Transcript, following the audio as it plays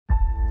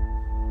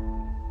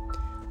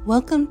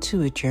Welcome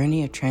to a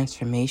journey of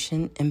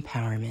transformation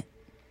empowerment.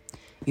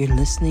 You're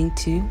listening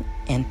to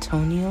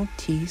Antonio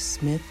T.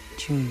 Smith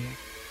Jr.,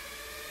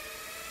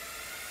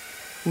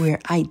 where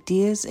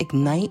ideas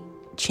ignite,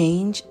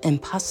 change,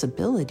 and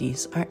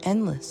possibilities are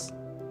endless.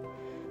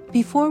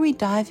 Before we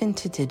dive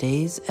into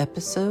today's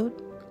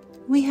episode,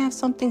 we have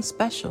something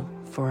special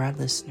for our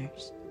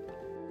listeners.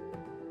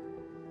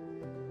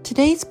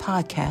 Today's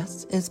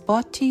podcast is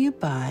brought to you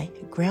by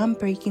a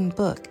groundbreaking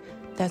book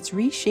that's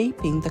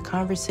reshaping the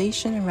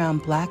conversation around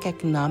Black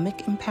economic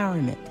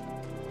empowerment.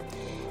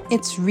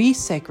 It's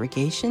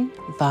Resegregation,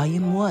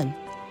 Volume 1,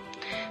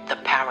 The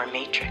Power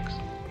Matrix,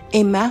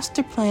 a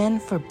master plan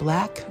for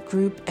Black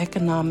group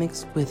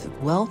economics with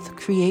wealth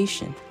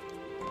creation,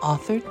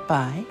 authored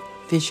by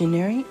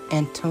visionary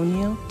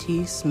Antonio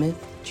T.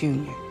 Smith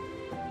Jr.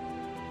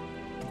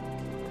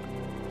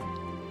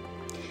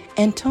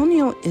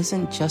 Antonio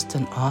isn't just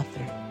an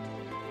author.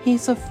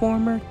 He's a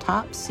former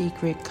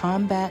top-secret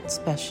combat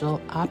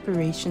special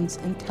operations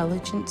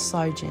intelligence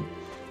sergeant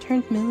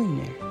turned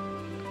millionaire.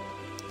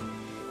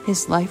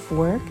 His life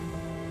work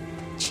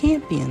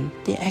championed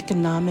the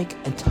economic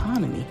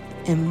autonomy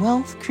and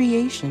wealth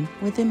creation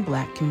within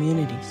Black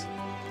communities.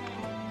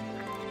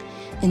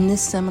 In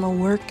this seminal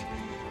work,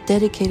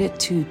 dedicated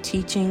to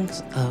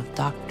teachings of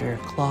Dr.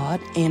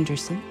 Claude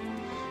Anderson,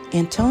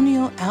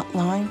 Antonio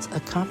outlines a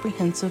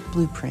comprehensive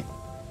blueprint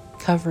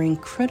covering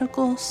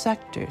critical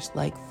sectors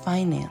like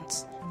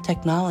finance,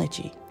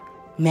 technology,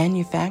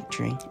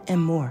 manufacturing,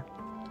 and more.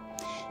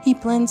 He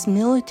blends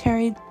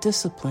military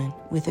discipline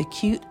with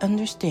acute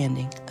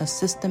understanding of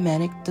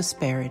systematic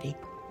disparity.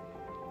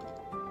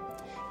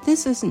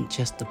 This isn't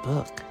just a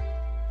book.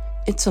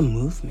 It's a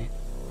movement,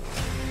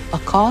 a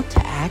call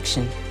to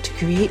action to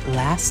create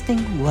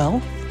lasting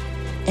wealth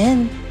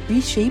and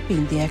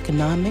reshaping the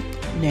economic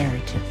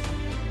narrative.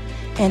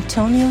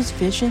 Antonio's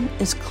vision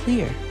is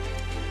clear.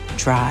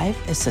 Drive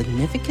a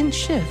significant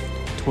shift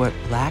toward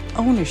Black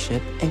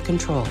ownership and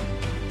control.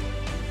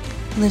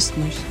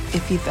 Listeners,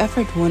 if you've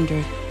ever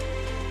wondered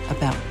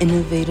about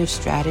innovative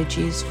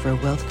strategies for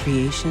wealth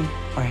creation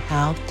or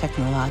how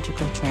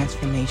technological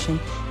transformation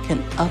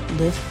can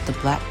uplift the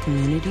Black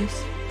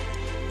communities,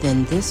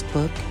 then this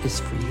book is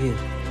for you.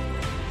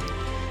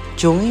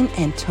 Join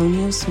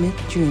Antonio Smith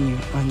Jr.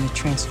 on the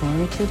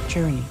transformative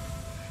journey.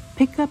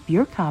 Pick up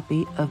your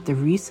copy of the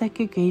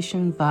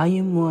Resegregation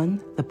Volume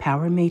 1, The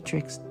Power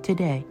Matrix,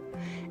 today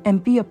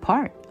and be a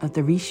part of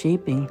the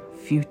reshaping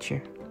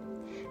future.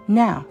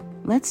 Now,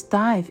 let's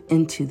dive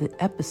into the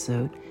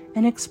episode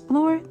and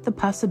explore the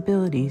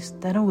possibilities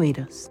that await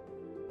us.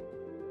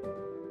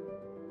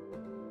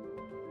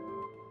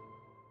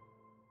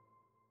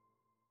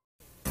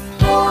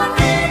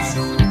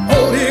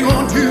 Holding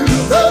on to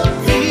the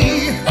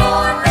key,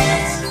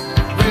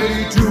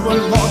 ready to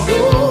unlock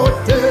your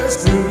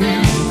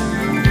destiny.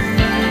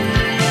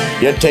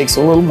 It takes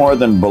a little more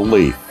than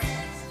belief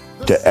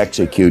to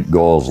execute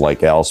goals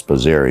like Al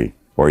Spazzeri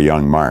or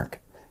young Mark.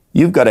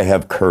 You've got to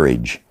have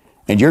courage,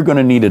 and you're going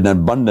to need an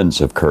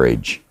abundance of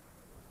courage.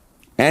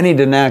 Annie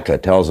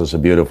Danaka tells us a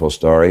beautiful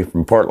story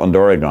from Portland,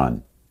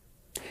 Oregon.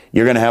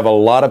 You're going to have a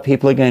lot of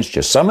people against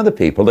you, some of the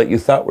people that you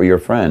thought were your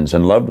friends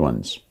and loved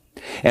ones,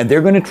 and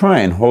they're going to try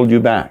and hold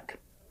you back.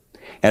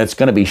 And it's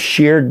going to be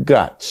sheer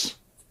guts,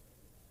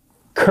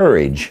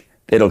 courage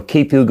that'll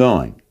keep you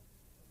going.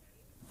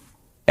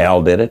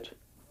 Al did it,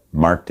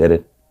 Mark did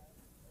it,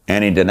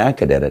 Annie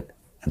Danaka did it,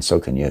 and so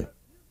can you.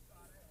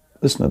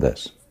 Listen to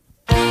this.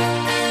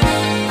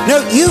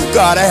 Now, you've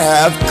got to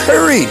have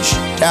courage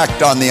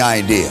tacked on the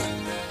idea.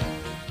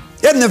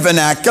 In the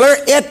vernacular,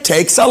 it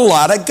takes a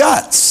lot of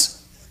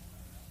guts.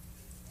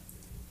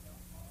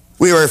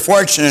 We were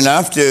fortunate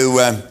enough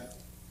to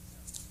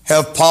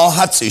have Paul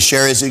Hutsey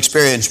share his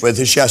experience with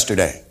us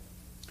yesterday.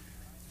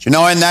 You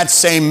know, in that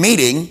same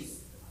meeting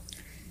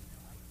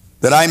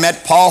that I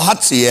met Paul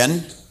Hutsey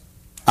in,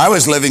 I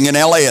was living in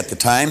LA at the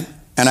time,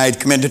 and I had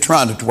come into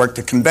Toronto to work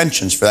the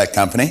conventions for that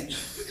company.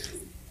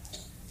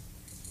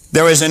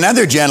 There was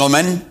another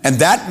gentleman, and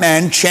that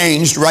man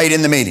changed right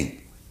in the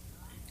meeting.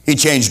 He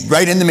changed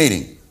right in the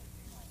meeting.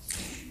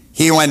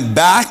 He went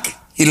back.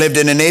 He lived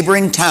in a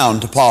neighboring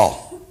town to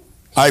Paul.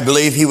 I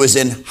believe he was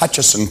in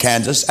Hutchinson,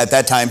 Kansas. At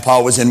that time,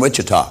 Paul was in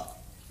Wichita.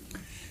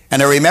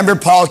 And I remember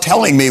Paul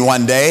telling me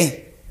one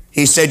day,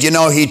 he said, you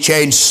know, he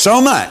changed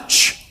so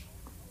much,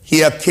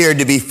 he appeared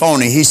to be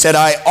phony. He said,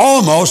 I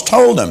almost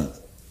told him.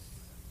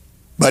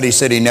 But he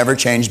said he never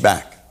changed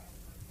back.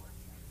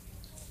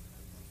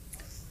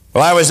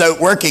 Well, I was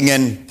out working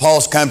in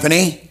Paul's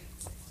company.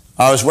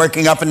 I was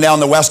working up and down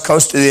the west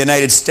coast of the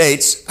United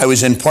States. I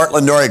was in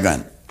Portland,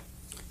 Oregon.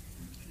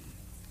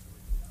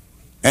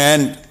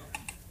 And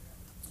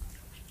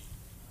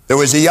there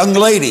was a young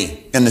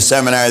lady in the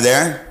seminar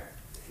there.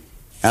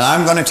 And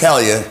I'm going to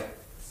tell you,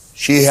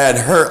 she had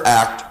her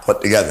act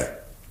put together.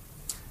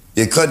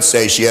 You could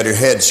say she had her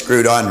head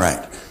screwed on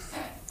right.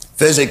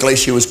 Physically,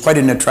 she was quite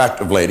an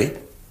attractive lady.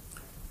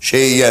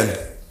 She did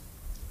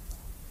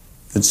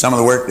some of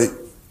the work that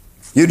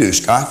you do,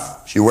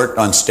 Scott. She worked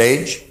on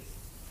stage.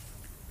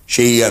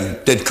 She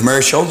did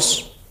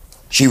commercials.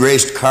 She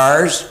raced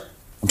cars.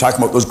 I'm talking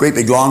about those great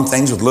big long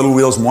things with little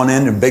wheels on one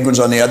end and big ones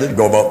on the other to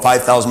go about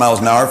 5,000 miles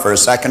an hour for a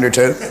second or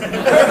two.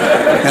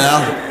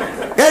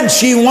 And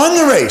she won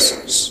the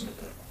races.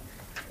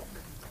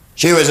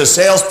 She was a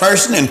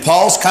salesperson in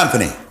Paul's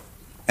company,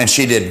 and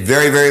she did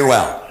very, very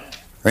well.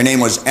 Her name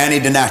was Annie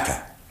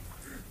Danaka.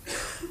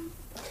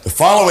 The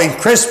following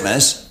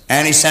Christmas,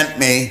 Annie sent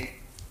me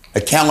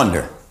a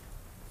calendar,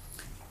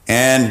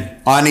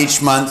 and on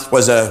each month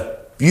was a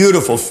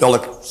beautiful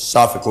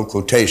philosophical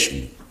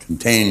quotation,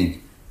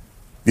 contained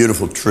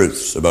beautiful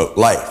truths about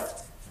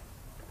life.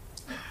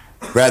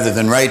 Rather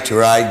than write to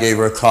her, I gave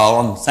her a call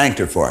and thanked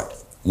her for it.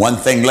 One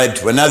thing led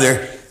to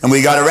another, and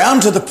we got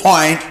around to the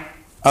point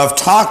of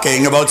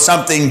talking about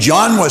something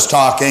John was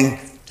talking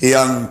to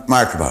young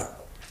Mark about.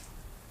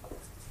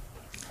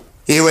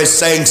 He was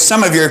saying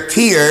some of your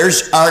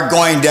peers are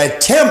going to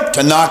attempt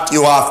to knock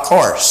you off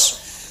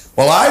course.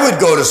 Well, I would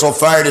go so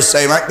far to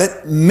say, Mark,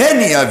 that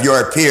many of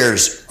your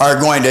peers are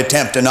going to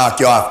attempt to knock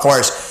you off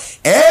course.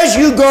 As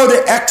you go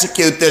to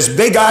execute this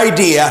big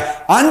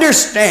idea,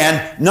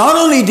 understand not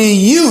only do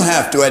you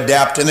have to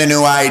adapt to the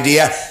new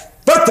idea,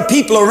 but the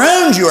people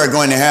around you are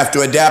going to have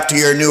to adapt to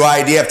your new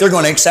idea if they're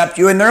going to accept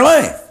you in their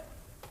life.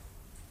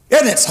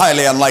 And it's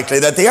highly unlikely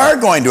that they are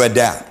going to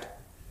adapt.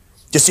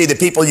 You see, the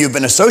people you've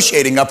been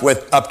associating up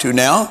to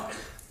now,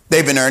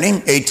 they've been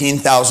earning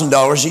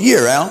 $18,000 a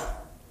year, Al.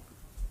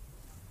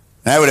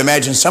 And I would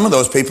imagine some of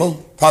those people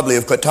probably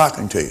have quit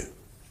talking to you.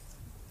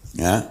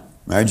 Yeah,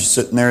 Marge's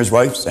sitting there, his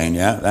wife, saying,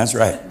 yeah, that's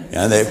right.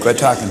 Yeah, they've quit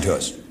talking to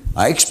us.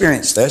 I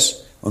experienced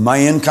this. When my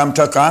income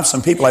took off,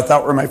 some people I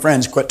thought were my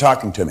friends quit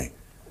talking to me.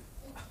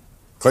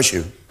 Of course,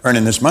 you're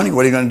earning this money.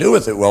 What are you going to do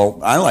with it? Well,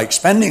 I like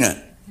spending it.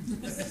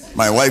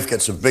 My wife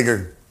gets a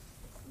bigger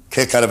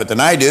kick out of it than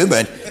I do,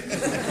 but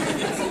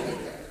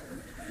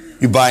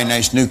you buy a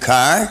nice new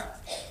car.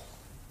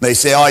 They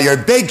say, oh, you're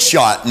a big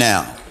shot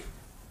now.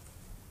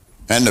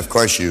 And, of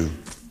course, you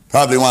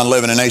probably want to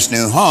live in a nice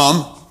new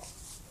home.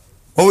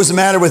 What was the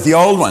matter with the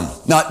old one?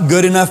 Not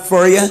good enough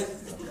for you?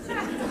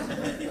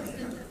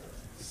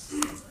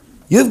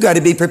 You've got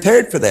to be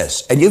prepared for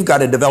this, and you've got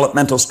to develop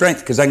mental strength,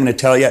 because I'm going to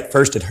tell you, at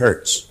first it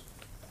hurts.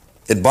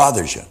 It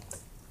bothers you.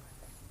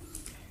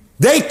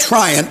 They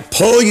try and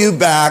pull you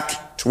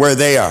back to where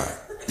they are.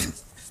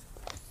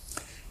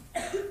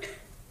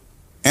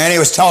 Annie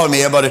was telling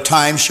me about a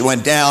time she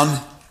went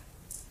down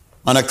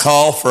on a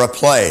call for a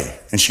play,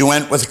 and she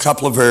went with a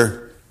couple of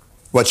her,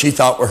 what she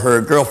thought were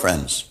her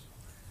girlfriends.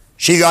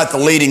 She got the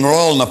leading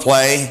role in the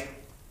play,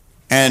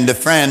 and the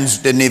friends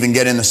didn't even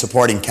get in the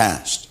supporting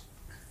cast.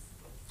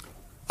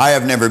 I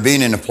have never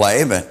been in a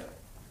play, but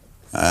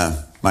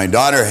my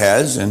daughter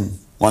has, and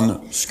one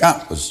that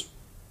Scott was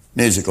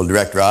musical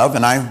director of,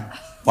 and I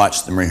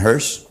watched them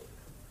rehearse.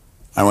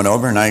 I went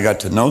over and I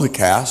got to know the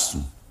cast,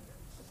 and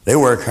they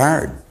work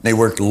hard. They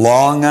work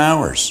long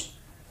hours.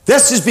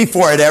 This is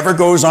before it ever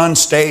goes on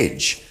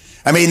stage.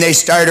 I mean, they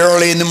start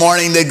early in the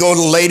morning, they go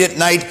to late at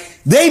night.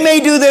 They may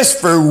do this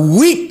for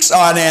weeks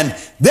on end.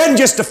 Then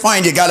just to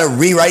find you got to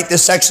rewrite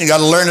this section, you got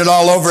to learn it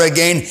all over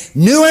again.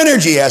 New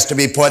energy has to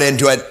be put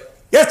into it.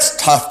 It's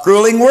tough,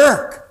 grueling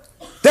work.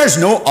 There's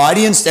no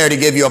audience there to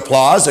give you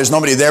applause. There's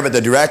nobody there but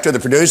the director, the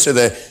producer,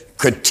 to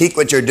critique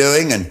what you're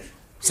doing and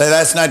say,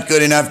 that's not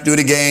good enough, do it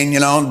again,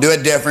 do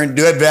it different,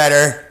 do it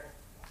better.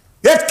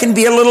 It can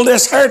be a little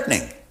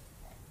disheartening.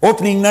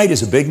 Opening night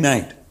is a big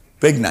night,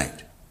 big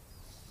night.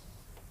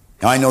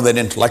 Now, I know that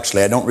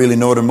intellectually. I don't really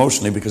know it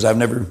emotionally because I've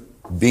never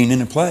been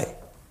in a play.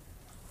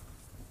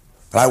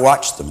 But I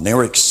watched them, and they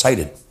were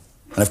excited.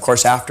 And, of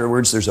course,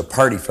 afterwards, there's a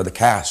party for the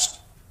cast.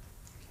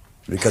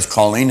 Because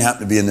Colleen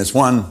happened to be in this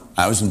one,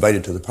 I was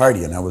invited to the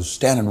party, and I was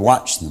standing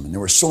watching them, and they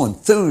were so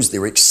enthused. They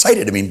were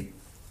excited. I mean,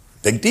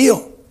 big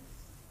deal.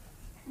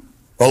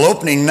 Well,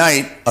 opening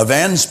night of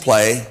Anne's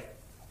play,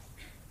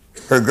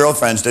 her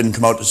girlfriends didn't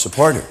come out to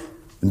support her.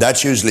 And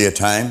that's usually a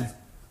time,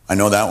 I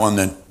know that one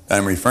that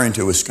I'm referring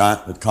to with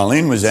Scott, that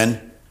Colleen was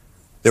in.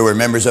 There were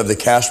members of the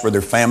cast where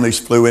their families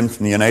flew in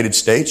from the United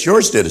States.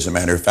 Yours did, as a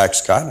matter of fact,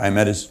 Scott. I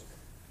met his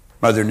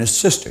mother and his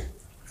sister.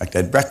 In fact, I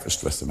had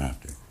breakfast with them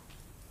after.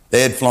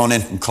 They had flown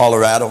in from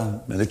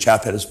Colorado. Another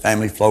chap had his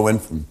family flow in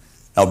from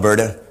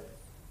Alberta.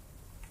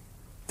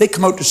 They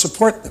come out to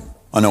support them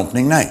on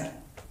opening night.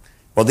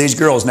 Well, these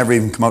girls never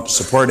even come out to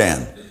support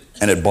Anne,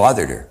 and it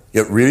bothered her.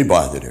 It really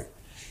bothered her.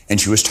 And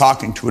she was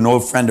talking to an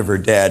old friend of her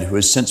dad who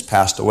has since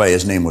passed away.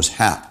 His name was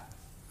Hap.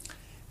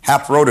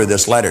 Hap wrote her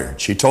this letter.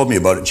 She told me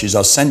about it. She said,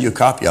 I'll send you a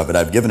copy of it.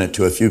 I've given it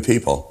to a few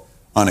people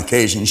on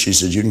occasion. She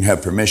said, you can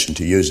have permission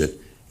to use it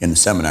in the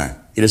seminar.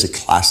 It is a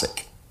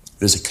classic.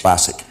 It is a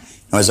classic.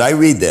 Now, as I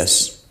read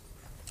this,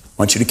 I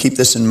want you to keep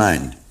this in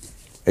mind.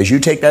 As you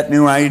take that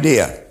new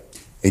idea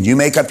and you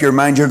make up your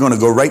mind, you're going to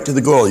go right to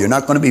the goal. You're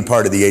not going to be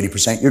part of the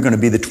 80%. You're going to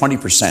be the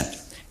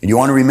 20%. And you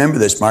want to remember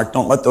this, Mark.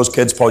 Don't let those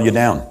kids pull you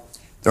down.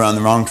 They're on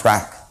the wrong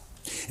track.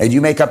 And you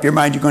make up your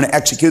mind you're going to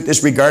execute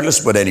this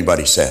regardless of what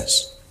anybody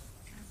says.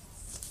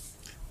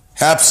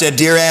 Hap said,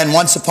 Dear Anne,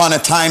 once upon a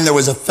time there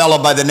was a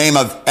fellow by the name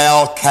of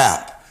Al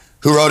Capp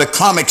who wrote a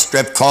comic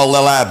strip called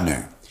Lil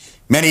Abner.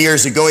 Many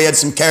years ago, he had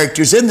some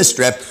characters in the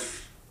strip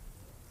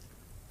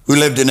who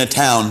lived in a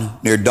town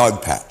near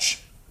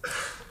Dogpatch.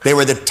 They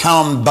were the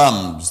town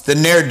bums, the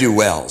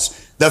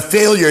ne'er-do-wells, the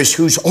failures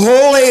whose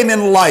whole aim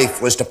in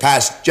life was to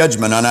pass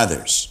judgment on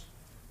others.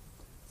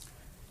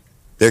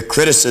 Their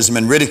criticism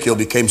and ridicule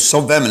became so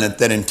vehement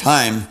that in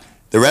time,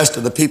 the rest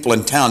of the people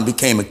in town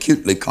became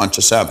acutely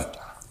conscious of it.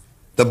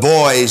 The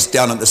boys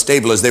down at the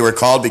stable, as they were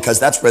called, because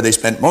that's where they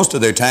spent most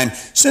of their time,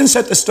 soon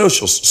set the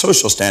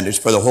social standards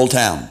for the whole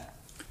town.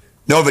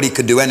 Nobody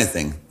could do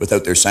anything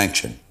without their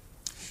sanction.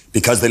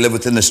 Because they lived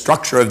within the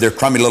structure of their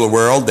crummy little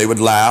world, they would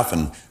laugh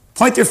and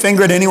point their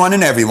finger at anyone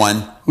and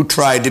everyone who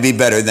tried to be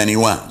better than he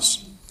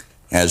was.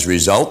 As a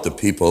result, the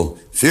people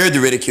feared the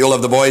ridicule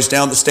of the boys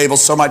down at the stable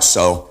so much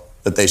so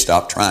that they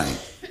stopped trying.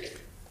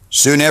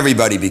 Soon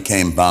everybody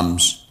became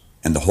bums,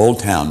 and the whole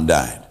town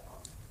died.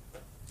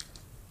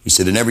 He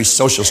said, in every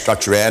social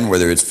structure, and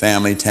whether it's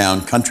family,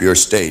 town, country, or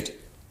state,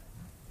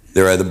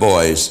 there are the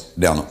boys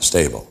down at the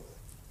stable.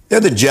 They're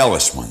the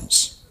jealous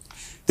ones.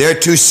 They're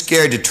too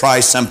scared to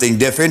try something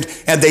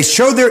different, and they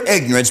show their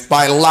ignorance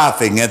by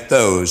laughing at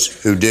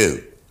those who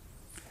do.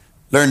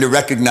 Learn to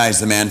recognize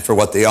the men for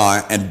what they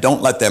are, and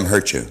don't let them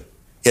hurt you.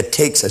 It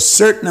takes a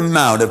certain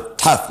amount of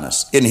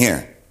toughness in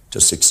here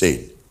to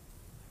succeed.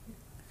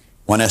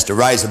 One has to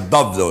rise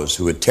above those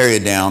who would tear you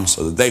down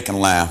so that they can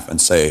laugh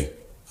and say,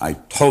 I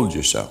told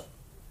you so.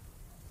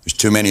 There's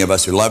too many of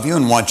us who love you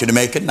and want you to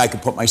make it, and I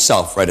could put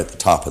myself right at the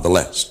top of the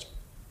list.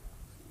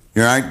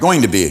 You aren't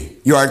going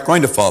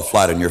to fall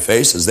flat on your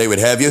face as they would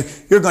have you.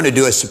 You're going to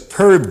do a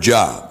superb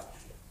job.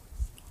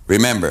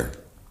 Remember,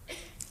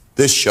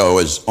 this show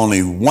is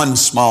only one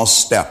small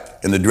step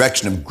in the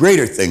direction of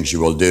greater things you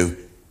will do,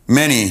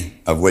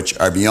 many of which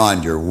are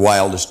beyond your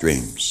wildest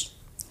dreams.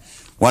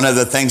 One of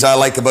the things I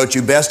like about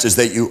you best is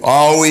that you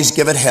always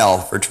give it hell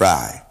for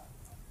try.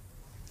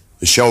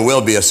 The show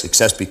will be a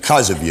success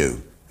because of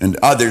you and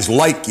others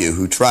like you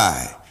who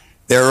try.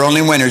 There are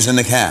only winners in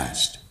the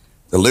cast.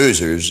 The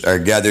losers are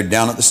gathered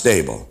down at the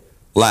stable,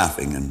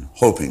 laughing and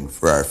hoping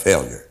for our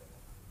failure.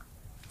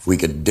 If we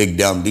could dig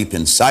down deep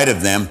inside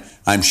of them,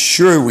 I'm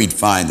sure we'd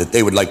find that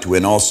they would like to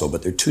win also,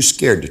 but they're too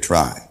scared to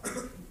try.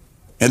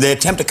 And they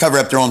attempt to cover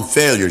up their own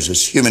failures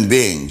as human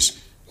beings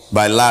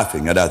by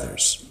laughing at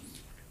others.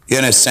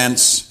 In a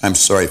sense, I'm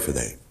sorry for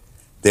them.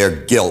 Their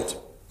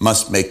guilt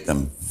must make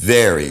them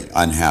very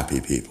unhappy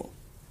people.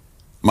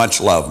 Much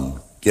love and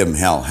give them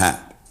hell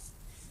hap.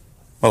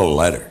 What a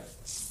letter.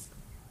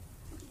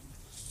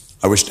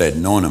 I wished I had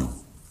known him.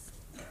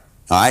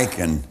 I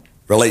can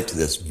relate to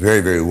this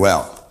very, very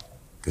well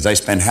because I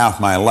spent half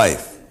my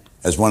life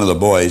as one of the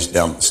boys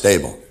down at the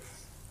stable.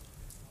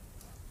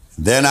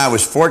 Then I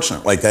was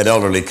fortunate, like that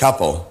elderly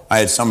couple, I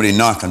had somebody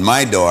knock on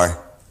my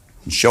door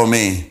and show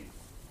me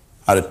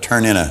how to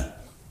turn in a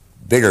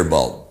bigger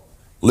bulb,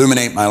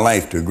 illuminate my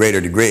life to a greater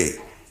degree.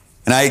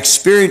 And I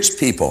experienced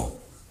people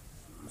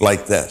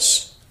like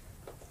this.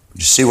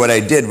 You see, what I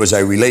did was I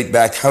relate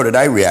back, how did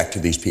I react to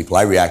these people?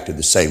 I reacted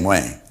the same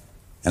way.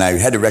 And I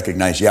had to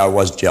recognize, I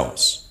was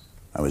jealous.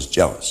 I was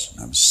jealous.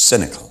 I was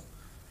cynical.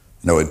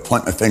 And I would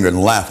point my finger and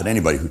laugh at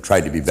anybody who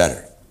tried to be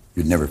better.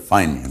 You'd never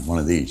find me in one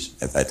of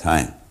these at that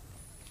time.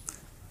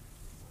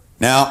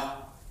 Now,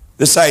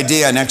 this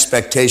idea and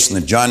expectation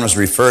that John was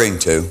referring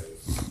to,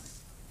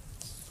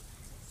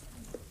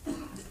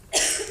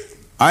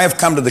 I have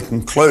come to the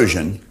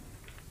conclusion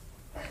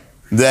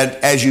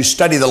that as you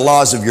study the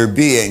laws of your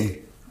being,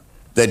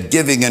 that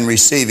giving and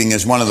receiving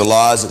is one of the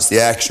laws. It's the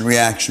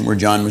action-reaction where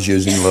John was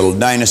using a little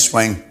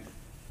dynaswing.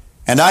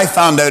 And I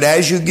found out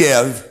as you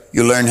give,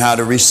 you learn how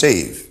to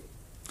receive.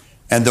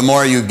 And the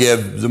more you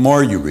give, the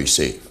more you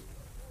receive.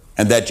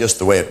 And that's just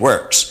the way it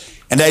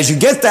works. And as you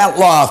get that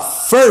law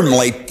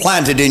firmly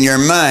planted in your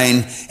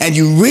mind, and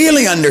you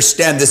really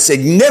understand the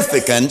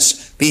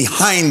significance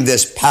behind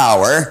this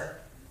power,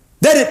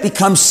 then it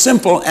becomes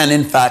simple and,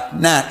 in fact,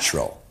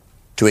 natural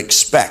to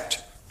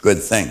expect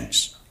good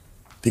things.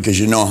 Because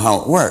you know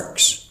how it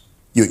works.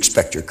 You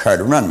expect your car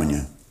to run when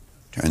you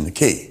turn the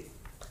key.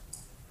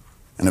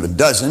 And if it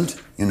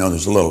doesn't, you know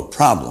there's a little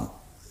problem.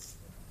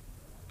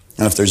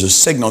 And if there's a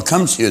signal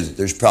comes to you that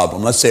there's a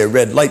problem, let's say a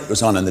red light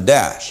goes on in the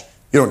dash,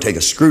 you don't take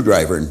a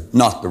screwdriver and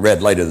knock the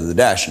red light out of the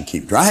dash and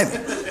keep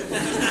driving.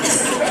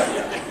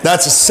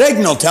 That's a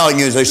signal telling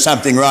you there's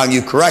something wrong.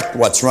 You correct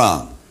what's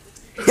wrong.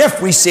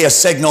 If we see a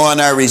signal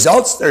on our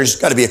results, there's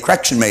got to be a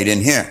correction made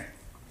in here.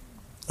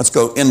 Let's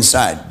go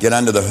inside, get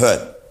under the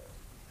hood.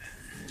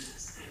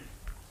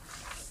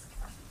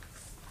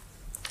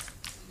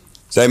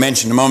 As I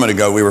mentioned a moment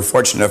ago, we were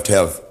fortunate enough to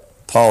have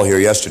Paul here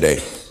yesterday.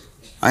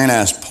 I'm going to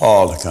ask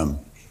Paul to come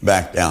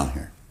back down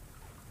here.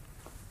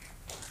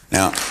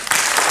 Now,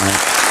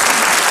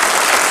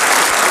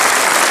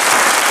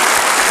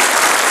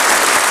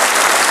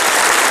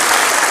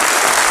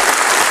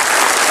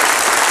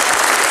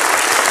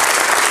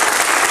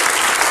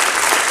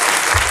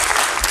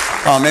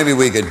 Paul, maybe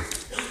we could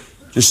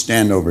just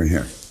stand over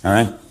here, all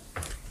right?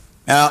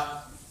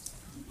 Now,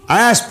 I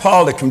asked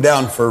Paul to come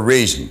down for a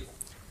reason.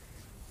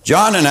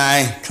 John and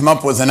I come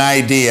up with an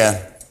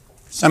idea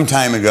some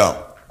time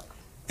ago.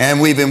 And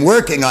we've been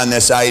working on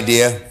this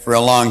idea for a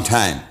long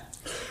time.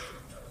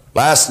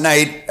 Last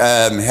night,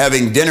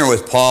 having dinner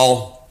with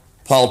Paul,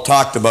 Paul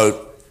talked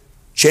about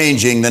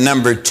changing the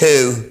number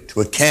 2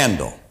 to a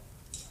candle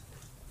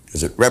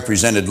because it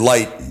represented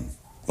light, and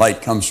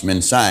light comes from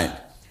inside.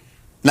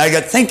 And I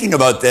got thinking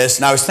about this,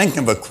 and I was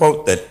thinking of a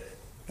quote that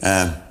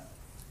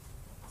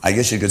I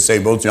guess you could say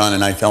both John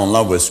and I fell in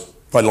love with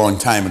quite a long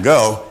time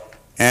ago.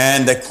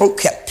 And the quote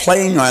kept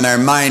playing on our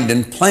mind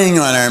and playing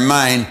on our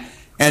mind.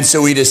 And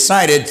so we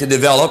decided to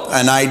develop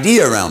an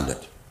idea around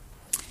it.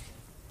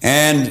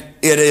 And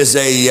it is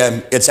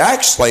it's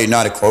actually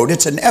not a quote,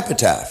 it's an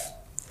epitaph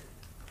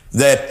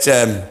that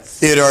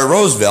Theodore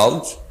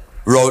Roosevelt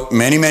wrote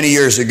many, many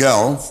years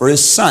ago for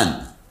his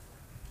son,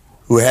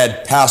 who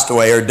had passed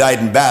away or died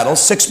in battle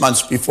 6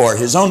 months before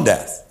his own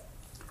death.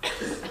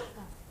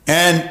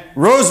 And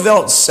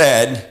Roosevelt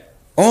said,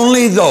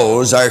 "Only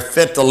those are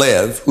fit to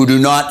live who do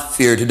not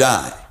fear to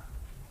die.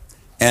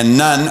 And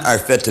none are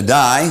fit to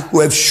die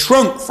who have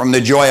shrunk from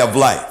the joy of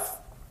life.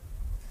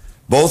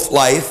 Both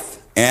life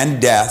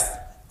and death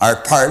are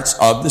parts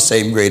of the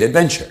same great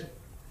adventure."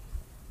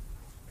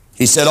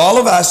 He said, "All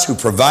of us who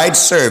provide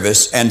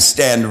service and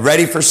stand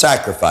ready for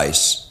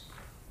sacrifice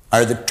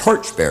are the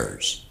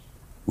torchbearers.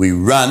 We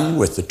run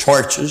with the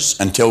torches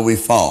until we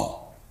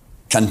fall,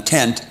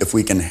 content if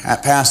we can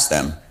pass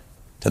them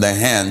to the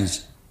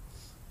hands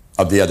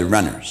of the other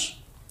runners."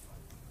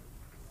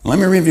 Let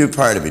me review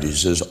part of it. He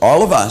says,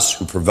 all of us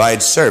who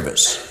provide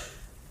service.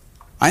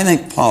 I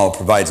think Paul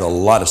provides a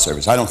lot of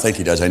service. I don't think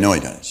he does. I know he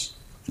does.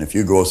 And if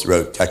you go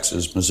throughout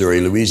Texas, Missouri,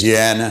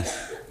 Louisiana,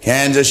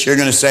 Kansas, you're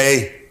going to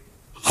say,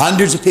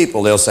 hundreds of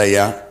people, they'll say,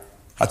 yeah,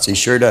 Hutsy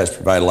sure does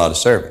provide a lot of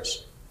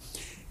service.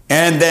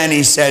 And then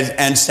he said,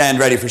 and stand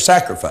ready for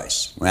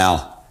sacrifice.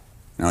 Well,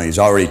 you know, he's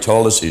already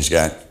told us he's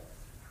got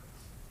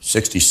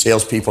 60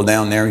 salespeople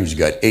down there. He's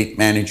got 8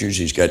 managers.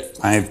 He's got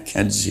 5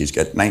 kids. He's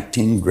got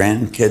 19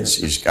 grandkids.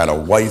 He's got a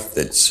wife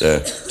that's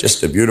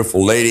just a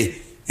beautiful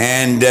lady.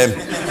 And,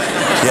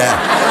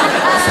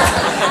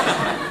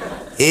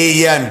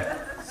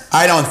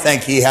 I don't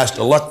think he has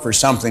to look for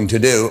something to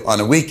do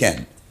on a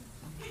weekend.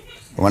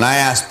 When I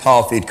asked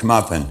Paul if he'd come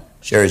up and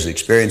share his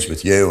experience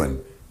with you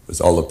and with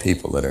all the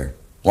people that are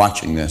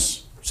watching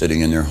this,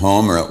 sitting in their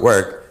home or at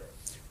work,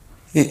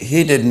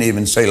 he didn't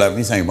even say, let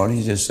me think about it.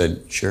 He just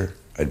said, sure,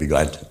 I'd be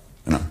glad to,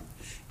 you know.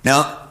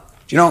 Now,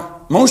 you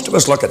know, most of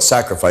us look at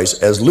sacrifice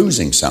as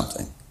losing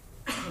something.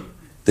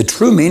 The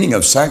true meaning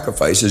of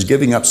sacrifice is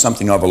giving up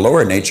something of a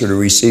lower nature to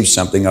receive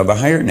something of a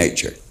higher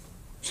nature.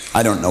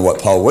 I don't know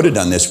what Paul would have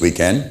done this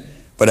weekend,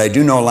 but I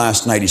do know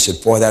last night he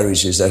said, boy, that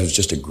was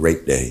just a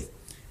great day.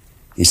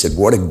 He said,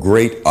 what a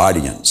great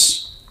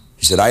audience.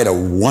 He said, I had a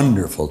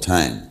wonderful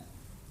time.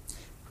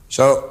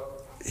 So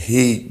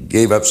he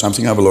gave up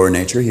something of a lower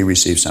nature. He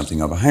received something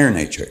of a higher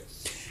nature.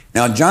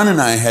 Now, John and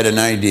I had an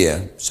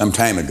idea some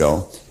time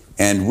ago,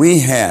 and we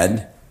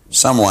had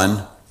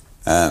someone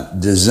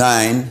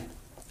design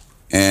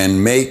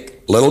and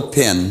make a little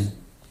pin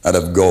out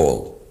of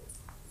gold.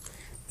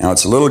 Now,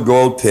 it's a little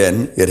gold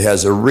pin. It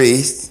has a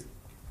wreath.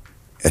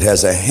 It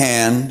has a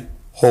hand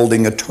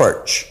holding a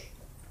torch.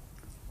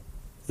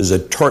 There's a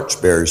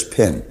torchbearer's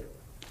pin.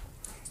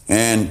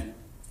 And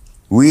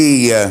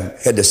we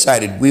had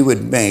decided we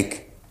would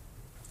make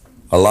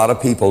a lot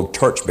of people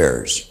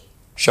torchbearers,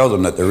 show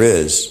them that there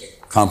is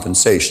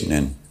compensation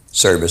in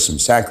service and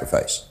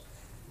sacrifice.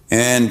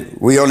 And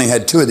we only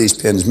had 2 of these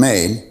pins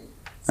made,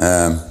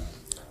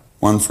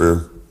 one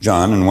for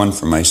John and one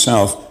for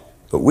myself.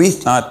 But we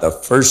thought the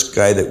first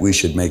guy that we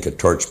should make a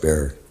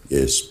torchbearer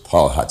is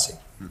Paul Hutsy.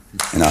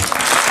 You know?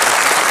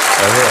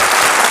 So here.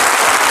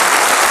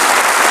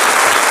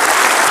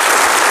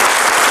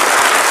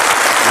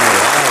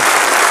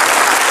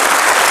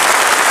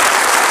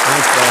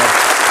 Thanks, Bob.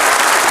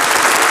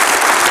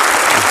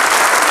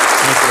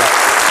 Thanks a lot.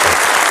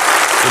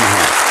 Good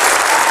hand.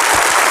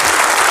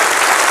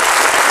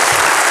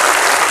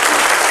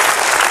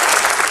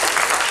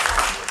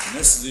 And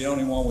this is the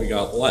only one we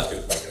got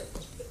left.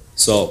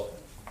 So.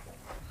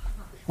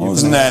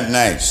 Wasn't that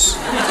nice?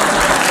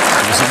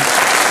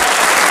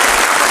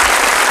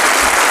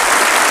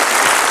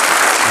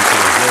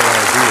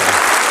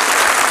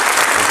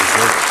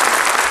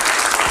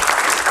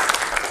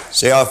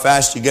 See how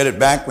fast you get it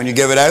back when you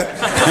give it out?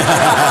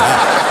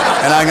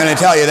 And I'm going to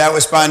tell you, that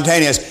was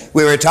spontaneous.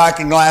 We were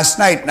talking last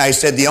night, and I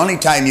said the only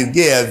time you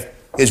give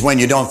is when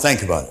you don't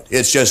think about it.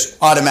 It's just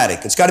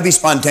automatic. It's got to be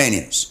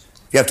spontaneous.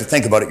 You have to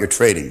think about it, you're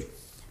trading.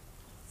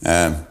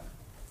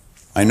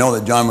 I know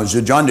that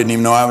John didn't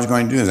even know I was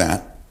going to do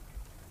that.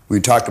 We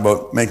talked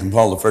about making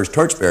Paul the first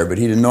torchbearer, but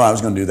he didn't know I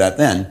was going to do that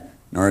then,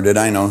 nor did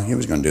I know he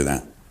was going to do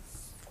that.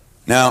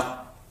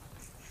 Now,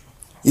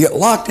 you get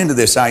locked into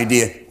this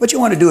idea. What you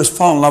want to do is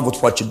fall in love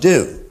with what you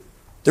do.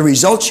 The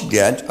results you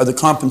get are the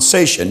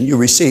compensation you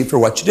receive for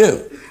what you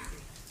do.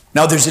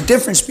 Now, there's a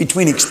difference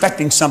between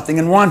expecting something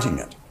and wanting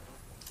it.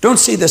 Don't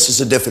see this as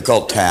a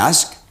difficult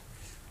task.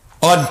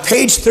 On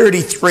page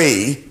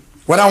 33,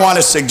 what I want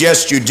to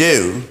suggest you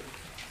do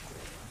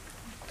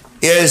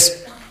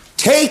is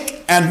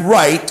take and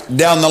write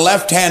down the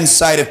left-hand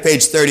side of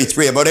page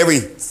 33, about every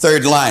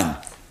third line.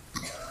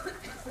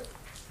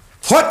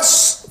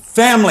 Puts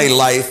family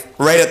life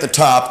right at the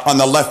top on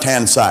the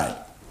left-hand side.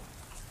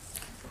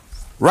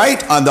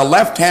 Right on the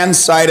left-hand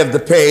side of the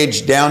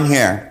page down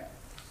here,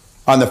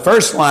 on the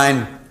first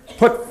line,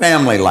 put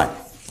family life.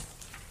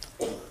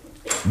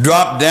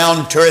 Drop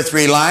down 2 or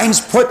 3 lines,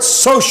 put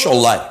social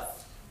life.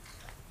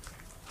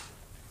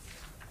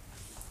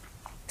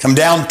 Come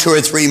down 2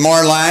 or 3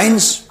 more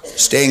lines,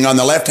 staying on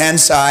the left-hand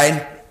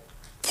side,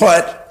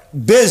 put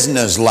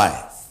business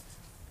life.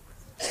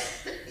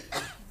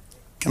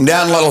 Come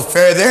down a little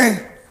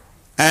further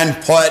and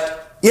put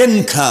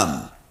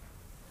income.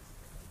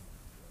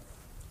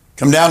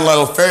 Come down a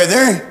little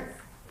further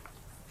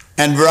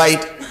and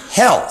write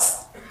health.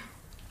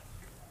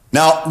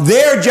 Now,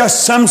 they're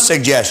just some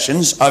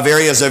suggestions of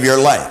areas of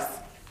your life.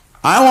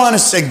 I want to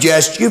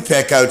suggest you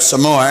pick out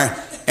some more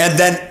and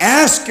then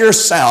ask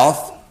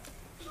yourself,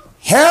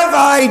 have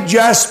I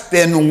just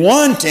been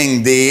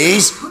wanting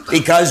these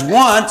because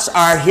wants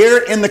are here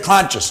in the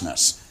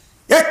consciousness?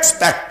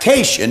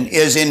 Expectation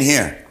is in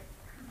here.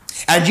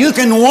 And you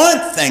can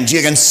want things,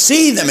 you can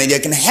see them, and you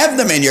can have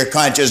them in your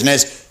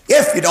consciousness.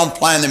 If you don't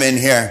plan them in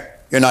here,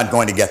 you're not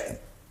going to get them.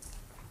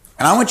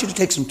 And I want you to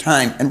take some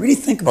time and really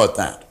think about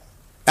that.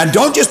 And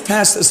don't just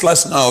pass this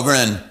lesson over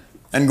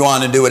and go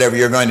on and do whatever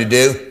you're going to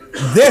do.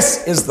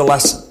 This is the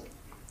lesson.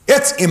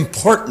 It's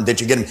important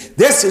that you get them.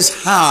 This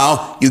is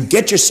how you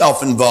get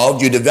yourself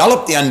involved. You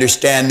develop the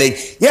understanding.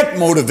 It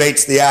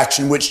motivates the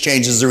action, which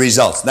changes the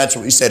results. And that's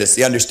what we said. It's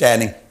the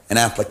understanding and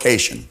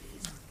application.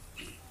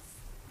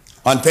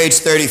 On page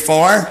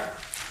 34,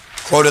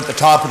 quote at the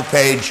top of the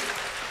page,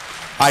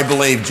 I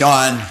believe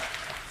John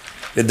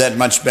did that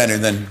much better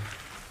than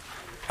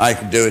I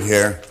could do it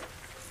here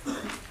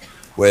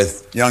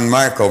with young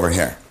Mark over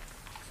here.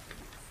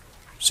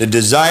 So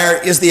desire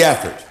is the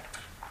effort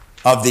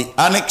of the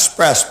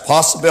unexpressed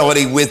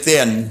possibility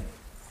within,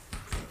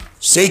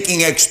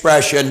 seeking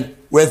expression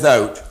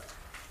without,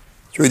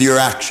 through your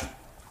action.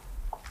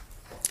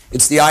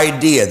 It's the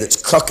idea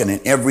that's cooking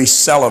in every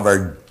cell of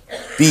our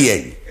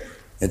being.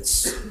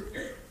 It's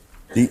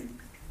the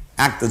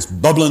act that's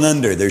bubbling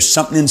under. There's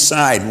something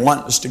inside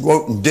wanting us to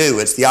go out and do.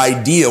 It's the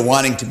idea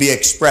wanting to be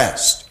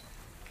expressed.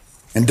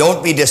 And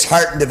don't be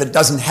disheartened if it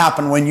doesn't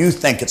happen when you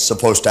think it's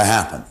supposed to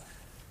happen.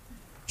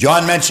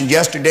 John mentioned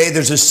yesterday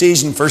there's a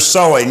season for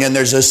sowing and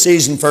there's a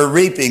season for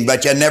reaping,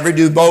 but you never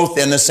do both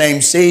in the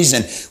same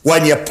season.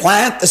 When you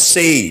plant the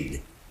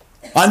seed,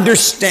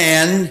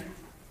 understand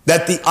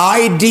that the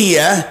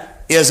idea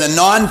is a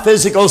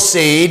non-physical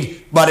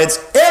seed, but it's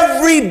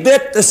every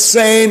bit the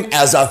same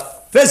as a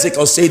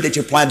physical seed that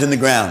you plant in the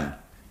ground.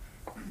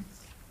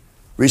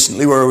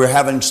 Recently, we were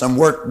having some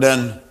work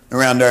done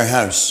around our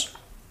house.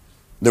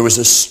 There was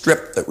a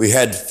strip that we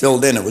had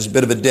filled in. It was a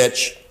bit of a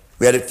ditch.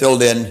 We had it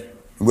filled in,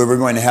 and we were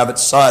going to have it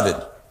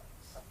sodded.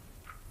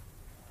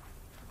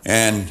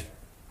 And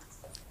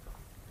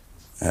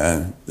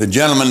the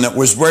gentleman that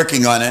was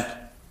working on it,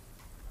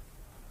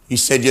 he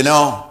said,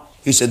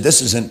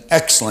 this is an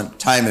excellent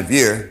time of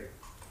year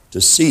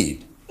to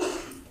seed.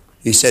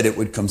 He said it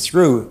would come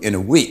through in a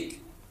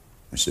week.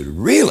 I said,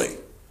 really?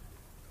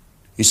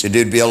 He said,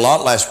 it'd be a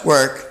lot less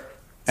work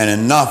and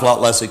an awful lot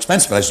less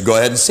expensive. I said, go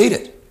ahead and seed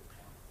it.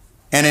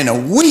 And in a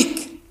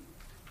week,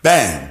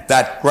 bang,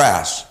 that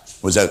grass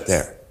was out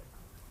there.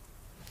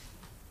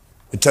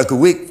 It took a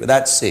week for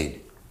that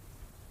seed.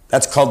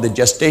 That's called the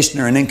gestation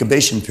or an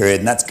incubation period,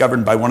 and that's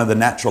governed by one of the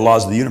natural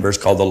laws of the universe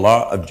called the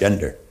law of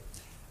gender.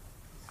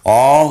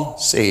 All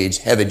seeds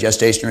have a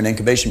gestation or an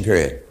incubation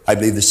period. I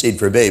believe the seed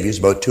for a baby is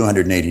about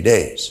 280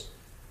 days.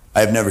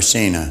 I've never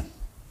seen a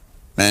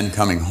man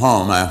coming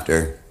home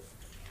after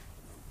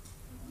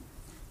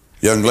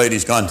a young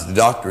lady's gone to the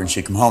doctor and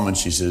she come home and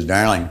she says,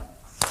 darling,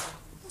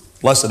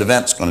 blessed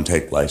event's going to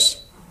take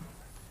place.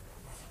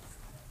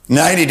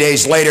 90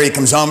 days later he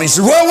comes home and he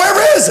says, well,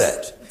 where is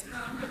it?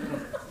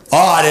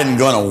 Oh, it isn't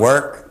going to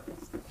work.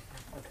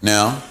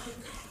 No.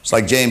 It's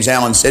like James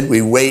Allen said,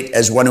 we wait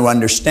as one who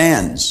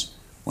understands.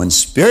 When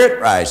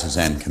spirit rises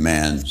and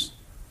commands,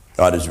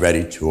 God is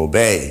ready to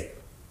obey.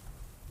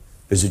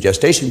 There's a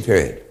gestation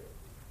period.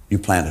 You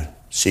plant a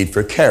seed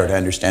for a carrot. I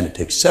understand it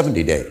takes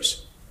 70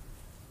 days.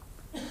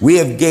 We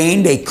have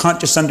gained a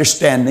conscious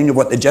understanding of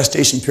what the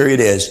gestation period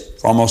is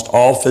for almost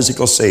all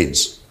physical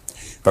seeds.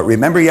 But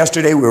remember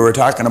yesterday we were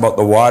talking about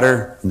the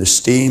water and the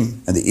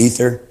steam and the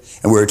ether,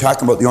 and we were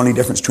talking about the only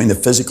difference between the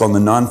physical and the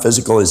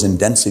non-physical is in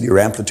density or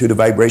amplitude of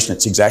vibration.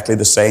 It's exactly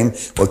the same.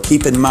 Well,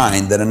 keep in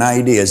mind that an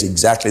idea is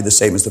exactly the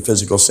same as the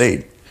physical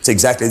seed. It's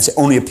exactly the same,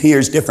 only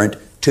appears different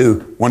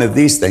to one of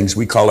these things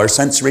we call our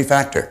sensory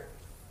factor.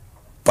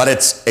 But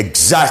it's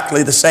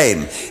exactly the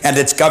same, and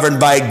it's governed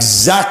by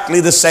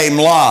exactly the same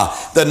law.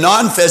 The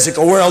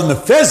non-physical world and the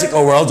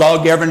physical world is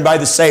all governed by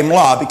the same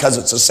law because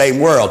it's the same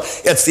world.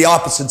 It's the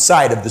opposite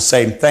side of the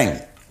same thing.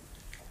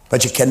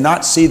 But you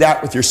cannot see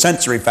that with your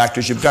sensory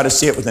factors. You've got to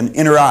see it with an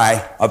inner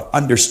eye of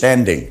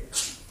understanding.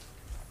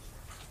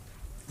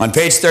 On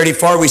page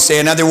 34, we say,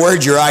 in other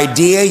words, your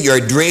idea,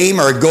 your dream,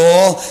 or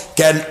goal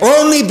can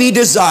only be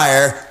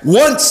desired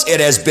once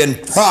it has been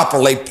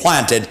properly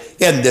planted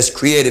in this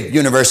creative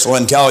universal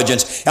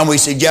intelligence. And we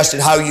suggested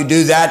how you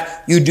do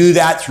that. You do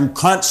that through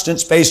constant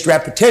spaced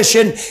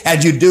repetition,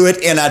 and you do it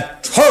in a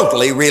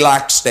totally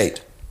relaxed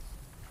state.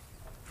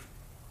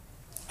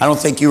 I don't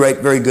think you write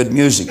very good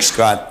music,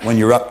 Scott, when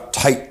you're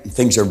uptight and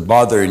things are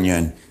bothering you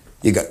and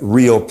you got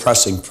real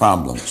pressing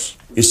problems.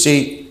 You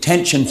see,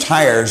 tension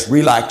tires,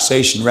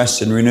 relaxation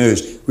rests and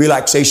renews.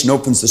 Relaxation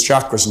opens the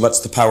chakras and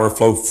lets the power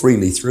flow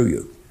freely through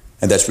you.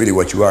 And that's really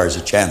what you are as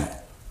a channel.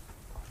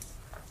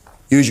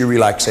 Use your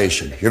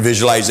relaxation, your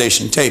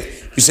visualization tape.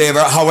 You say,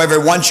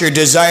 however, once your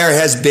desire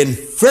has been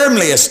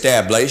firmly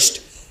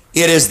established,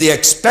 it is the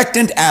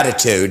expectant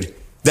attitude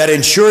that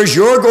ensures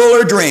your goal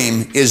or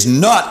dream is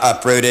not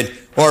uprooted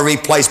or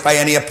replaced by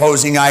any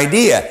opposing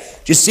idea.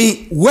 You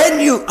see, when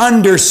you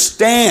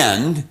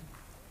understand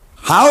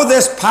how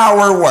this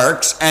power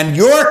works and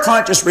your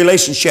conscious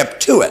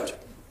relationship to it,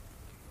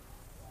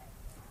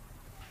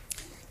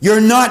 you're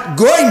not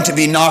going to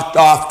be knocked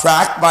off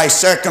track by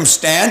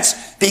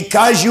circumstance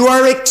because you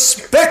are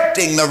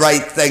expecting the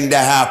right thing to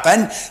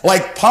happen.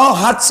 Like Paul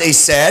Hutsey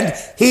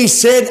said, he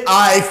said,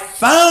 I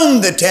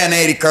found the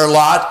 10-acre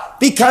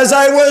lot because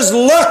I was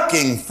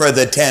looking for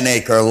the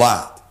 10-acre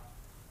lot.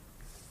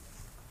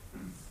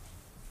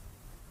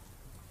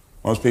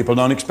 Most people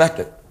don't expect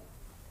it.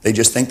 They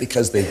just think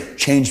because they've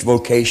changed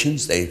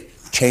vocations, they've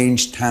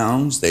changed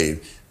towns,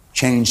 they've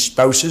changed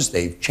spouses,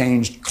 they've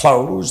changed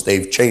clothes,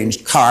 they've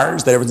changed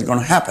cars, that everything's going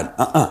to happen.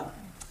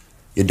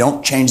 You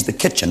don't change the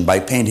kitchen by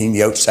painting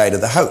the outside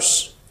of the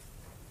house.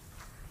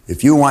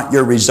 If you want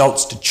your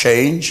results to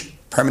change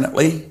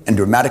permanently and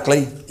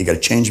dramatically, you got to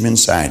change them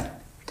inside.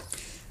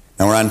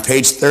 Now we're on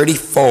page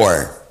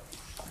 34.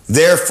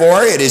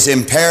 Therefore, it is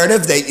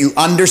imperative that you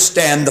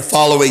understand the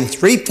following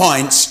 3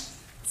 points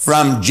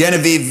from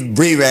Genevieve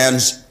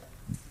Brevan's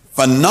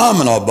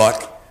phenomenal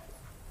book,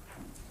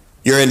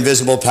 Your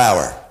Invisible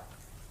Power,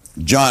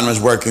 John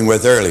was working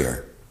with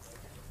earlier.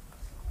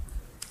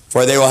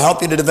 For they will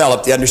help you to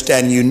develop the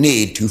understanding you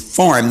need to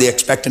form the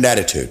expectant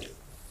attitude.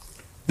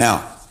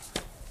 Now,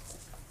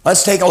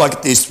 let's take a look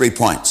at these 3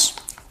 points.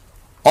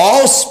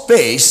 All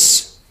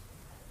space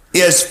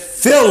is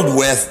filled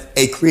with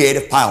a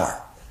creative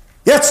power.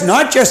 It's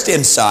not just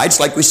inside, it's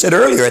like we said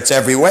earlier, it's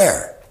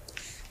everywhere.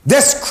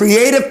 This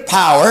creative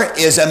power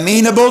is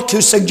amenable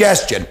to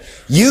suggestion.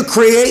 You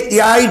create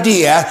the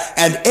idea,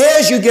 and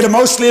as you get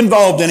emotionally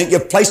involved in it,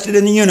 you've placed it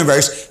in the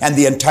universe, and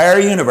the entire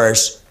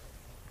universe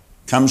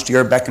comes to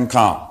your beck and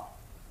call.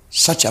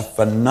 Such a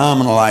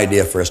phenomenal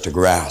idea for us to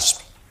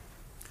grasp.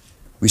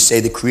 We say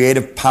the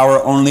creative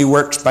power only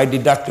works by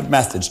deductive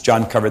methods.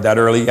 John covered that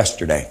early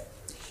yesterday.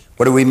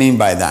 What do we mean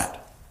by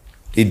that?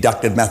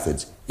 Deductive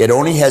methods. It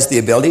only has the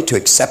ability to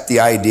accept the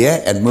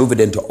idea and move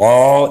it into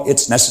all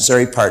its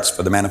necessary parts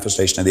for the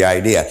manifestation of the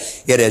idea.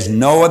 It has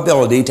no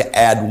ability to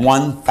add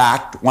one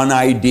fact, one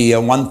idea,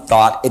 one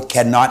thought. It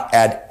cannot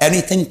add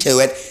anything to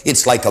it.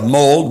 It's like a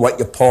mold. What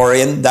you pour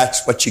in,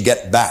 that's what you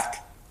get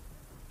back.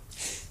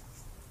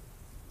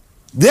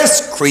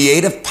 This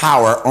creative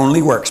power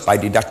only works by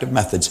deductive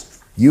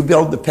methods. You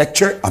build the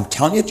picture. I'm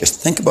telling you, just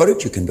think about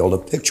it. You can build a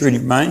picture in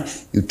your mind.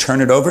 You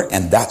turn it over,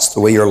 and that's the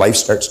way your life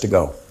starts to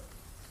go.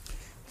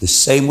 The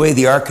same way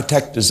the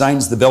architect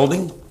designs the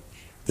building,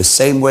 the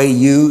same way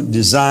you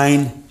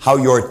design how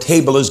your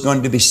table is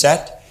going to be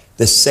set,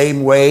 the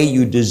same way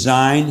you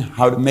design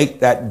how to make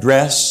that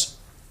dress,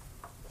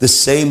 the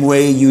same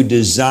way you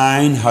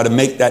design how to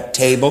make that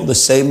table, the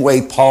same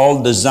way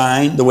Paul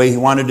designed the way he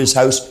wanted his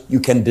house, you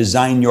can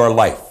design your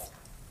life.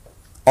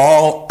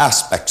 All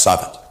aspects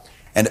of it.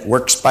 And it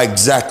works by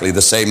exactly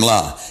the same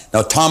law.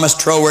 Now, Thomas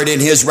Troward in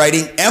his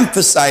writing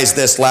emphasized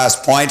this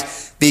last point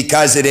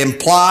because it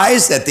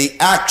implies that the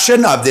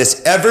action of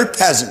this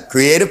ever-present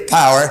creative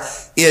power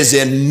is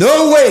in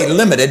no way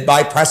limited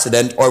by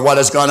precedent or what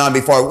has gone on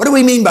before. What do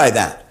we mean by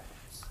that?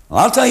 Well,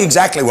 I'll tell you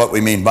exactly what we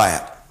mean by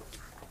it.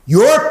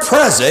 Your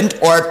present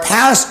or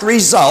past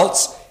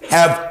results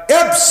have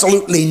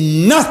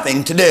absolutely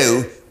nothing to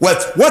do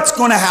with what's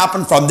going to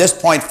happen from this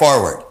point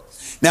forward.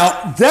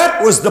 Now,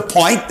 that was the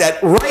point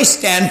that Roy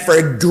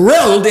Stanford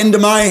drilled into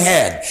my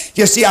head.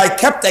 You see, I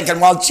kept thinking,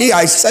 well, gee,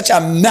 I'm such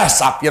a mess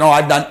up. You know,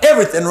 I've done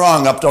everything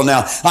wrong up till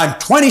now. I'm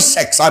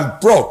 26. I'm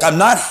broke. I'm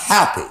not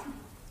happy.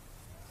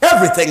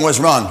 Everything was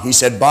wrong. He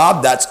said,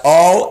 Bob, that's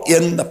all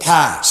in the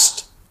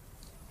past.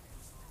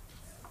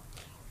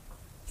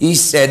 He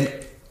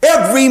said,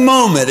 every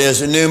moment is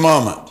a new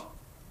moment.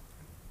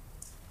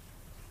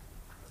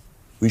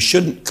 We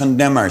shouldn't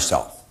condemn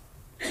ourselves.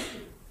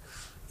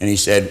 And he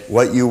said,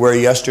 what you were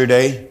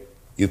yesterday,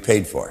 you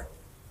paid for.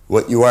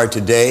 What you are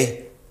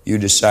today, you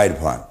decide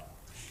upon.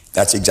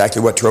 That's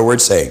exactly what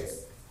Troward's saying.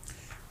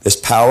 This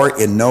power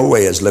in no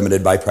way is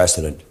limited by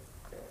precedent.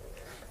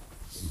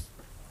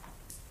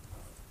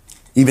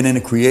 Even in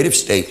a creative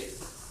state,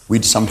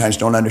 we sometimes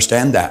don't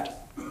understand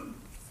that. Do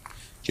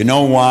you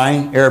know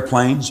why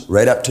airplanes,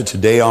 right up to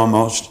today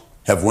almost,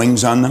 have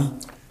wings on them?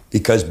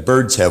 Because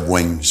birds have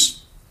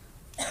wings.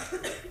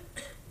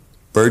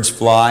 Birds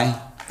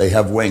fly, they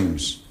have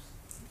wings.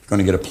 If you're going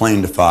to get a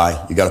plane to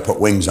fly, you got to put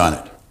wings on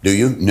it. Do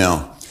you?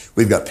 No.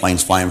 We've got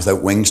planes flying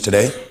without wings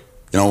today.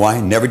 You know why?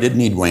 Never did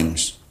need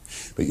wings.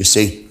 But you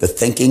see, the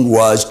thinking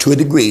was, to a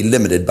degree,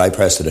 limited by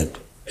precedent.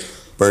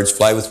 Birds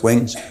fly with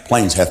wings.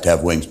 Planes have to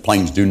have wings.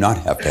 Planes do not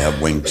have to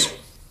have wings.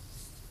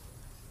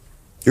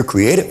 You're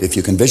creative. If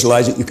you can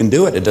visualize it, you can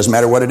do it. It doesn't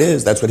matter what it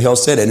is. That's what Hill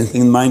said.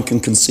 Anything the mind can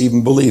conceive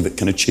and believe, it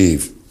can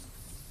achieve.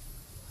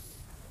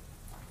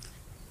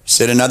 He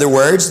said, in other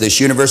words, this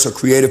universal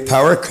creative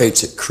power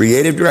creates a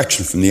creative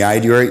direction from the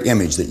idea or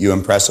image that you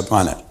impress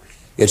upon it.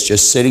 It's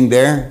just sitting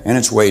there and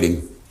it's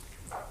waiting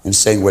and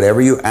saying,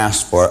 whatever you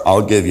ask for,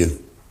 I'll give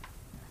you.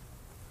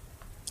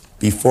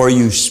 Before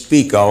you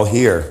speak, I'll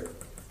hear.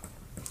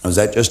 Is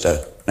that just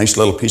a nice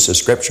little piece of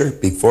scripture?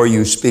 Before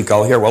you speak,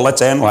 I'll hear. Well,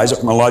 let's analyze it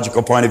from a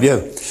logical point of view.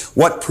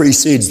 What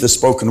precedes the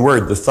spoken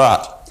word, the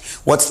thought?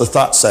 What's the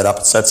thought set up?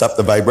 It sets up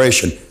the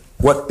vibration.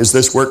 What is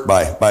this work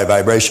by? By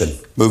vibration,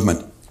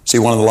 movement. See,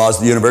 one of the laws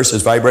of the universe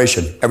is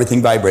vibration.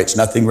 Everything vibrates,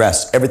 nothing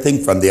rests.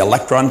 Everything from the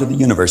electron to the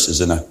universe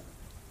is in a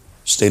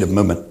state of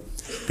movement.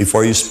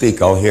 Before you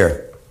speak, I'll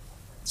hear.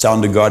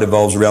 Sound of God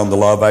evolves around the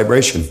law of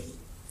vibration.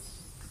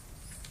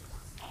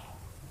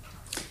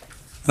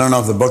 I don't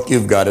know if the book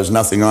you've got has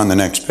nothing on the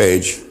next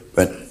page,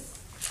 but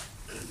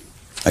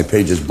my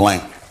page is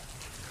blank.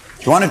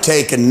 If you want to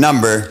take and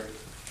number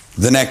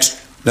the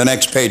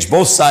next page,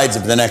 both sides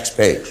of the next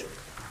page,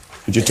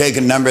 would you take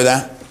and number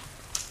that?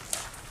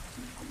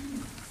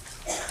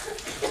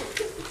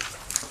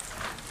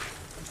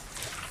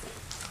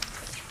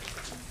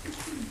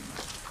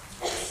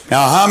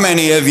 Now, how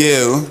many of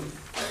you,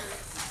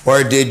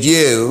 or did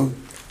you,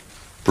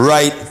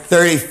 write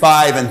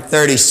 35 and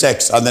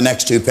 36 on the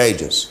next two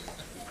pages?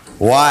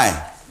 Why?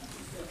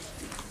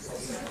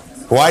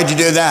 Why'd you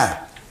do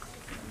that?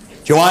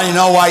 Do you want to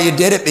know why you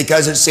did it?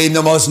 Because it seemed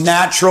the most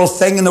natural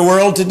thing in the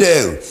world to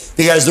do.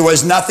 Because there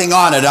was nothing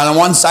on it. On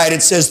one side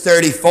it says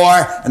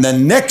 34, and the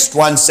next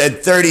one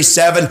said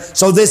 37.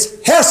 So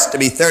this has to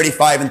be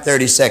 35 and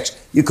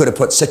 36. You could have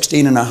put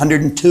 16 and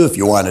 102 if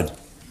you wanted.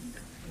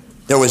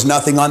 There was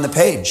nothing on the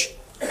page.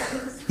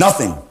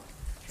 Nothing.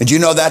 And you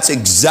know that's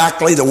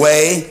exactly the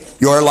way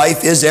your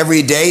life is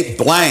every day?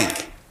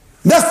 Blank.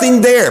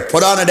 Nothing there.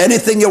 Put on it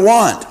anything you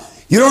want.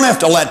 You don't have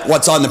to let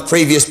what's on the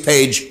previous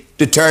page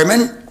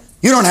determine.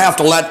 You don't have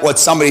to let what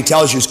somebody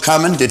tells you is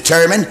coming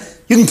determine.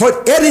 You can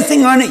put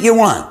anything on it you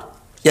want.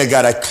 You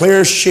got a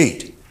clear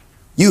sheet.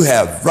 You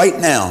have right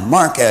now,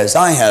 Mark has,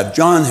 I have,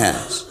 John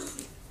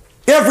has.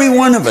 Every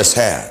one of us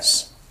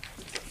has.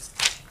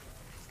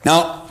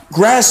 Now,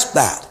 grasp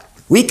that.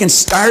 We can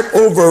start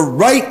over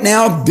right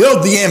now,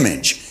 build the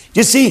image.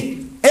 You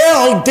see,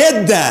 L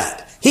did that.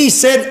 He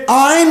said,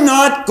 I'm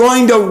not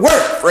going to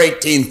work for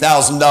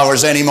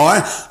 $18,000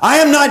 anymore. I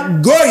am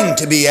not going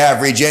to be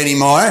average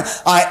anymore.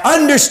 I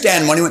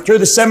understand. When he went through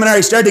the seminar,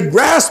 he started to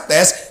grasp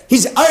this.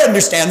 I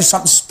understand there's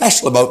something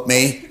special about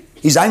me.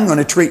 I'm going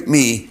to treat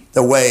me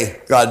the way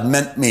God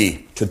meant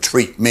me to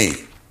treat me.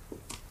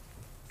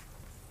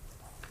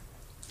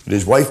 Did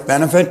his wife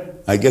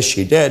benefit? I guess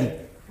she did.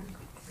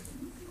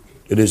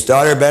 Did his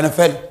daughter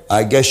benefit?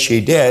 I guess she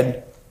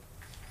did.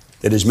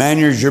 Did his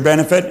manager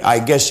benefit? I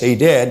guess he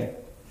did.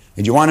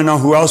 And you want to know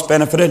who else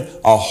benefited?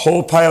 A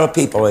whole pile of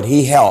people that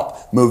he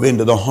helped move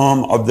into the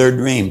home of their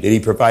dream. Did he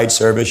provide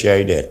service? Yeah,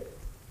 he did.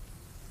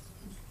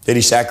 Did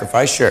he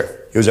sacrifice? Sure.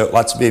 He was out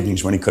lots of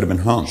evenings when he could have been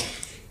home.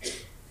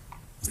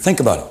 Think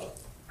about it.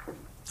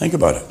 Think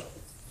about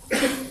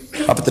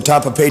it. Up at the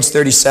top of page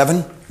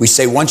 37, we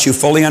say, once you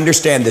fully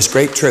understand this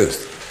great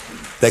truth,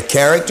 the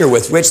character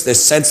with which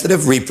this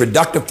sensitive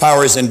reproductive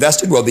power is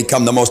invested will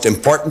become the most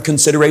important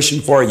consideration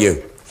for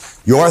you.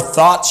 Your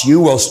thoughts, you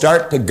will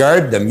start to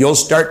guard them. You'll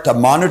start to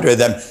monitor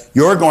them.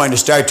 You're going to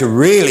start to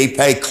really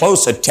pay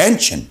close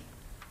attention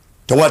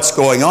to what's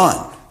going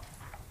on.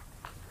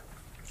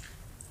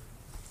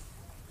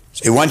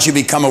 See, once you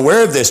become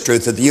aware of this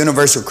truth, that the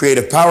universal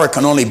creative power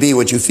can only be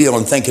what you feel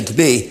and think it to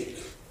be,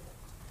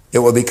 it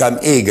will become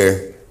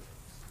eager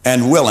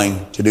and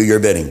willing to do your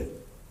bidding.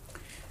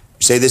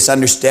 Say this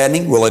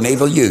understanding will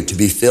enable you to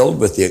be filled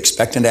with the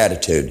expectant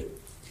attitude,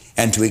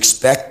 and to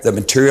expect the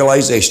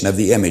materialization of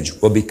the image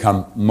will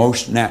become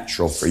most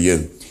natural for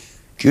you.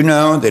 Do you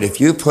know that if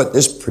you put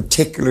this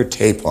particular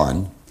tape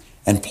on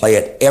and play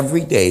it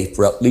every day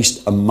for at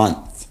least a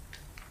month,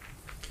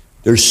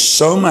 there's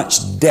so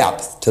much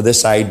depth to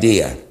this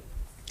idea.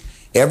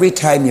 Every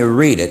time you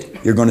read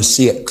it, you're going to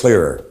see it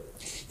clearer.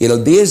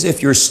 It'll be as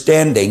if you're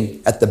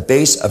standing at the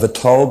base of a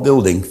tall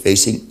building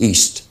facing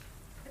east.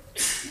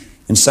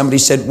 And somebody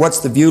said, what's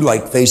the view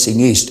like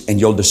facing east? And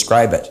you'll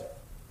describe it.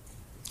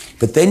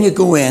 But then you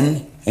go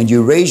in and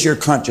you raise your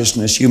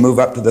consciousness, you move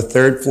up to the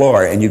third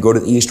floor and you go to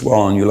the east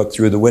wall and you look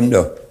through the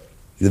window.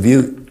 The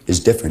view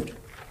is different.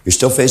 You're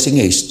still facing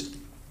east,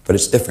 but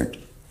it's different.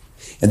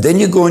 And then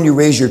you go and you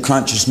raise your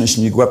consciousness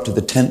and you go up to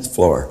the 10th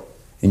floor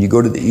and you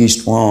go to the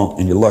east wall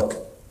and you look,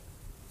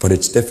 but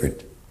it's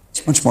different.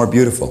 It's much more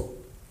beautiful.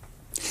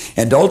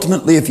 And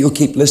ultimately, if you'll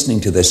keep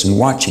listening to this and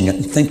watching it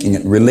and thinking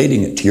it and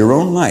relating it to your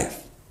own life,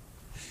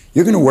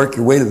 You're going to work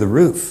your way to the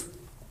roof,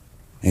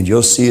 and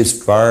you'll see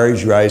as far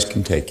as your eyes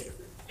can take you.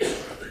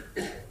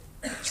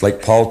 It's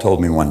like Paul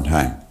told me one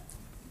time.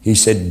 He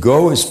said,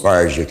 go as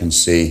far as you can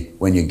see.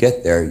 When you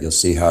get there, you'll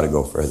see how to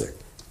go further.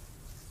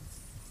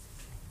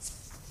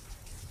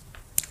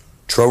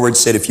 Troward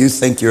said, if you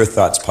think your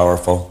thought's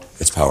powerful,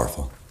 it's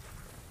powerful.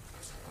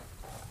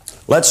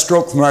 Let's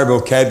stroke from our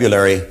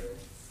vocabulary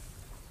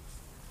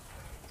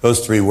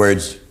those three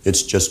words,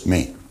 it's just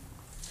me.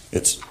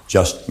 It's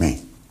just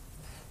me.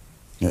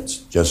 It's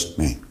just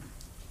me.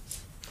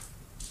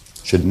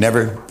 Should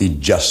never be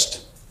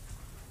just.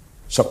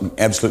 Something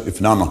absolutely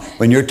phenomenal.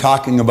 When you're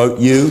talking about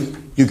you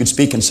could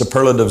speak in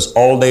superlatives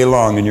all day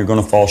long and you're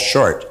going to fall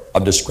short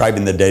of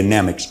describing the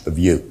dynamics of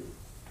you.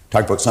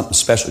 Talk about something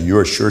special.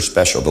 You're sure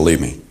special,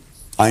 believe me.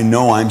 I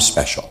know I'm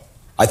special.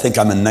 I think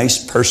I'm a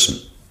nice person.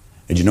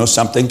 And you know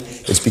something?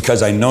 It's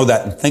because I know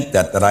that and think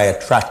that I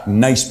attract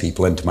nice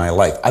people into my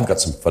life. I've got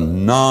some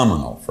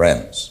phenomenal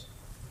friends.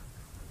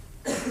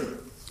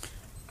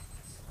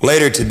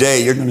 Later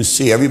today, you're going to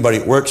see everybody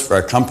that works for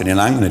our company,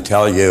 and I'm going to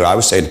tell you, I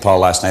was saying to Paul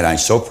last night, I'm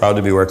so proud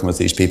to be working with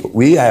these people.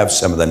 We have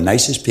some of the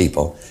nicest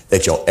people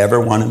that you'll ever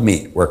want to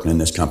meet working in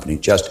this company.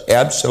 Just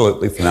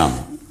absolutely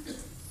phenomenal.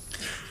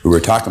 We were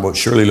talking about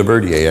Shirley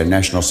Laverdier, our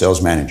national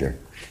sales manager.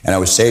 And I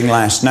was saying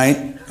last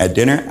night at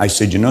dinner, I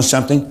said, you know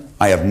something?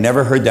 I have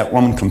never heard that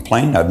woman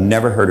complain. I've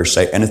never heard her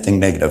say anything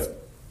negative.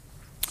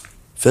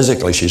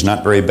 Physically, she's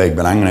not very big,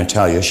 but I'm going to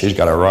tell you, she's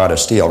got a rod of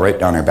steel right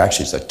down her back.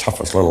 She's the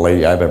toughest little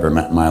lady I've ever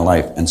met in my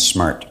life, and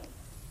smart.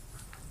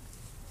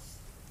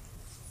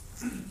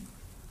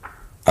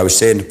 I was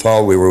saying to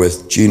Paul, we were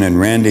with Gina and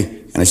Randy,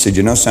 and I said,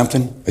 you know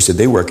something? I said,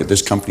 they work at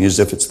this company as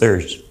if it's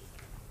theirs.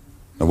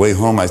 On the way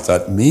home, I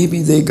thought,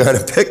 maybe they got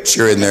a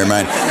picture in their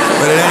mind.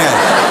 But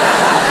anyway.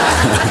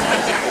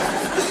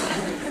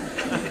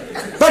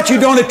 But you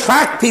don't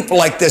attract people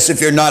like this if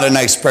you're not a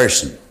nice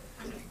person.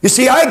 You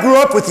see, I grew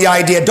up with the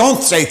idea,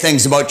 don't say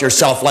things about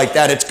yourself like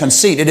that. It's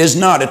conceit. It is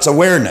not. It's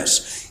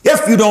awareness.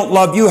 If you don't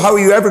love you, how are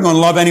you ever going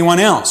to love anyone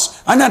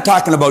else? I'm not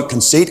talking about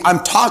conceit. I'm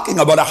talking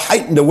about a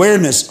heightened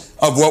awareness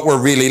of what we're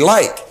really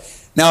like.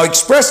 Now,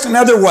 expressed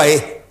another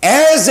way,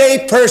 as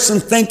a person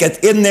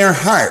thinketh in their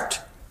heart,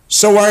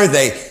 so are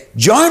they.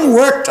 John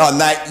worked on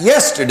that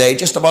yesterday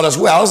just about as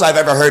well as I've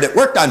ever heard it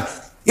worked on.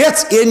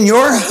 It's in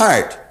your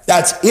heart.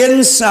 That's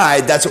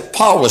inside. That's what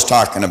Paul was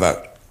talking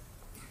about.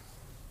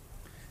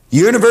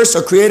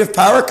 Universal creative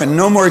power can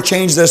no more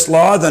change this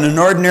law than an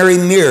ordinary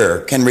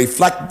mirror can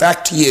reflect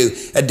back to you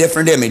a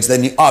different image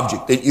than the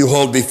object that you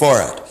hold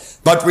before it.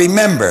 But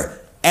remember,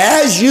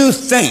 as you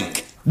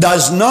think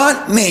does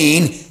not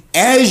mean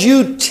as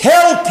you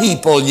tell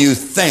people you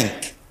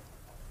think.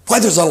 Boy,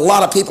 there's a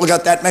lot of people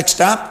got that mixed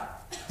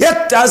up.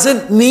 It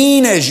doesn't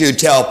mean as you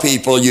tell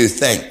people you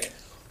think,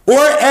 or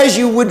as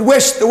you would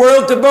wish the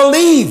world to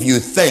believe you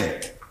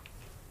think.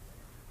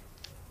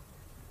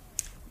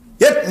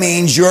 It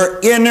means your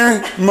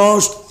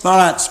innermost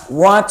thoughts.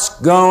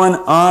 What's going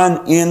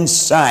on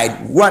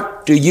inside?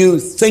 What do you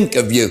think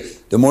of you?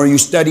 The more you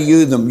study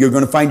you, you're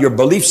going to find your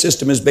belief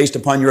system is based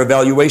upon your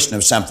evaluation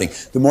of something.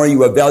 The more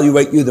you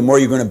evaluate you, the more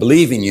you're going to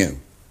believe in you.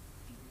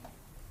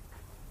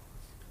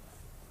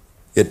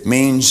 It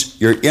means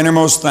your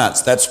innermost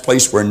thoughts. That's a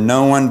place where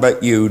no one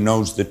but you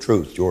knows the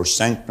truth. Your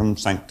sanctum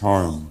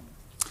sanctorum.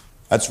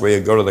 That's where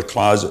you go to the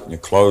closet and you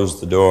close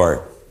the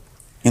door.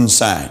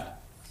 Inside.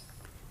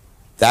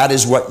 That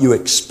is what you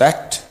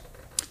expect,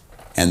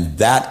 and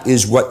that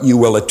is what you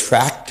will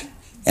attract,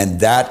 and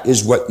that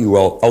is what you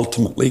will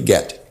ultimately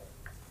get.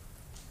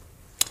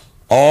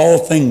 All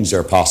things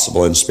are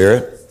possible in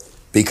spirit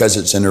because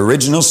it's an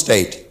original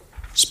state.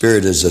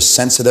 Spirit is a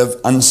sensitive,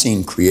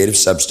 unseen, creative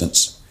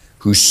substance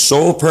whose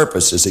sole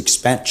purpose is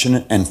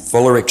expansion and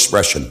fuller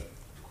expression.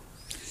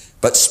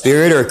 But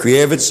spirit or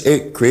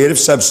creative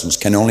substance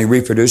can only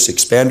reproduce,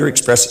 expand, or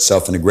express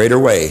itself in a greater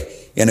way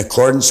in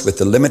accordance with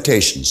the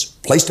limitations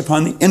placed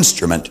upon the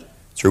instrument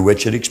through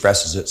which it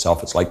expresses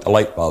itself. It's like the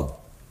light bulb.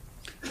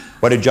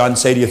 What did John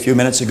say to you a few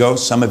minutes ago?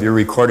 Some of you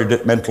recorded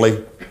it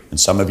mentally, and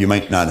some of you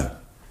might not have.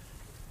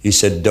 He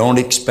said, don't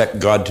expect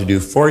God to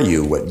do for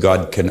you what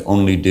God can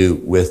only do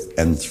with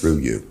and through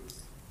you.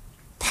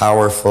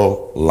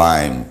 Powerful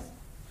line.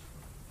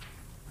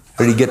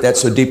 How did he get that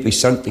so deeply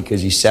sunk?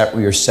 Because he sat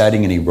where you're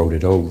sitting and he wrote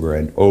it over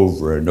and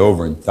over and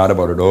over and thought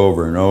about it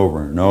over and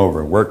over and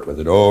over and worked with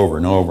it over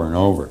and over and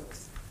over.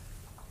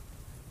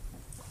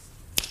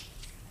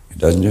 It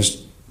doesn't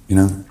just,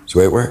 it's the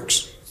way it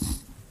works.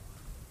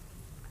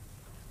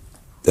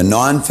 The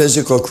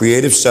non-physical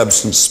creative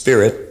substance,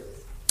 spirit,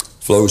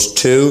 flows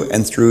to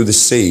and through the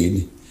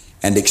seed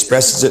and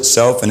expresses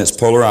itself in its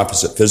polar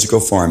opposite physical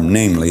form,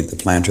 namely the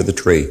plant or the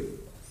tree.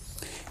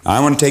 Now, I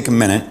want to take a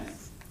minute.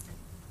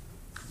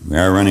 We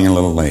are running a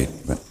little late,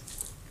 but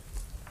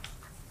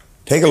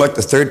take a look at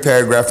the third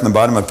paragraph from the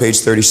bottom of page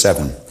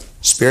 37.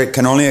 Spirit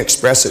can only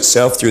express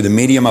itself through the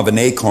medium of an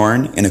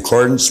acorn in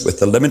accordance with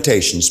the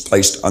limitations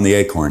placed on the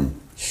acorn.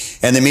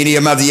 And the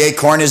medium of the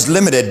acorn is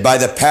limited by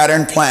the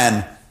pattern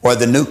plan or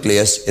the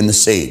nucleus in the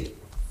seed.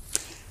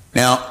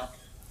 Now,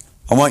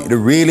 I want you to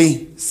really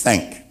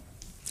think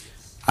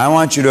I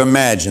want you to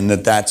imagine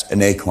that that's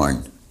an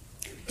acorn.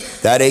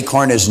 That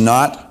acorn is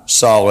not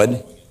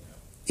solid.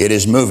 It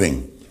is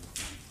moving.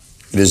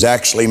 It is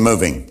actually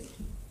moving.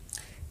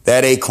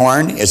 That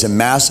acorn is a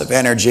mass of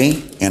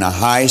energy in a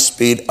high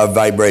speed of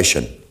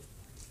vibration.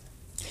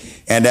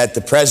 And at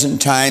the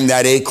present time,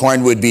 that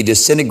acorn would be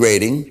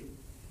disintegrating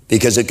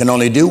because it can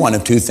only do one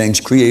of two things,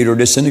 create or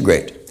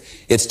disintegrate.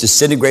 It's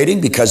disintegrating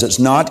because it's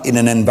not in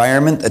an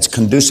environment that's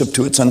conducive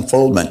to its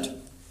unfoldment.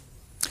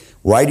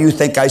 Why do you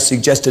think I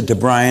suggested to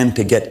Brian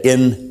to get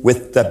in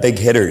with the big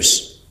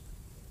hitters?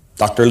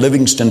 Dr.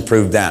 Livingston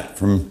proved that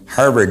from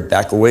Harvard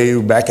back in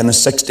the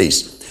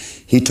 60s.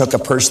 He took a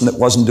person that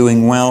wasn't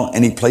doing well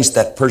and he placed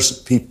that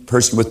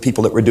person with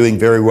people that were doing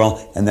very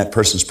well, and that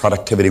person's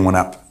productivity went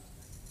up.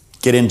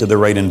 Get into the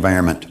right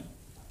environment.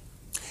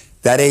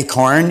 That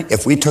acorn,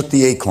 if we took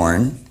the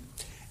acorn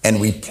and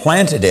we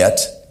planted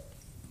it,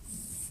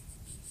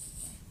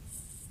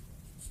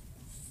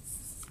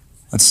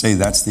 let's say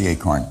that's the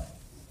acorn,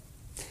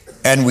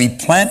 and we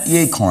plant the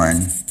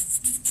acorn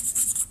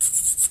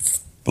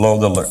below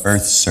the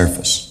earth's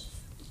surface,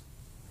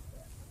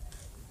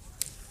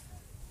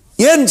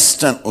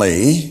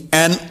 instantly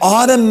and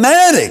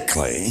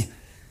automatically,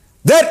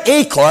 that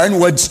acorn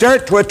would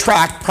start to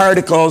attract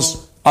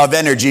particles of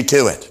energy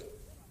to it.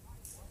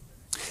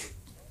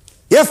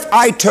 If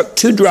I took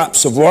 2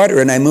 drops of water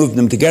and I moved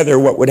them together,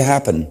 what would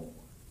happen?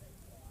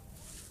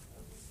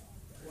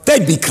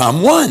 They'd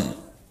become one.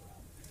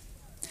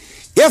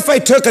 If I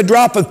took a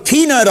drop of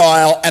peanut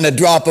oil and a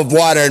drop of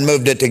water and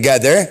moved it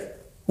together,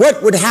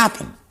 what would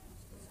happen?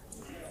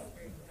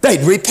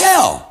 They'd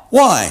repel.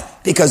 Why?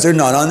 Because they're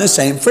not on the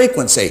same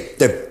frequency.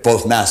 They're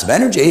both massive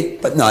energy,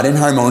 but not in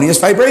harmonious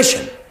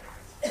vibration.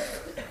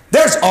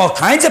 There's all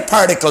kinds of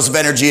particles of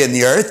energy in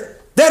the earth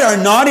that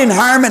are not in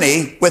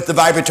harmony with the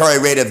vibratory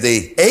rate of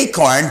the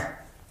acorn,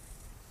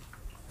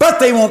 but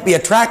they won't be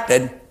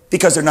attracted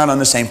because they're not on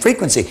the same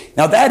frequency.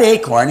 Now, that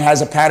acorn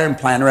has a pattern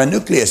plan or a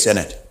nucleus in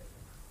it.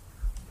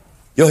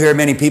 You'll hear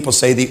many people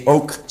say the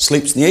oak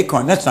sleeps in the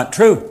acorn. That's not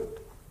true.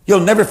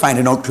 You'll never find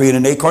an oak tree in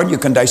an acorn. You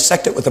can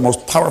dissect it with the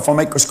most powerful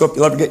microscope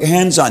you'll ever get your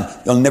hands on.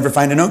 You'll never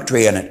find an oak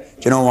tree in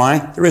it. Do you know why?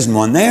 There isn't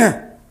one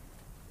there.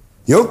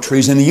 The oak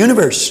tree's in the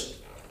universe.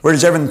 Where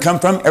does everything come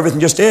from? Everything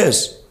just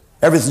is.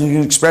 Everything is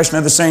an expression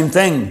of the same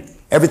thing.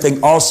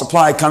 Everything, all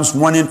supply comes from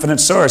one infinite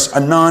source, a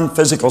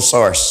non-physical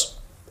source.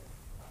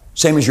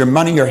 Same as your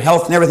money, your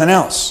health, and everything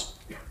else.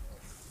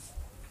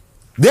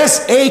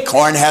 This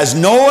acorn has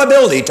no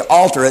ability to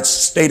alter its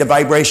state of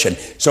vibration,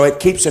 so it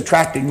keeps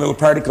attracting little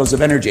particles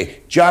of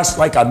energy, just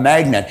like a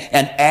magnet.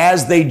 And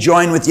as they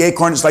join with the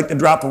acorn, it's like the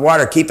drop of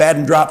water. Keep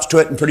adding drops to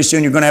it, and pretty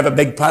soon you're going to have a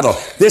big puddle.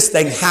 This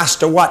thing has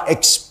to what?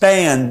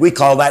 Expand. We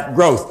call that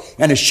growth.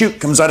 And a shoot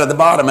comes out of the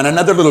bottom, and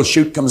another little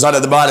shoot comes out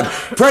of the bottom.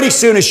 Pretty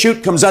soon a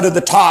shoot comes out of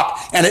the top,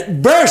 and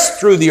it bursts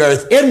through the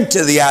earth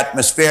into the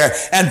atmosphere.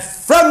 And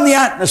from the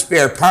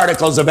atmosphere,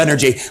 particles of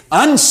energy,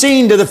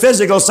 unseen to the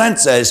physical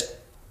senses,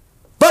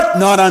 but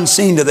not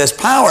unseen to this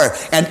power,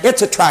 and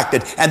it's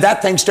attracted, and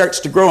that thing starts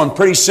to grow, and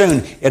pretty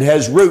soon it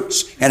has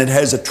roots, and it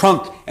has a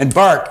trunk, and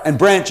bark, and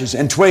branches,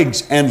 and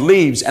twigs, and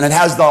leaves, and it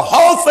has the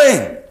whole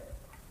thing.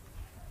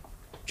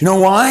 Do you know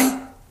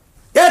why?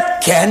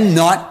 It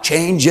cannot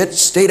change its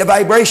state of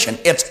vibration.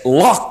 It's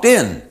locked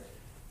in.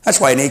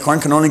 That's why an acorn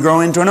can only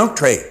grow into an oak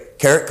tree.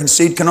 Carrot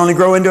seed can only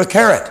grow into a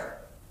carrot.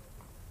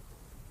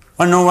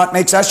 Want to know what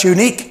makes us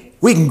unique?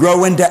 We can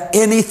grow into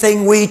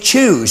anything we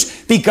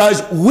choose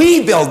because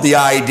we build the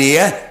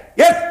idea,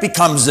 it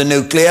becomes the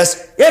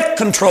nucleus, it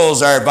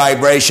controls our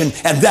vibration,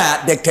 and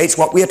that dictates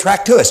what we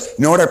attract to us.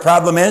 You know what our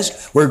problem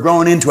is? We're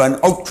growing into an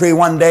oak tree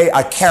one day,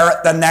 a carrot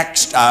the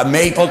next, a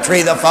maple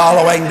tree the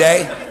following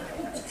day.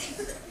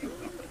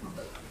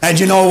 And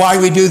you know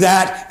why we do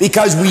that?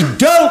 Because we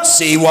don't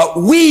see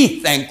what we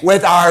think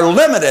with our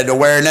limited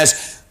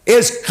awareness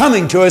is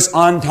coming to us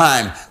on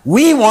time.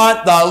 We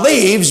want the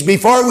leaves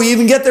before we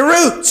even get the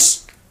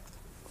roots.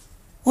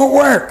 Won't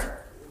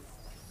work.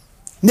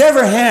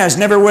 Never has,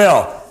 never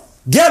will.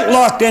 Get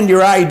locked into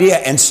your idea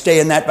and stay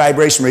in that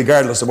vibration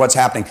regardless of what's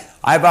happening.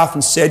 I've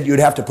often said you'd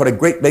have to put a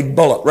great big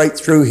bullet right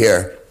through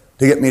here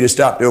to get me to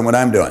stop doing what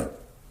I'm doing.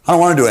 I don't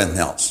want to do anything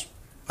else.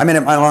 I made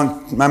up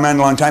my mind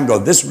a long time ago.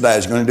 This is what I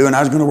was going to do, and I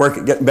was going to work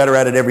at getting better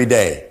at it every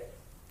day.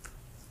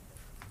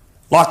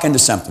 Lock into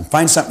something.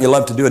 Find something you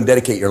love to do and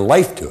dedicate your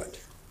life to it.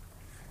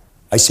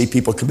 I see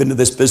people come into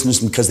this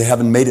business, and because they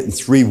haven't made it in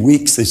 3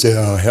 weeks, they say,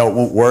 oh, hell, it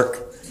won't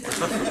work.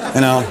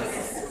 You know,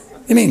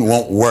 what do you mean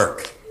won't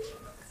work?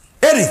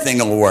 Anything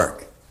will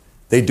work.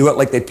 They do it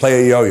like they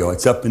play a yo-yo.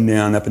 It's up and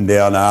down,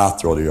 I'll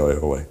throw the yo-yo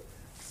away.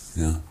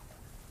 Yeah.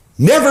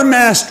 Never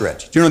master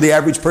it. Do you know the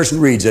average person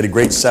reads at a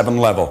grade 7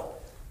 level?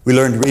 We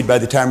learn to read by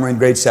the time we're in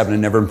grade 7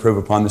 and never improve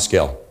upon the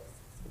skill.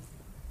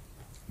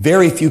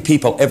 Very few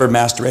people ever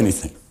master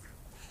anything.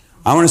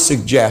 I want to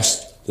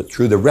suggest that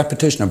through the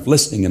repetition of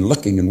listening and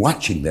looking and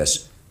watching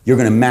this, you're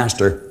going to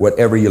master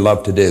whatever you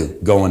love to do.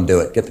 Go and do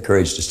it. Get the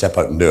courage to step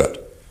out and do it.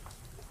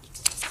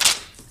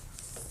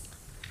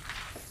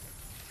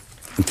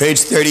 On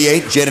page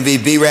 38,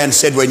 Genevieve Behrend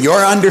said, when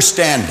your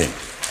understanding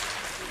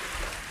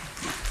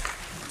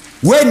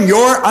When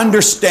you're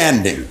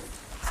understanding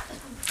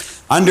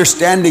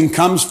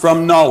comes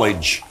from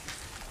knowledge.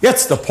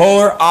 It's the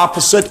polar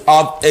opposite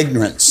of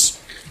ignorance.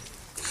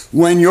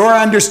 When you're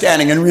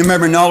understanding, and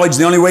remember, knowledge,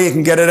 the only way you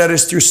can get it at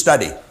is through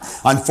study.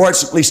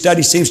 Unfortunately,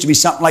 study seems to be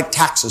something like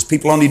taxes.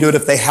 People only do it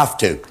if they have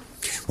to.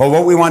 Well,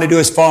 what we want to do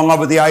is fall in love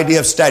with the idea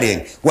of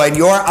studying. When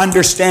your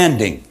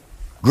understanding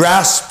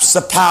grasps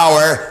the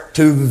power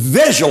to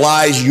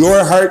visualize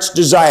your heart's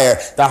desire.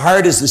 The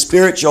heart is the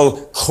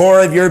spiritual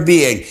core of your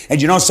being.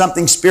 And you know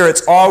something?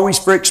 Spirit's always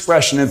for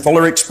expression and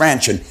fuller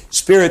expansion.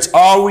 Spirit's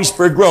always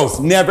for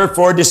growth, never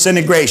for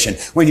disintegration.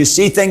 When you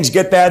see things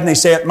get bad and they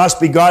say it must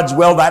be God's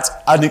will, that's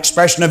an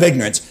expression of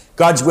ignorance.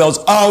 God's will is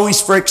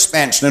always for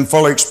expansion and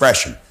fuller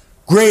expression.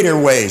 Greater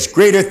ways,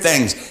 greater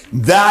things.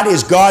 That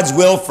is God's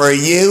will for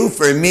you,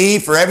 for me,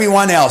 for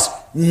everyone else.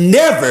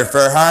 Never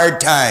for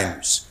hard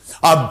times.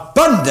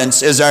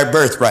 Abundance is our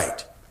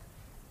birthright.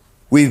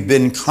 We've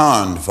been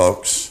conned,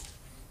 folks.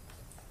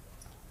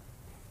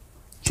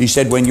 She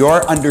said, when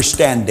your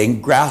understanding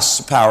grasps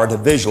the power to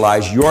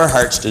visualize your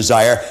heart's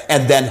desire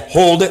and then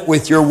hold it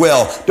with your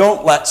will.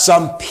 Don't let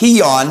some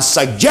peon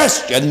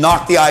suggestion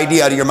knock the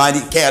idea out of your mind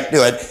that you can't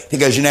do it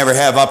because you never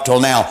have up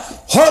till now.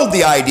 Hold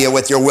the idea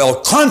with your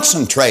will.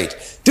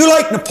 Concentrate. Do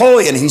like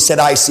Napoleon. He said,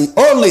 I see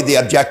only the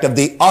objective.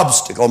 The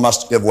obstacle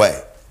must give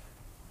way.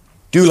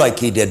 Do like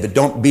he did, but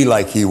don't be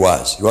like he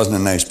was. He wasn't a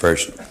nice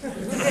person.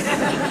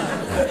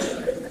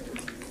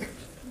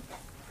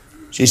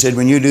 She said,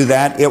 when you do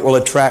that, it will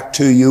attract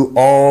to you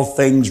all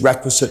things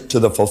requisite to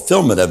the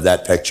fulfillment of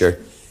that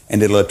picture,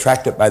 and it'll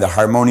attract it by the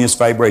harmonious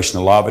vibration,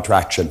 the law of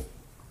attraction. You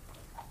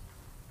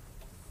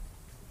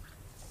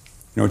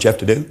know what you have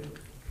to do?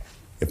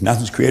 If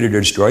nothing's created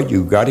or destroyed,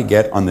 you've got to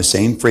get on the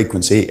same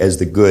frequency as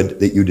the good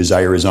that you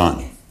desire is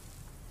on.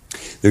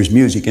 There's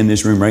music in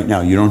this room right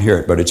now. You don't hear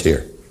it, but it's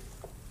here.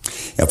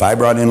 If I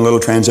brought in a little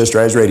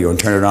transistorized radio and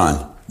turned it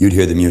on, you'd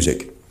hear the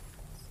music.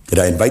 Did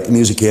I invite the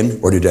music in,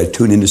 or did I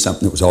tune into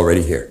something that was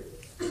already here?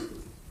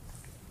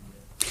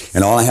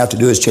 And all I have to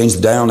do is change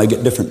the dial and I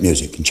get different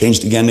music, and change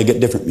it again and I get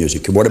different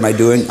music. And what am I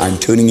doing? I'm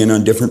tuning in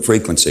on different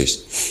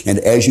frequencies. And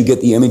as you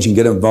get the image and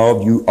get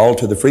involved, you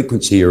alter the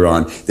frequency you're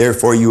on.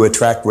 Therefore, you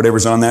attract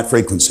whatever's on that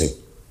frequency.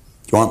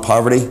 You want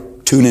poverty?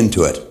 Tune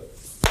into it.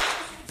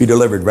 Be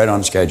delivered right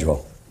on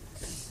schedule.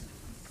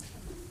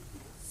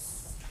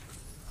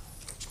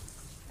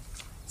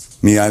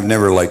 Me, I've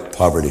never liked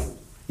poverty.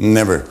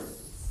 Never.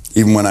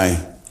 Even when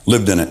I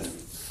lived in it.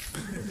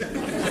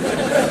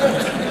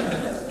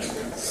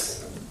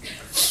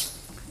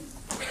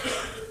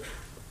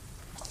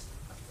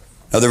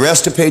 Now the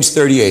rest of page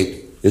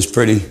 38 is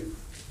pretty,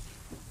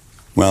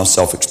 well,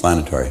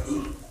 self-explanatory.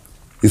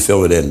 You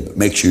fill it in, but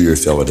make sure you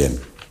fill it in.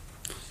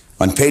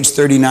 On page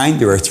 39,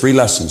 there are 3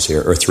 lessons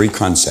here, or 3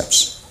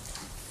 concepts.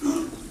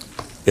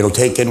 It'll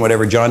take in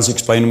whatever John's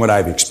explained and what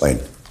I've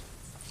explained.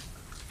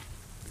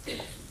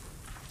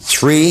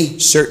 3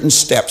 certain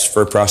steps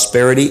for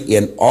prosperity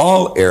in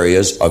all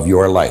areas of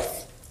your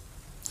life.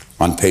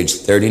 On page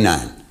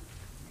 39.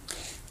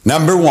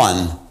 Number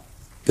 1,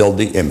 build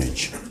the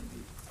image.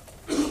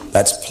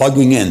 That's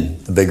plugging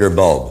in the bigger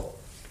bulb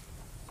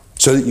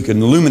so that you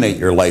can illuminate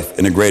your life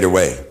in a greater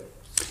way.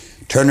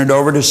 Turn it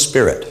over to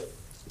Spirit.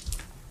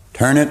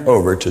 Turn it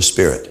over to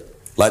Spirit.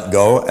 Let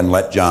go and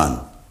let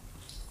John.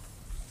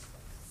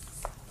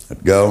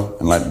 Let go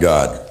and let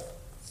God.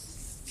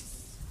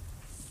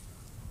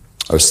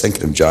 I was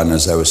thinking of John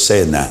as I was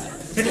saying that.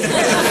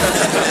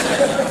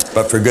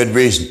 But for good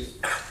reason.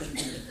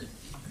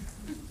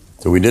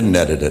 So we didn't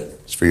edit it.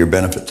 It's for your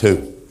benefit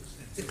too.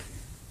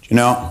 You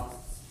know,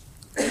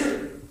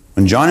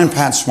 when John and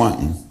Pat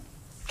Swanton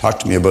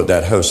talked to me about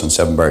that house on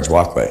Seven Bards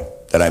Walkway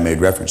that I made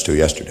reference to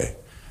yesterday,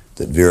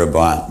 that Vera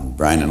bought and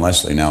Brian and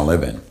Leslie now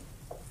live in,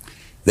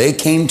 they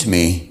came to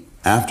me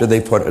after they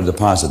put a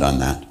deposit on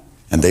that,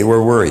 and they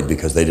were worried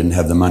because they didn't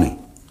have the money.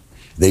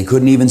 They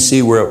couldn't even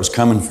see where it was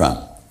coming from.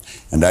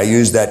 And I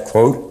used that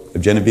quote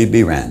of Genevieve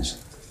B.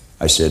 Rand's.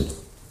 I said,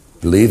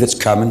 believe it's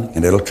coming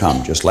and it'll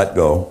come. Just let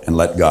go and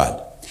let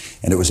God.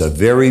 And it was a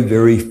very,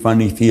 very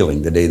funny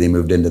feeling the day they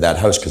moved into that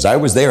house, because I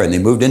was there and they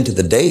moved into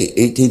the day,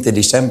 18th of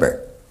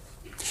December.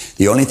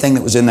 The only thing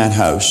that was in that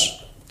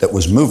house that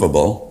was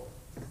movable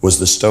was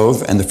the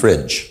stove and the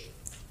fridge.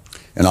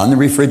 And on the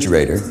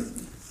refrigerator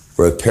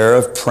were a pair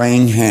of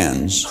praying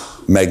hands,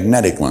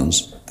 magnetic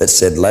ones, that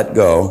said, let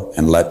go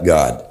and let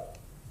God.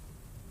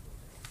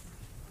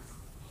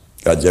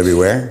 God's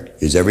everywhere.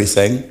 He's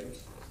everything.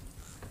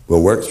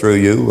 We'll work through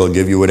you. We'll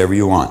give you whatever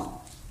you want.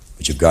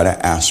 But you've got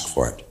to ask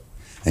for it.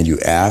 And you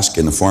ask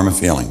in the form of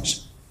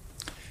feelings.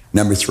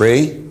 Number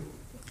 3,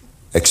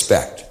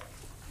 expect.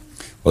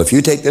 Well, if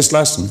you take this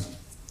lesson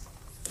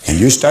and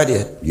you study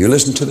it, you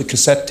listen to the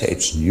cassette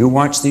tapes, and you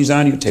watch these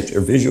audio tapes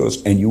or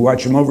visuals, and you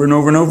watch them over and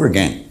over and over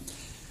again,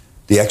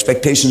 the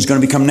expectation is going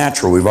to become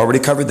natural. We've already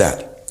covered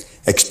that.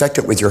 Expect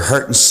it with your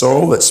heart and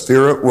soul that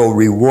Spirit will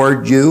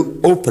reward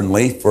you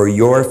openly for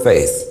your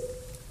faith.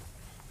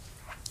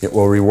 It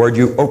will reward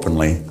you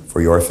openly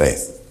for your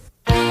faith.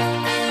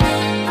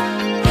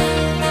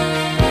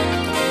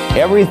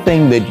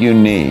 Everything that you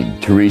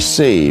need to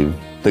receive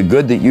the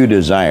good that you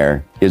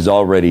desire is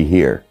already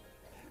here.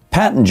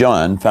 Pat and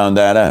John found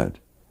that out.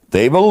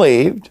 They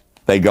believed,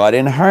 they got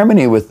in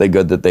harmony with the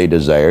good that they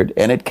desired,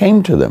 and it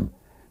came to them.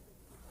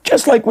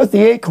 Just like with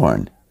the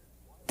acorn,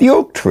 the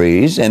oak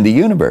trees, and the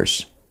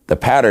universe. The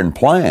pattern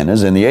plan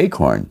is in the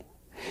acorn.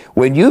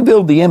 When you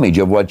build the image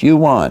of what you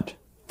want,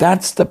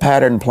 that's the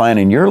pattern plan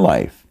in your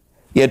life.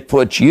 It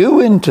puts you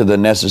into the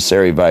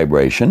necessary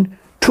vibration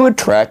to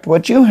attract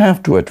what you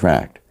have to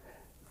attract.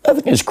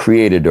 Nothing is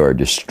created or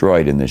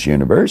destroyed in this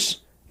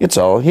universe. It's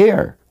all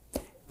here.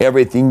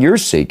 Everything you're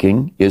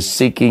seeking is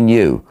seeking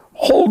you.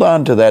 Hold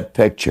on to that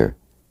picture.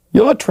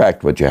 You'll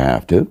attract what you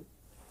have to.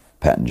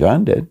 Pat and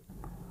John did.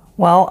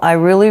 Well, I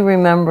really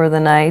remember the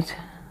night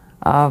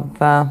of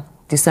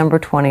December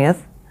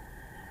 20th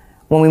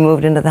when we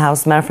moved into the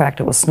house. As a matter of fact,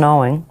 it was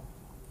snowing.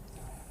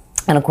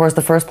 And of course,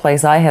 the first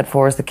place I head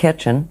for is the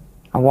kitchen.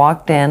 I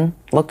walked in,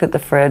 looked at the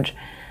fridge,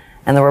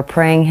 and there were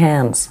praying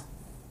hands.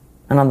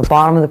 And on the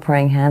bottom of the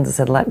praying hands, it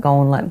said, "Let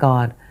go and let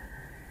God."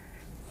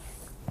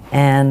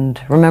 And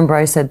remember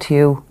I said to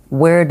you,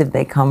 where did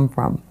they come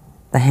from?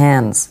 The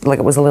hands, like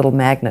it was a little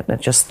magnet and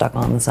it just stuck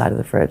on the side of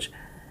the fridge.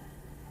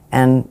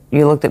 And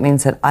you looked at me and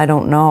said, "I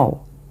don't know."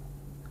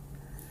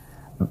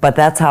 But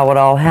that's how it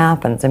all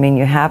happens. I mean,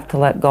 you have to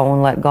let go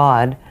and let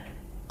God.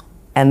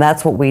 And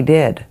that's what we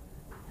did.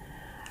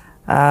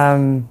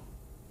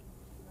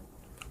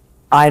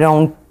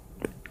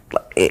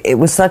 It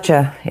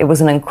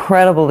was an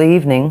incredible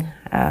evening.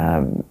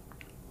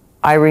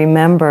 I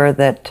remember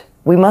that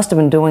we must have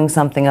been doing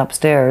something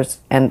upstairs,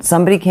 and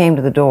somebody came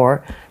to the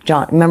door.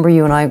 John, remember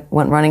you and I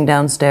went running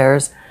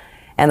downstairs,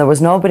 and there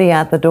was nobody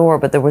at the door,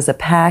 but there was a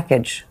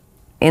package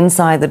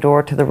inside the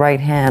door to the right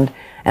hand,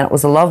 and it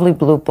was a lovely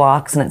blue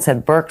box, and it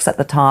said Burke's at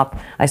the top.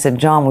 I said,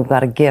 "John, we've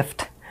got a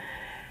gift."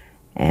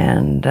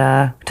 And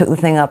took the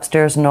thing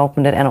upstairs and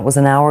opened it, and it was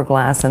an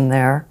hourglass in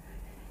there,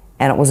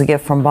 and it was a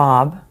gift from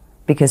Bob,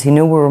 because he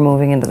knew we were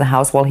moving into the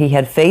house. Well, he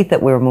had faith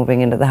that we were moving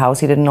into the house.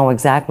 He didn't know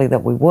exactly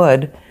that we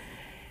would.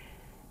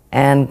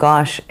 And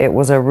gosh, it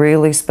was a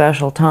really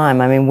special time.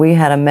 I mean, we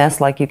had a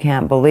mess like you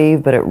can't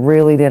believe, but it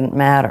really didn't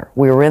matter.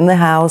 We were in the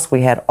house,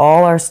 we had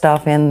all our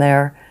stuff in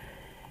there,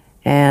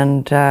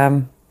 and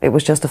it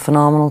was just a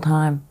phenomenal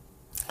time.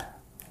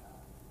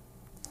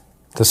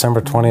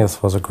 December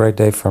 20th was a great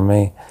day for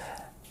me.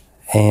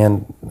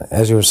 And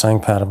as you were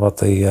saying, Pat, about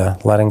the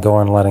letting go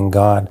and letting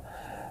God,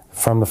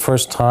 from the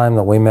first time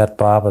that we met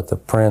Bob at the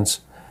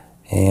Prince,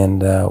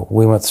 and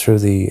we went through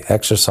the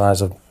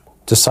exercise of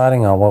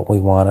deciding on what we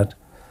wanted,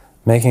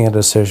 making a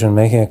decision,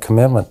 making a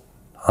commitment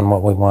on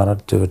what we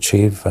wanted to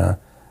achieve,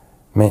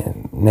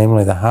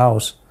 namely the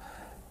house,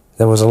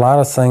 there was a lot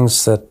of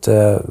things that,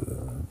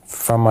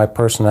 from my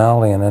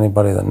personality, and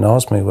anybody that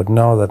knows me would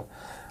know that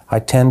I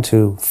tend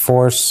to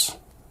force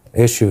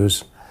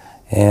issues.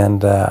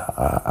 And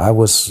I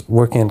was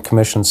working in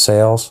commission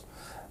sales,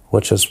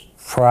 which is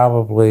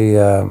probably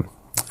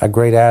a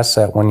great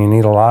asset when you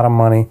need a lot of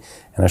money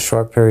in a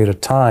short period of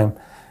time.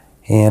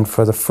 And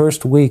for the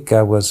first week,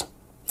 I was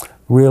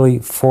really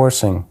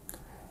forcing,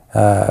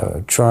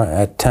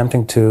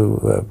 attempting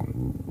to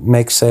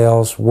make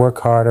sales, work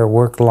harder,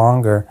 work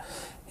longer.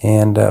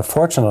 And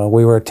fortunately,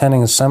 we were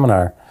attending a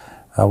seminar,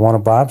 one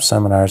of Bob's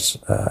seminars,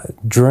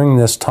 during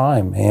this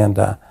time.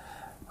 And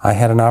I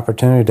had an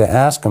opportunity to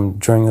ask him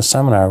during the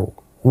seminar,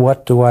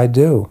 "What do I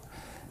do?"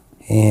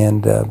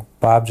 And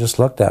Bob just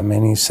looked at me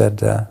and he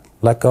said,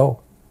 "Let go.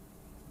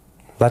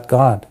 Let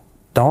God.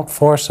 Don't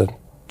force it.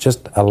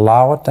 Just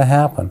allow it to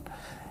happen."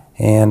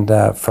 And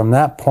from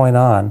that point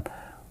on,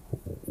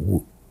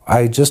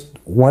 I just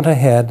went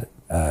ahead,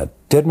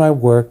 did my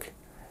work,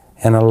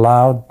 and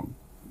allowed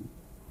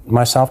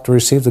myself to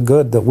receive the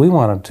good that we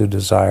wanted to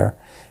desire.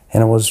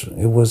 And it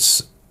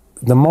was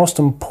the most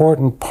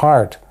important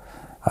part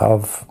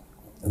of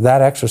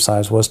that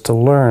exercise was to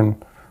learn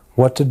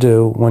what to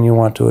do when you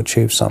want to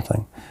achieve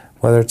something,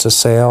 whether it's a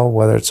sale,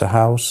 whether it's a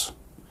house,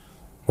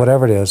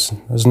 whatever it is.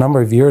 There's a number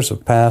of years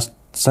have passed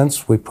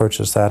since we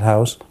purchased that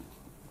house,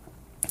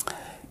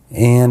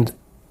 and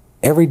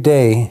every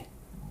day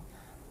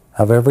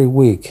of every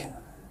week,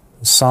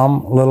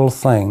 some little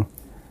thing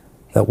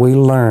that we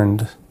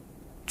learned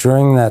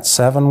during that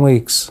 7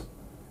 weeks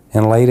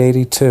in late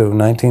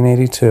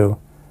 1982,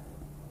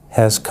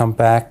 has come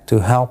back to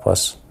help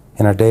us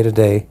in our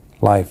day-to-day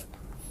life.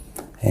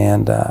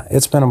 And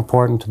it's been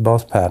important to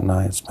both Pat and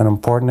I. It's been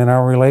important in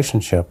our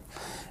relationship.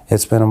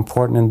 It's been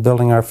important in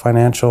building our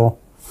financial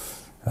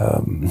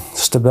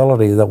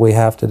stability that we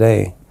have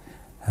today.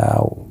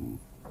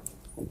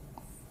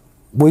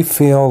 We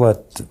feel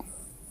that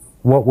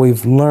what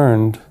we've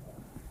learned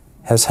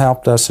has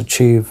helped us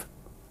achieve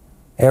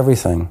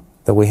everything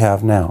that we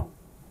have now.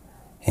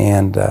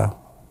 And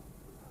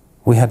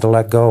we had to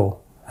let go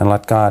and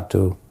let God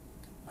to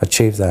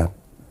achieve that.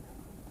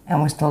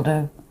 And we still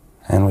do.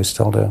 And we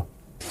still do.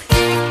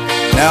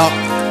 Now,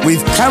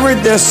 we've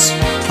covered this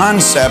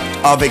concept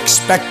of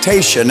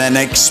expectation and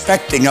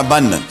expecting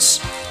abundance.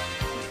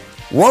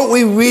 What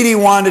we really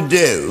want to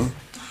do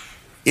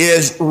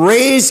is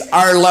raise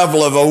our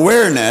level of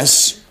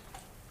awareness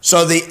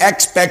so the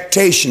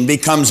expectation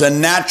becomes a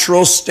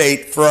natural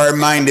state for our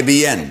mind to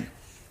be in.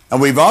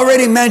 And we've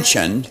already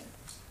mentioned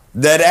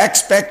that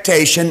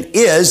expectation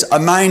is a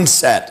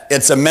mindset.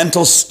 It's a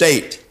mental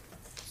state.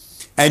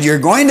 And you're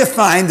going to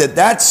find that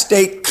that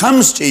state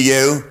comes to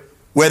you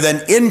with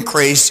an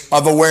increase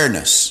of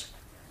awareness.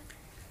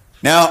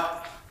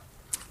 Now,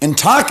 in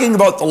talking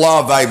about the law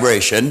of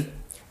vibration,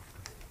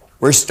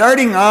 we're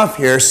starting off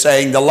here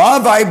saying the law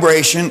of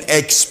vibration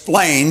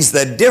explains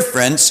the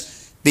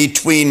difference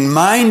between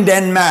mind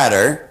and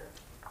matter,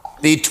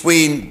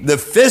 between the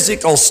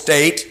physical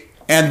state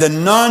and the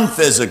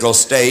non-physical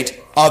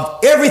state of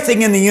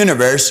everything in the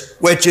universe,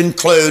 which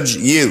includes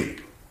you.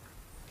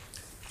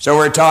 So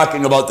we're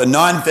talking about the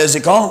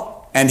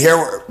non-physical, and here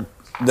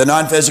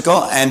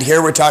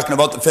we're talking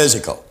about the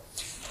physical.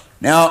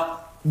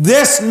 Now,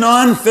 this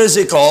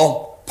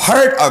non-physical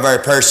part of our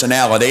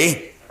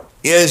personality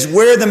is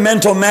where the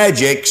mental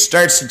magic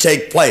starts to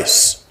take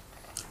place.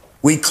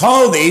 We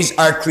call these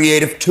our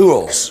creative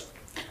tools.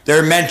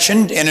 They're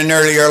mentioned in an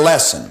earlier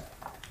lesson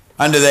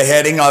under the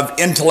heading of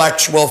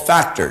intellectual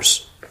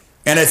factors.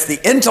 And it's the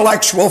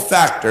intellectual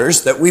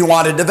factors that we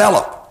want to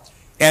develop.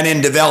 And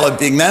in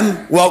developing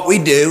them, what we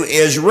do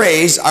is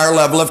raise our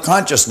level of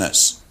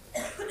consciousness.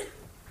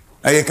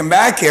 Now you come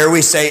back here,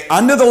 we say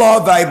under the law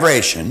of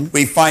vibration,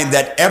 we find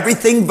that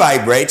everything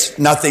vibrates,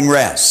 nothing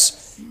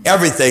rests.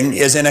 Everything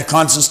is in a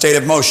constant state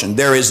of motion.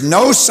 There is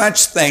no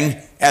such thing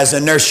as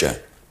inertia.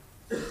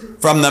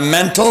 From the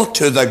mental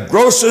to the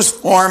grossest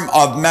form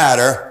of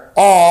matter,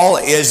 all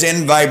is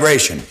in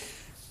vibration.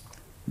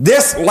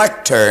 This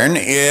lectern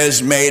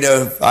is made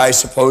of, I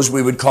suppose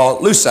we would call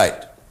it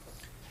lucite.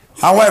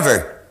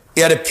 However,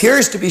 it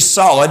appears to be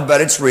solid,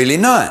 but it's really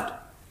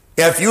not.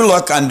 If you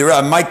look under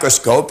a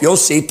microscope, you'll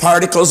see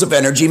particles of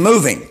energy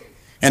moving.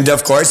 And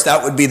of course,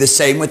 that would be the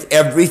same with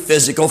every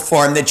physical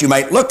form that you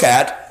might look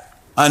at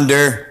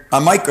under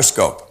a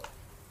microscope.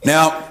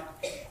 Now,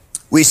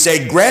 we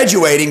say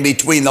graduating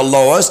between the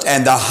lowest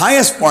and the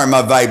highest form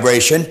of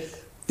vibration,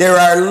 there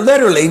are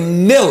literally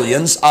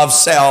millions of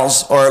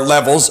cells or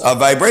levels of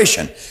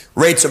vibration.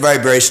 Rates of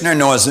vibration are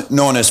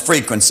known as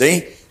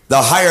frequency.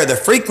 The higher the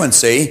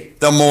frequency,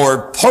 the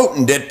more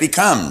potent it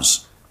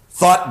becomes.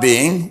 Thought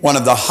being one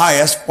of the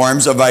highest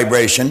forms of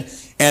vibration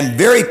and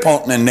very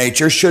potent in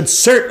nature should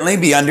certainly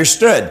be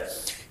understood.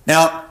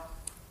 Now,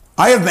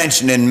 I have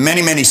mentioned in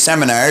many, many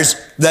seminars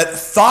that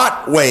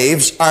thought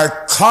waves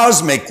are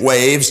cosmic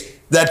waves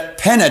that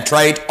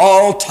penetrate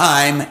all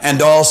time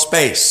and all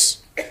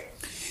space.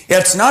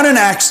 It's not an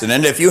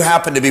accident if you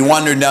happen to be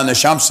wandering down the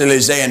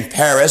Champs-Élysées in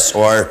Paris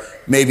or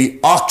maybe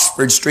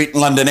Oxford Street in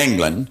London,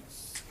 England,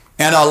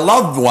 and a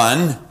loved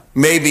one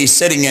may be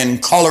sitting in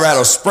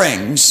Colorado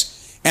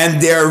Springs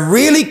and they're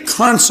really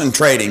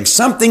concentrating.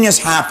 Something has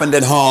happened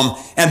at home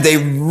and they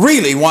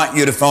really want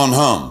you to phone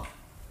home.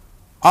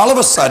 All of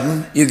a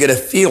sudden, you get a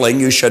feeling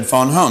you should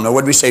phone home. Now,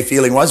 what did we say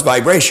feeling was?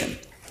 Vibration.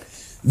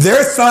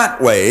 Their thought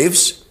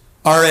waves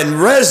are in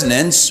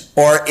resonance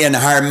or in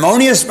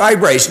harmonious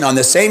vibration on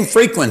the same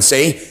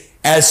frequency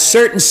as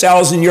certain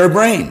cells in your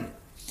brain.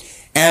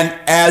 And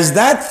as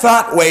that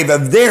thought wave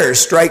of theirs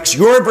strikes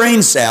your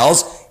brain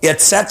cells,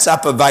 it sets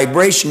up a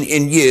vibration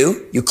in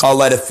you. You call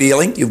that a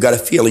feeling. You've got a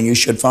feeling you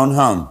should phone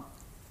home.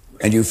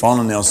 And you phone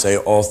and they'll say,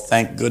 oh,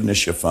 thank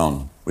goodness you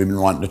phoned. We've been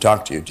wanting to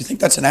talk to you. Do you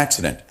think that's an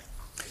accident?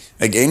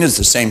 Again, it's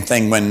the same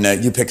thing when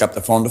you pick up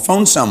the phone to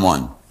phone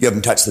someone. You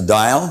haven't touched the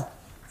dial.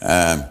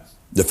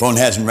 The phone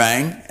hasn't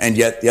rang, and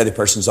yet the other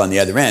person's on the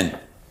other end.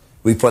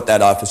 We put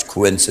that off as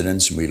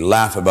coincidence, and we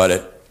laugh about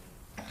it.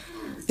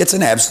 It's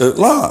an absolute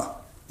law.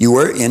 You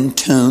were in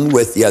tune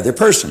with the other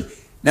person.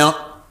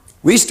 Now,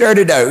 we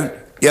started out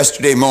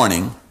yesterday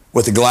morning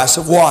with a glass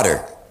of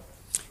water.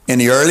 In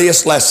the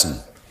earliest lesson,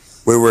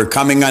 we were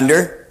coming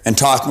under and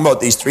talking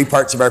about these three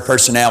parts of our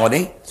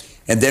personality,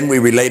 and then we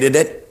related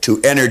it to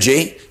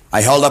energy.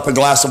 I held up a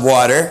glass of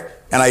water,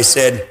 and I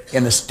said,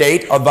 in the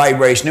state of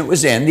vibration it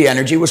was in, the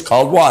energy was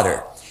called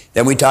water.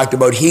 Then we talked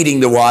about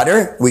heating the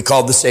water. We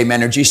called the same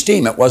energy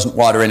steam. It wasn't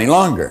water any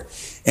longer.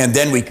 And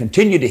then we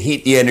continued to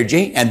heat the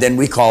energy, and then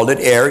we called it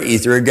air,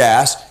 ether, or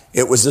gas.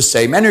 It was the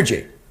same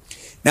energy.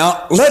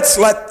 Now, let's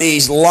let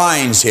these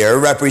lines here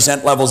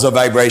represent levels of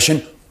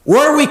vibration,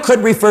 or we could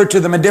refer to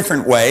them a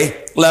different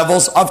way,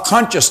 levels of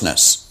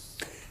consciousness.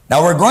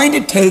 Now, we're going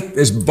to take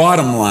this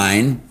bottom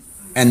line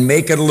and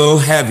make it a little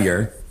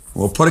heavier.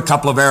 We'll put a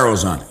couple of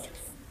arrows on it.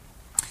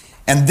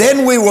 And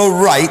then we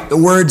will write the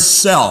word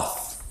self.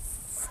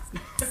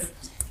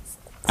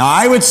 Now,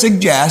 I would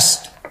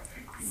suggest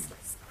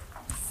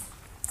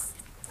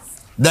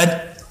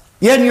that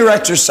in your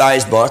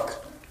exercise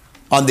book,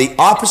 on the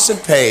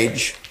opposite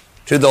page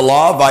to the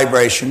law of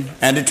vibration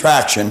and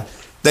attraction,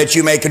 that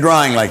you make a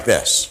drawing like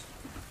this.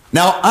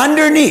 Now,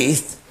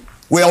 underneath,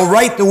 we'll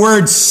write the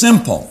word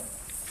simple.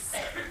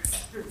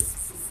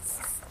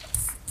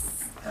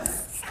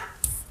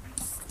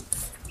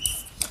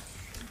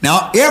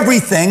 Now,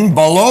 everything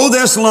below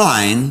this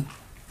line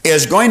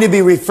is going to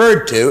be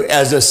referred to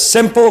as a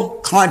simple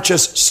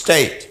conscious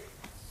state.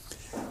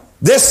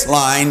 This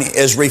line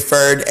is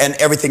referred, and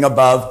everything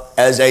above,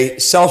 as a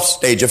self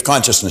stage of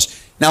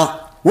consciousness.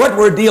 Now, what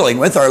we're dealing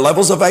with are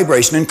levels of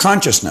vibration in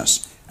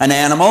consciousness. An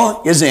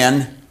animal is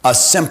in a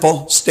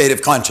simple state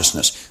of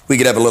consciousness. We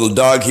could have a little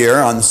dog here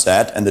on the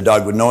set, and the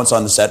dog would know it's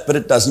on the set, but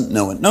it doesn't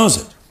know it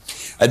knows it.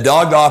 A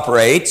dog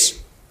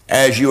operates,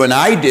 as you and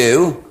I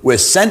do, with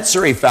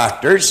sensory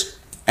factors,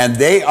 and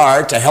they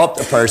are to help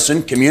the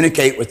person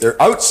communicate with their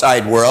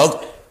outside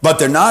world, but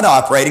they're not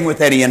operating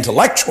with any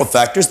intellectual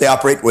factors. They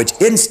operate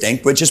with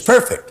instinct, which is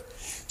perfect.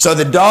 So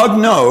the dog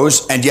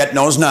knows and yet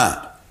knows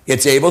not.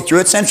 It's able,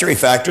 through its sensory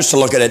factors, to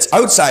look at its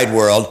outside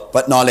world,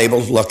 but not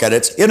able to look at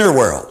its inner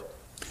world.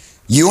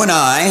 You and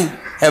I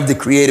have the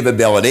creative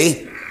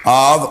ability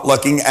of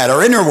looking at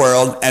our inner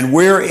world, and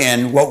we're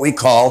in what we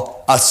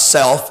call a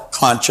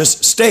self-conscious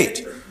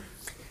state.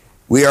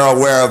 We are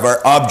aware of our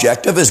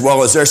objective as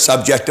well as our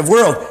subjective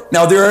world.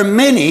 Now, there are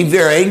many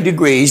varying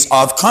degrees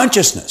of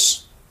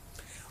consciousness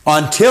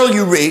until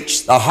you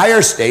reach the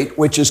higher state,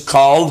 which is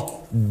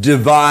called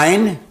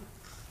divine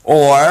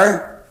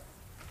or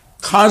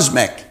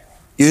cosmic.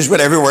 Use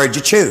whatever word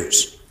you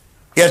choose.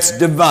 It's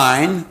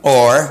divine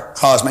or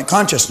cosmic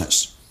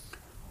consciousness.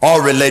 All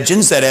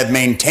religions that have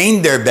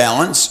maintained their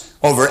balance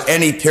over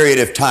any period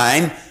of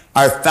time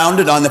are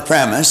founded on the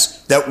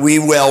premise that we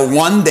will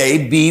one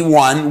day be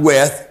one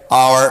with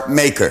our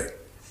Maker.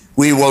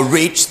 We will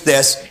reach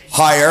this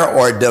higher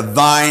or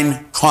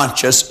divine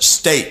conscious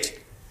state.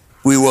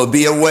 We will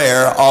be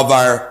aware of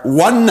our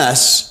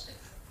oneness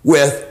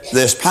with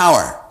this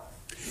power.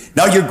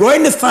 Now, you're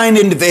going to find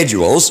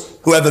individuals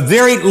who have a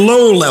very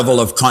low level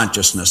of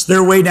consciousness.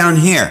 They're way down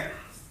here.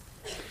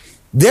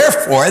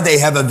 Therefore, they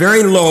have a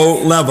very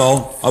low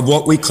level of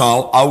what we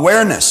call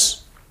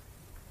awareness.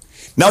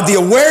 Now, the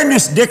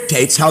awareness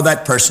dictates how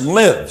that person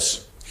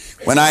lives.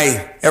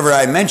 Whenever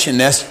I mention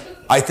this,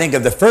 I think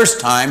of the first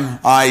time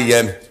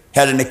I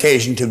had an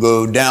occasion to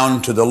go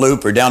down to the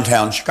Loop or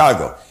downtown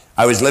Chicago.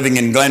 I was living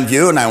in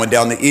Glenview, and I went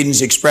down the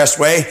Edens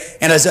Expressway,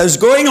 and as I was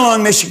going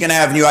along Michigan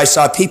Avenue, I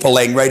saw people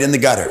laying right in the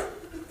gutter.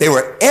 They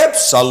were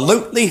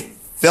absolutely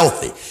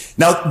filthy.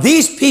 Now,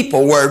 these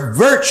people were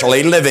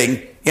virtually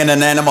living in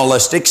an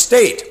animalistic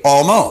state,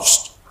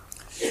 almost.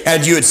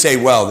 And you would say,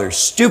 well, they're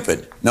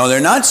stupid. No,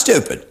 they're not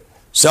stupid.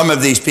 Some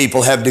of these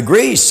people have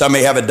degrees. Some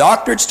may have a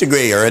doctorate's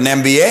degree or an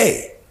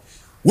MBA.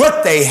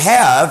 What they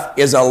have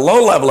is a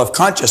low level of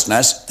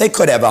consciousness. They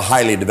could have a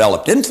highly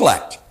developed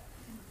intellect.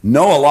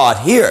 Know a lot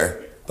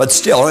here, but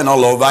still in a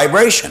low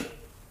vibration.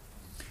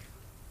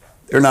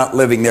 They're not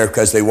living there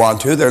because they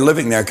want to. They're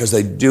living there because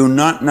they do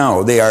not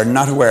know. They are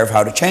not aware of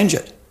how to change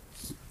it.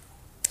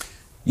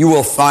 You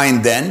will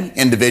find then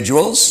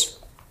individuals,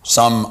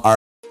 some are...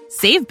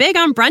 Save big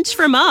on brunch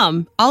for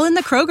mom, all in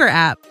the Kroger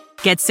app.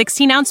 Get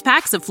 16-ounce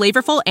packs of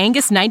flavorful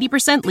Angus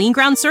 90% lean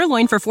ground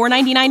sirloin for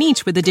 $4.99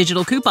 each with a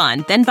digital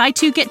coupon. Then buy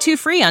 2, get 2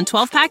 free on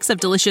 12 packs of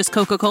delicious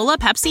Coca-Cola,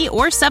 Pepsi,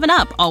 or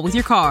 7-Up, all with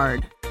your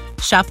card.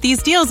 Shop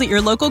these deals at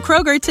your local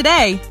Kroger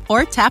today,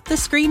 or tap the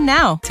screen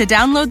now to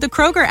download the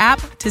Kroger app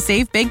to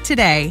save big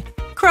today.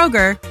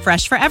 Kroger,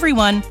 fresh for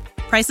everyone.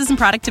 Prices and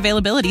product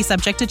availability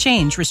subject to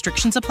change.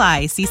 Restrictions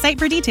apply. See site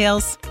for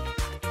details.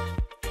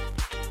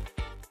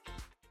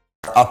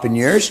 Up in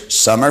years,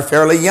 some are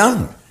fairly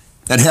young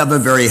that have a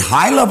very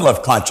high level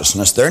of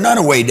consciousness. They're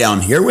not way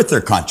down here with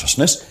their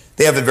consciousness.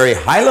 They have a very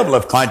high level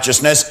of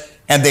consciousness,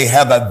 and they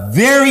have a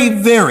very,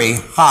 very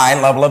high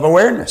level of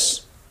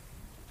awareness.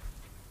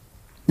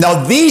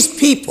 Now, these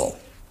people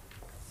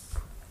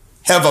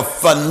have a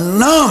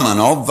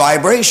phenomenal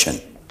vibration.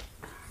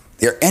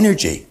 Their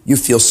energy, you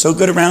feel so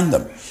good around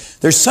them.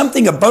 There's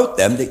something about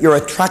them that you're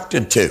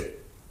attracted to.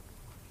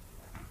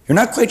 You're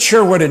not quite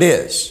sure what it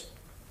is.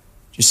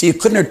 You see, you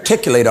couldn't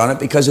articulate on it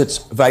because it's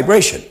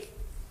vibration.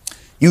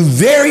 You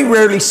very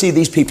rarely see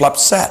these people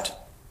upset.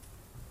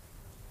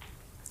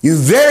 You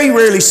very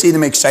rarely see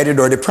them excited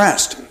or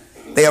depressed.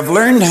 They have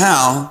learned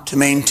how to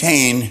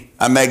maintain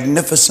a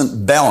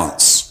magnificent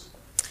balance.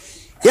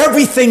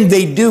 Everything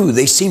they do,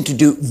 they seem to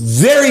do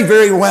very,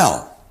 very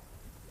well.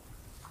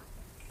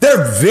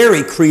 They're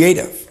very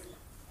creative.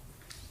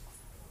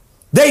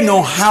 They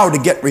know how to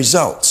get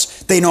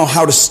results. They know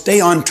how to stay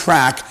on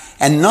track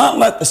and not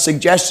let the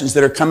suggestions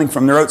that are coming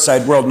from their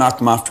outside world knock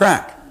them off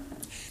track.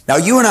 Now,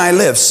 you and I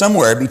live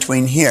somewhere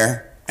between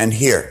here, and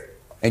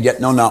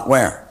yet know not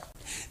where.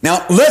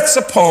 Now, let's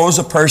suppose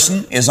a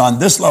person is on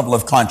this level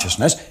of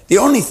consciousness. The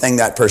only thing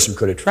that person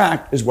could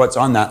attract is what's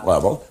on that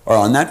level or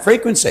on that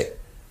frequency.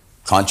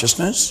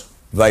 Consciousness,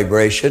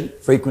 vibration,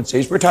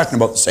 frequencies, we're talking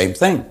about the same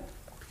thing.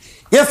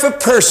 If a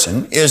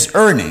person is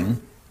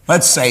earning,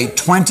 let's say,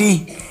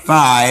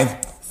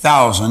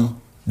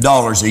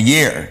 $25,000 a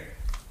year,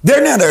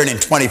 they're not earning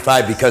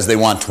 25 because they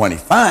want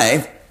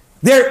 25.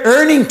 They're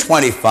earning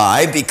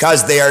 25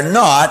 because they are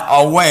not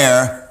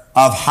aware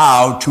of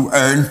how to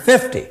earn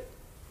 50.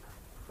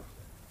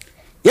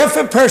 If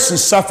a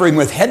person's suffering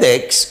with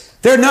headaches,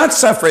 they're not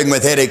suffering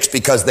with headaches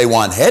because they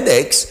want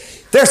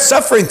headaches. They're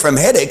suffering from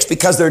headaches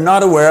because they're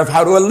not aware of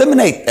how to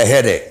eliminate the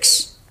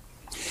headaches.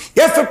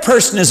 If a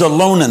person is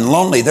alone and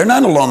lonely, they're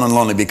not alone and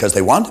lonely because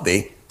they want to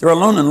be. They're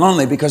alone and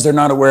lonely because they're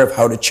not aware of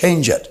how to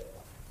change it.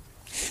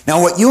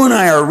 Now, what you and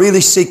I are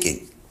really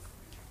seeking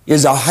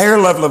is a higher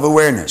level of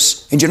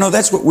awareness. And you know,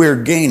 that's what we're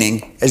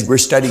gaining as we're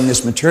studying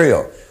this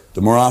material.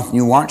 The more often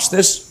you watch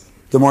this,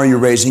 the more you're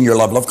raising your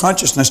level of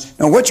consciousness.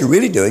 Now, what you're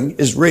really doing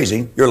is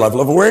raising your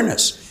level of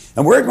awareness.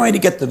 And we're going to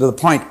get to the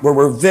point where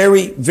we're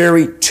very,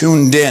 very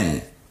tuned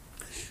in.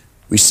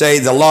 We say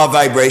the law of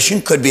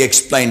vibration could be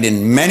explained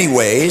in many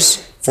ways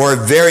for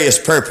various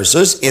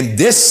purposes. In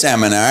this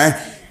seminar,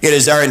 it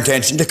is our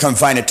intention to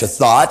confine it to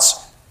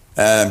thoughts,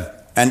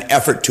 an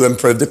effort to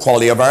improve the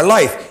quality of our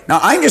life. Now,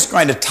 I'm just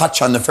going to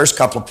touch on the first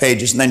couple of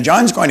pages, and then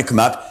John's going to come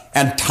up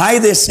and tie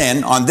this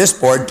in on this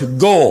board to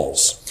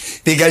goals.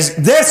 Because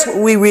that's what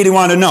we really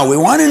want to know. We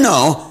want to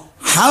know,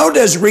 how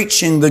does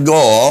reaching the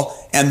goal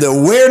and the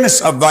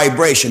awareness of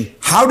vibration,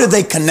 how do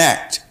they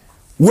connect?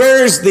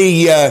 Where's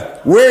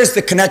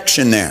the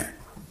connection there?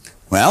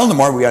 Well, the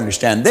more we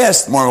understand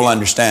this, the more we'll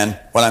understand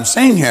what I'm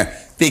saying here,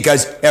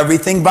 because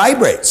everything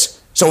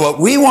vibrates. So what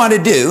we want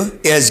to do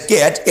is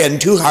get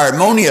into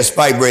harmonious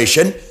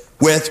vibration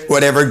with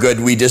whatever good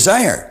we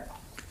desire.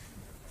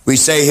 We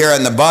say here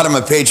on the bottom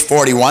of page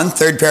 41,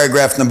 third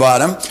paragraph in the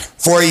bottom,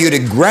 for you to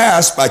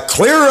grasp a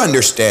clear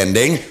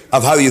understanding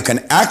of how you can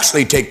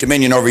actually take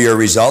dominion over your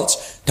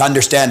results, to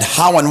understand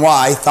how and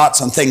why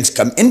thoughts and things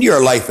come into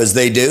your life as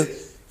they do,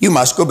 you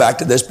must go back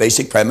to this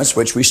basic premise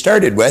which we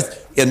started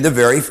with in the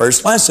very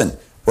first lesson,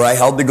 where I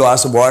held the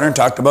glass of water and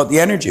talked about the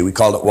energy. We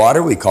called it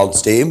water, we called it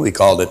steam, we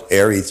called it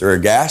air, ether, or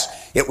gas.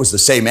 It was the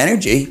same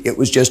energy, it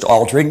was just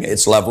altering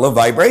its level of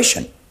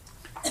vibration.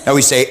 Now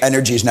we say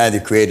energy is neither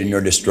created nor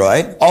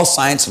destroyed. All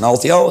science and all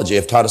theology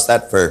have taught us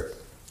that for,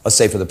 let's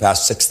say, for the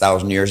past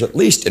 6,000 years at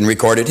least in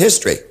recorded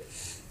history.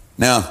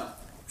 Now,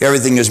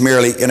 everything is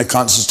merely in a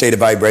constant state of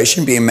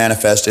vibration, being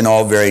manifest in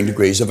all varying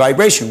degrees of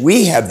vibration.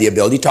 We have the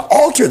ability to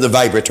alter the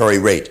vibratory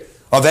rate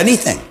of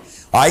anything.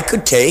 I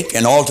could take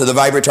and alter the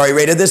vibratory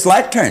rate of this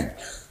lectern.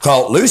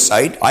 Call it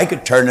lucite. I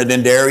could turn it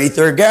into air,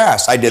 ether, or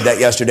gas. I did that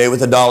yesterday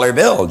with a dollar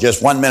bill.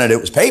 Just 1 minute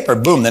it was paper,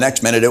 boom, the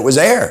next minute it was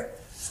air.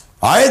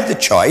 I had the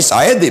choice,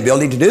 I had the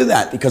ability to do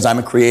that because I'm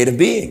a creative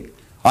being.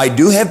 I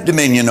do have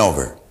dominion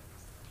over.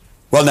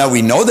 Well, now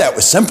we know that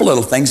with simple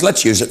little things.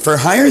 Let's use it for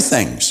higher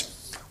things.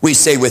 We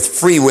say with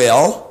free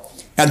will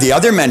and the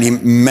other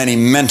many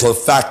mental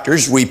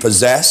factors we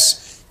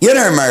possess, in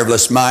our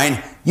marvelous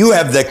mind, you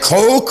have the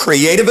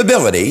co-creative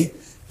ability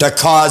to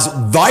cause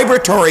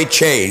vibratory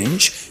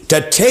change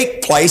to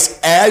take place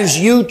as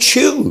you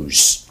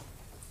choose.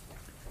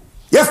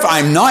 If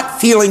I'm not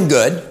feeling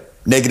good,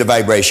 negative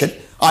vibration,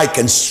 I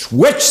can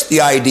switch the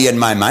idea in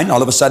my mind.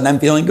 All of a sudden I'm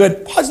feeling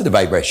good, positive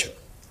vibration.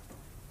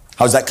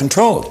 How's that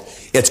controlled?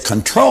 It's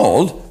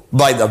controlled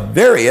by the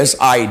various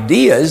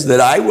ideas that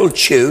I will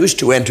choose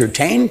to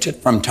entertain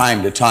from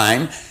time to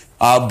time,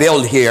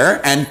 build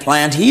here and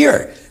plant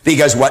here.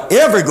 Because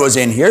whatever goes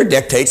in here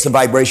dictates the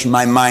vibration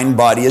my mind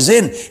body is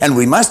in. And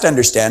we must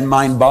understand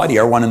mind body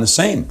are one and the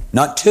same,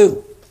 not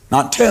two.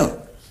 Not two.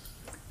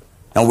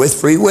 Now with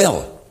free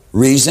will,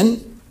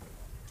 reason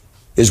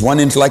is one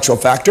intellectual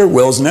factor,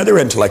 will is another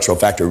intellectual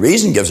factor.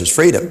 Reason gives us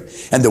freedom,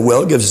 and the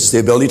will gives us the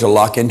ability to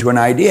lock into an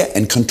idea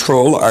and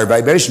control our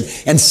vibration.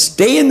 And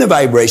stay in the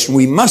vibration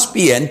we must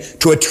be in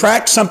to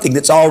attract something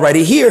that's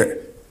already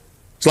here.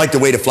 It's like the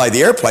way to fly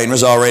the airplane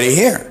was already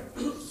here.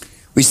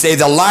 We say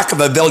the lack of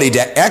ability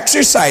to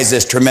exercise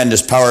this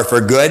tremendous power for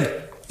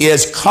good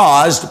is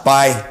caused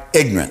by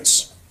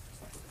ignorance.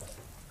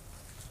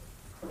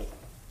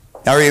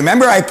 Now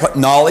remember I put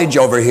knowledge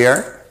over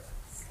here?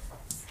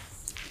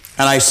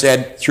 And I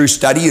said, through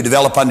study, you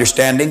develop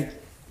understanding.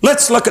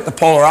 Let's look at the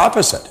polar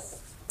opposite.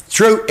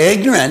 Through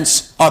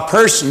ignorance, a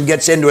person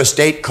gets into a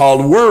state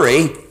called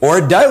worry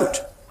or doubt.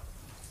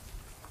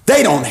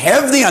 They don't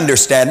have the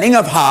understanding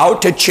of how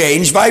to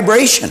change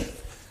vibration.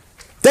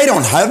 They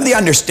don't have the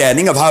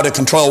understanding of how to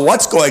control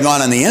what's going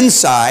on the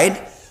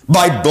inside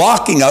by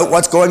blocking out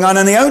what's going on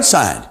the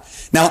outside.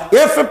 Now,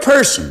 if a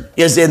person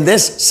is in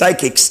this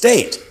psychic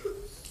state,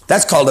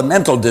 that's called a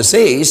mental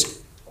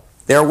disease.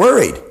 They're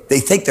worried. They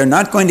think they're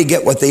not going to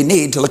get what they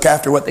need to look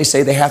after what they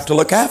say they have to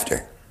look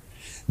after.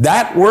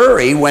 That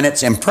worry, when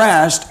it's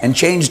impressed and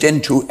changed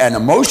into an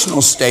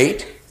emotional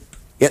state,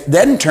 it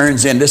then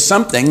turns into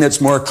something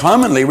that's more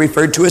commonly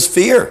referred to as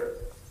fear.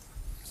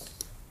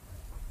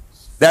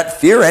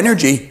 That fear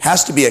energy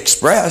has to be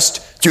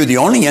expressed through the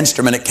only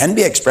instrument it can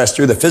be expressed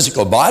through, the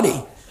physical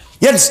body.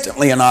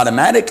 Instantly and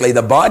automatically,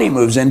 the body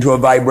moves into a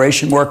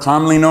vibration more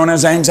commonly known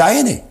as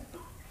anxiety.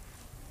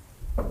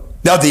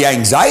 Now, the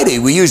anxiety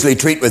we usually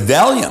treat with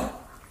Valium.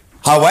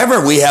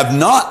 However, we have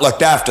not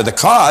looked after the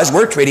cause,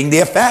 we're treating the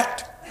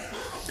effect.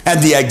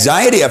 And the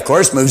anxiety, of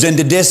course, moves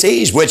into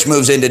disease, which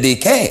moves into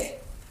decay.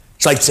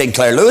 It's like St.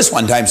 Clair Lewis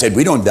one time said,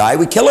 we don't die,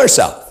 we kill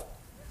ourselves.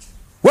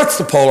 What's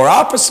the polar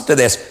opposite to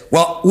this?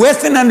 Well,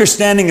 with an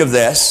understanding of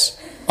this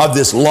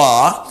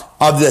law,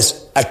 of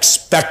this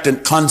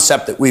expectant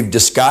concept that we've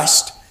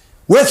discussed,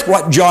 with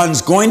what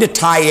John's going to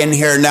tie in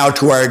here now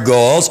to our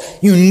goals,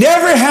 you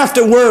never have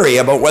to worry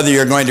about whether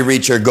you're going to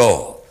reach your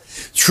goal.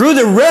 through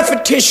the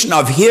repetition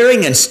of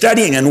hearing and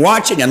studying and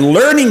watching and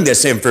learning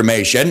this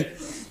information,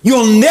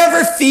 you'll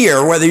never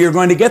fear whether you're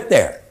going to get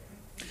there.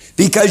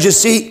 Because you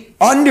see,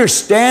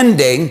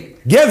 understanding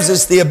gives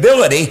us the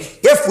ability,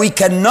 if we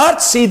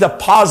cannot see the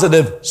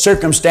positive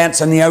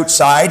circumstance on the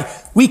outside,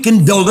 we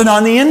can build it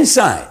on the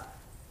inside.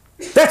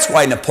 That's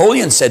why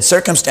Napoleon said,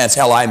 circumstance,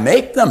 hell, I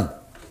make them.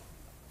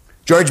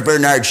 George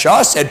Bernard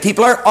Shaw said,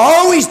 people are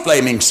always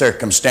blaming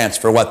circumstance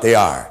for what they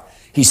are.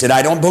 He said,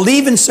 I don't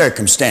believe in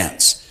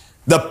circumstance.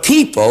 The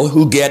people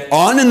who get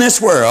on in this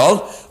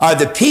world are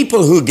the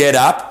people who get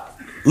up,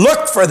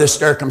 look for the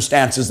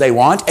circumstances they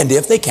want, and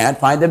if they can't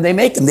find them, they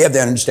make them. They have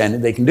the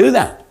understanding they can do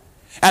that.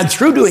 And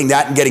through doing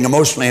that and getting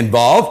emotionally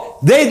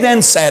involved, they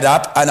then set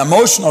up an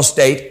emotional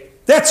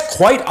state that's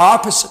quite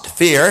opposite to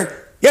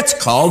fear. It's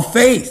called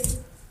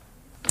faith.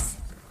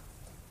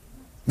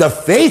 The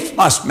faith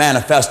must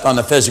manifest on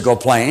the physical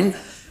plane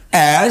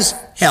as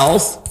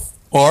health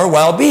or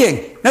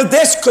well-being. Now,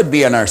 this could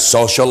be in our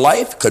social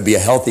life, could be a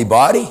healthy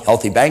body,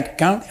 healthy bank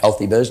account,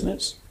 healthy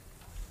business.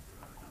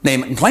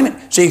 Name it and claim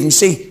it. So you can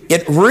see,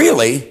 it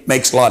really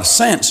makes a lot of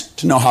sense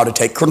to know how to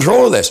take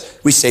control of this.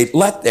 We say,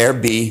 let there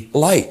be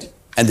light.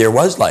 And there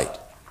was light.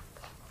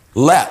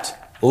 Let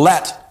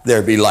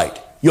there be light.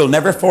 You'll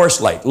never force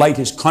light. Light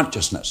is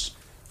consciousness.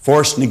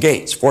 Force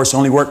negates. Force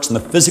only works in the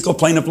physical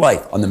plane of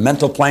life. On the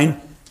mental plane,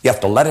 you have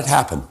to let it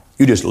happen.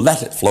 You just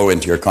let it flow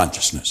into your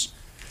consciousness.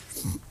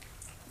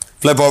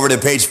 Flip over to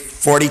page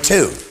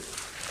 42.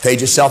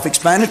 Page is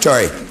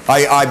self-explanatory.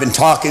 I've been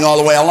talking all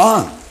the way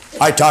along.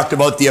 I talked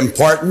about the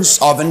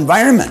importance of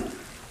environment.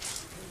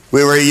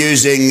 We were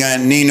using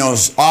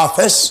Nino's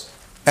office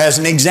as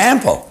an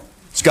example.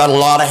 It's got a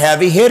lot of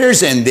heavy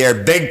hitters in there,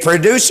 big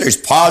producers,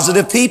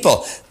 positive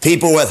people,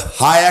 people with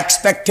high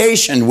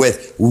expectation,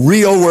 with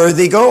real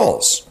worthy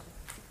goals.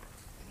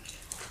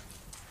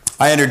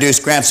 I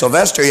introduced Grant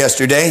Sylvester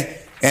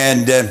yesterday,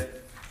 and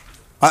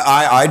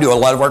I do a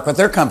lot of work with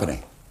their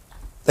company.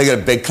 They got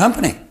a big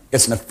company.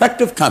 It's an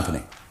effective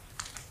company.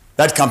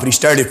 That company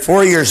started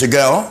 4 years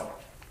ago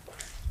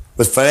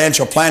with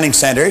financial planning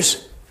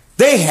centers.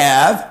 They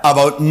have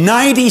about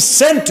 90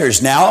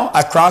 centers now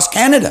across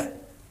Canada.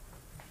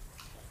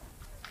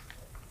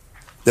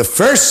 The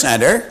first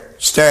center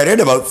started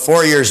about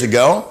 4 years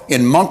ago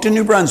in Moncton,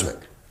 New Brunswick.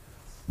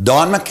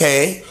 Don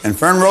McKay and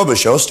Fern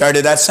Robichaud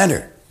started that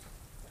center.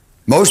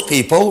 Most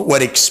people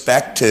would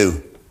expect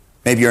to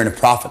maybe earn a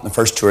profit in the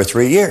first 2 or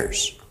 3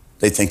 years.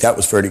 They think that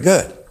was pretty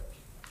good.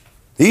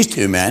 These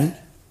two men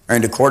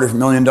earned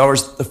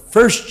 $250,000 the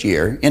first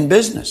year in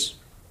business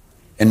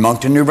in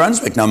Moncton, New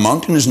Brunswick. Now,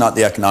 Moncton is not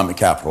the economic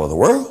capital of the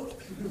world.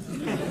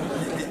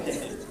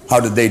 How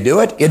did they do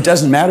it? It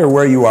doesn't matter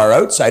where you are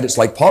outside. It's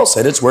like Paul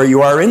said, it's where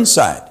you are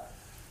inside.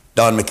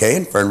 Don McKay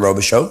and Fern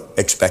Robichaud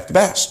expect the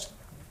best.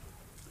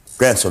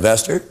 Grant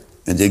Sylvester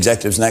and the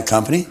executives in that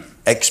company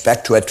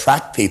expect to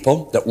attract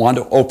people that want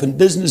to open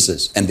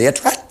businesses, and they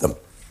attract them.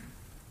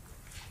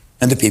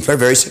 And the people are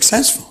very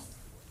successful.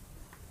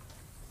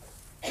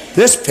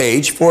 This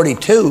page,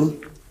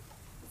 42,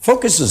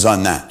 focuses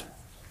on that.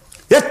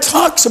 It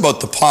talks about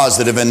the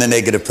positive and the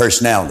negative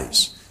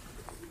personalities.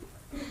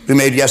 We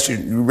made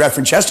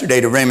reference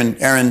yesterday to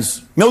Raymond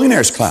Aaron's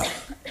Millionaires Club.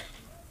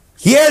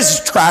 He has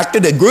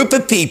attracted a group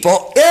of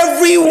people.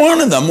 Every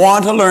one of them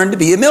want to learn to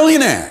be a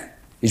millionaire.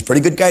 He's a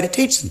pretty good guy to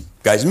teach them.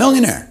 The guy's a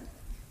millionaire.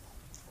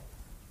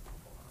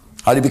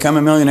 How do you become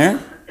a millionaire?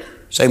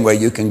 Same way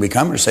you can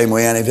become, or same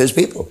way any of his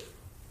people.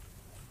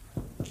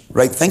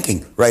 Right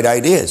thinking, right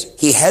ideas.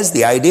 He has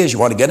the ideas. You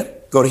want to get them?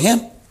 Go to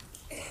him.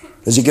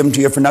 Does he give them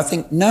to you for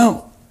nothing?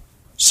 No.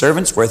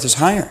 Servant's worth is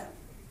higher.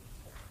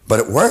 But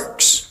it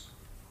works.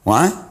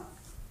 Why?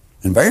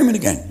 Environment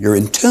again. You're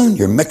in tune.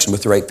 You're mixing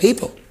with the right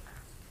people.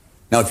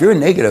 Now, if you're a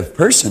negative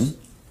person,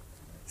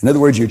 in other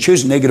words, you're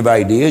choosing negative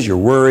ideas, you're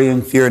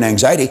worrying, fear, and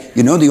anxiety,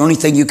 you know the only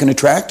thing you can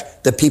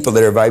attract? The people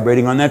that are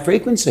vibrating on that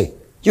frequency.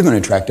 You're going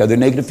to attract other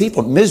negative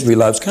people. Misery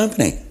loves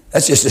company.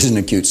 That just isn't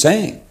a cute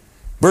saying.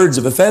 Birds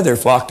of a feather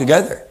flock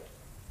together.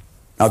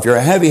 Now, if you're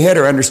a heavy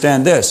hitter,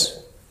 understand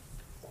this.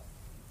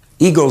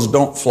 Eagles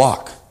don't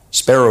flock.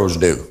 Sparrows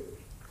do.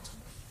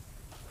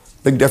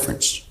 Big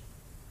difference.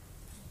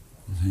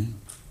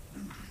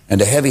 And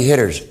the heavy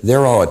hitters,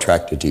 they're all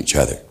attracted to each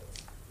other.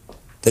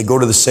 They go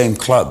to the same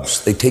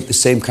clubs. They take the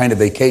same kind of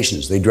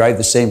vacations. They drive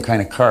the same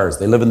kind of cars.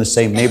 They live in the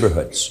same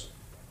neighborhoods.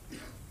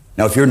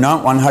 Now, if you're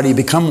not one, how do you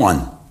become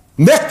one?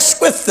 Mix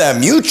with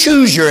them. You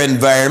choose your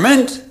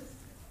environment.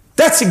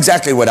 That's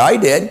exactly what I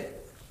did.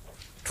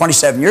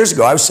 27 years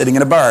ago, I was sitting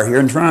in a bar here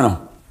in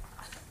Toronto.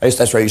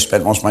 That's where I used to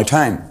spend most of my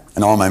time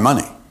and all my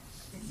money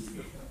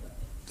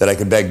that I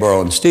could beg,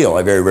 borrow, and steal.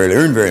 I very rarely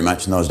earned very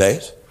much in those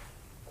days.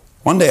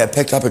 One day I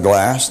picked up a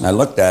glass and I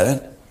looked at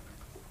it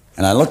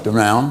and I looked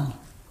around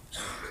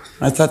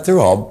and I thought, they're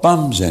all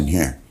bums in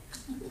here.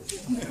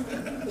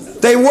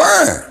 They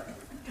were.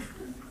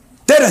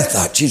 Then I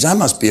thought, geez, I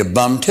must be a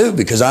bum too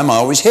because I'm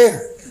always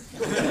here.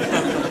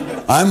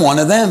 I'm one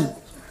of them.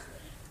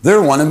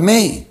 They're one of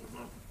me.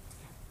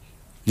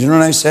 You know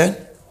what I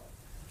said?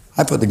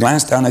 I put the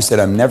glass down. I said,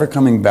 I'm never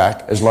coming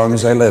back as long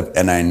as I live.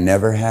 And I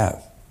never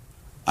have.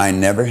 I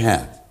never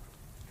have.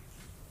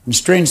 And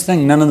strange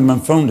thing, none of them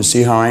have phoned to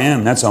see how I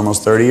am. That's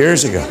almost 30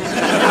 years ago.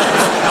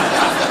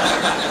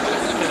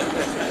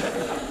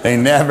 They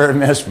never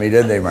missed me,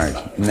 did they,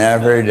 Mark?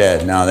 Never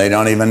did. No, they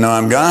don't even know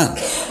I'm gone.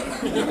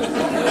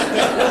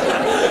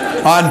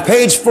 On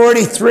page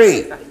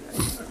 43,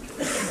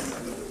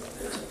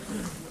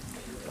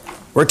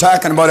 we're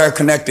talking about our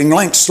connecting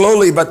links.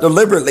 Slowly but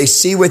deliberately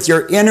see with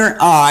your inner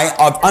eye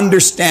of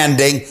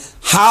understanding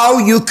how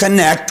you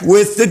connect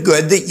with the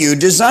good that you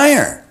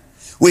desire.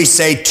 We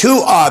say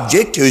two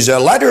objects whose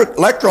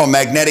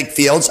electromagnetic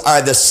fields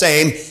are the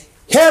same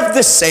have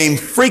the same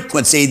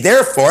frequency,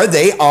 therefore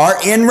they are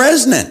in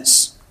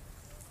resonance,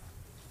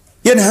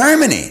 in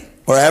harmony,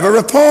 or have a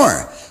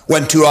rapport.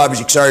 When two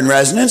objects are in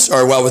resonance,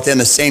 or well within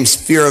the same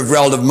sphere of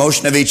relative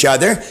motion of each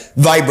other,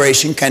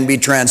 vibration can be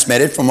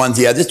transmitted from one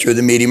to the other through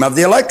the medium of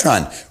the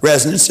electron.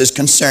 Resonance is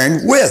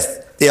concerned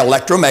with the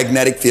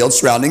electromagnetic field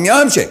surrounding the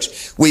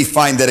objects. We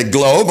find that a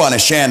globe on a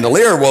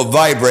chandelier will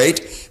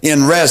vibrate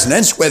in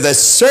resonance with a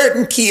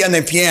certain key on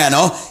the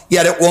piano,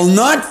 yet it will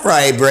not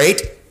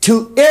vibrate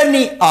to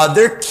any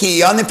other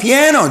key on the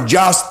piano,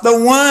 just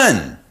the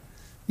one.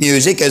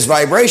 Music is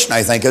vibration,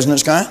 I think, isn't it,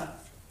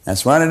 Scott?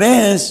 That's what it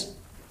is.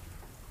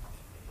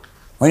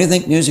 Why do you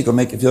think music will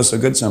make you feel so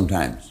good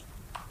sometimes?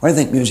 Why do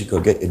you think music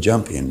will get you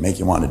jumpy and make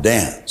you want to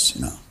dance,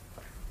 you know?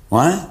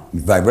 Why?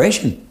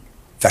 Vibration.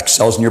 Affects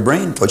cells in your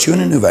brain, puts you in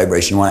a new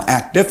vibration. You want to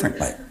act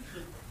differently.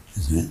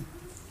 Isn't it?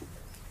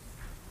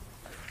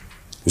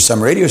 There's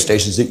some radio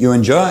stations that you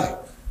enjoy.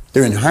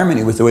 They're in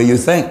harmony with the way you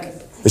think.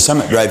 There's some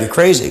that drive you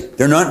crazy.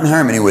 They're not in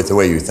harmony with the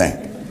way you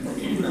think.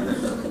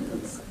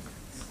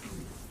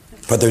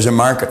 But there's a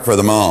market for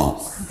them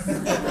all.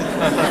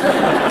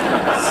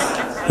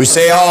 We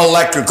say all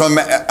electrical,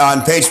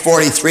 on page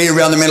 43,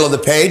 around the middle of the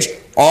page,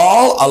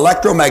 all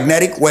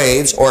electromagnetic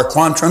waves or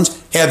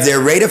quantums have their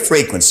rate of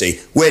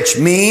frequency, which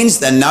means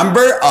the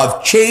number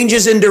of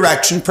changes in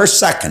direction per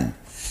second.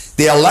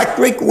 The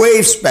electric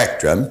wave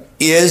spectrum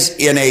is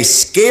in a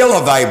scale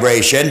of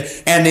vibration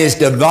and is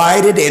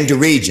divided into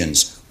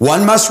regions.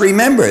 One must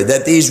remember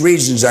that these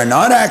regions are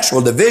not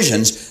actual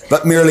divisions,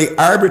 but merely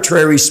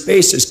arbitrary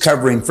spaces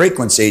covering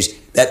frequencies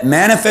that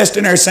manifest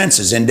in our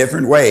senses in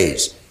different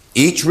ways.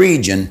 Each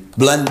region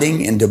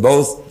blending into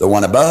both the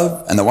one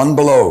above and the one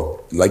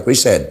below, like we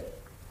said,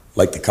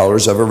 like the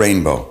colors of a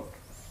rainbow.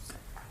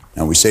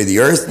 Now we say the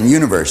earth and the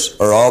universe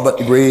are all but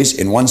degrees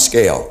in one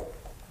scale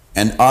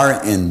and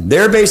are in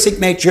their basic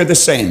nature the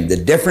same. The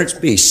difference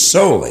be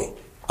solely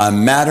a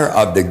matter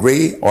of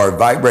degree or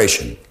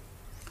vibration.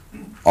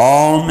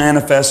 All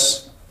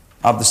manifests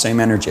of the same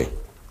energy.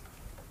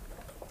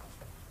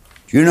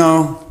 Do you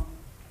know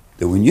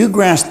that when you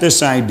grasp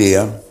this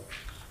idea,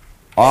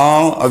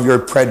 all of your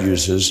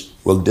prejudices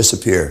will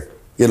disappear.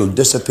 It'll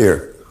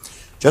disappear.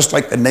 Just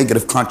like the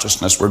negative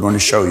consciousness we're going to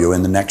show you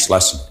in the next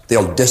lesson.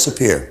 They'll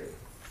disappear.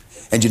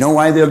 And you know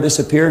why they'll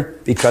disappear?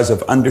 Because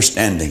of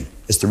understanding.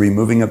 It's the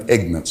removing of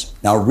ignorance.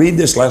 Now read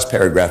this last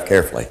paragraph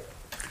carefully.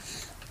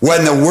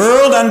 When the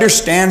world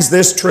understands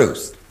this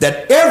truth,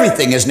 that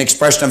everything is an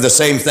expression of the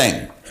same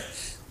thing,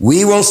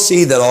 we will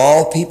see that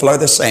all people are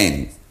the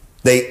same.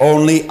 They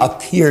only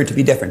appear to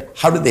be different.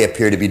 How do they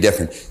appear to be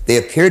different? They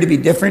appear to be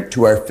different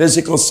to our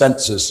physical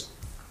senses,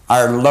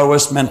 our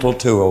lowest mental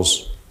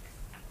tools.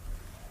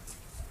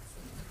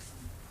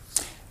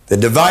 The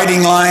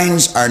dividing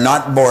lines are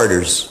not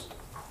borders,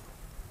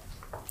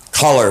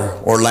 color,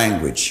 or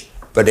language,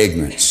 but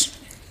ignorance.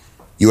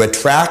 You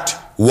attract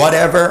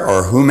whatever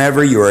or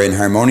whomever you are in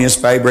harmonious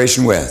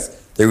vibration with.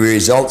 The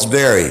results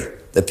vary.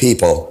 The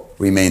people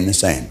remain the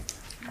same.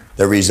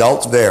 The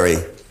results vary.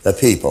 The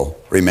people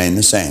remain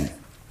the same.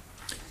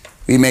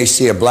 We may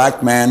see a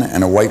black man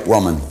and a white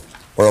woman,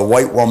 or a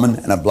white woman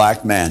and a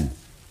black man.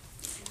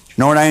 You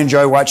know what I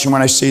enjoy watching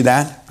when I see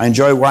that? I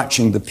enjoy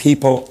watching the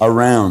people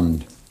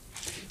around.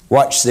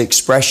 Watch the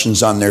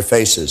expressions on their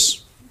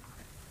faces.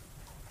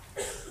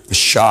 The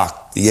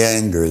shock, the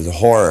anger, the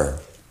horror.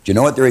 Do you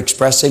know what they're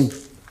expressing?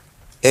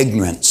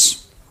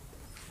 Ignorance.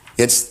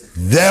 It's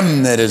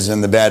them that is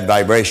in the bad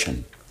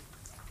vibration.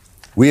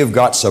 We have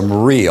got some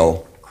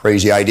real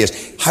crazy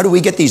ideas. How do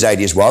we get these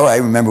ideas? Well, I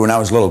remember when I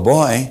was a little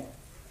boy,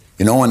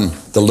 you know, in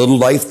the little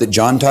life that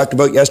John talked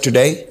about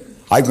yesterday,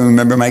 I can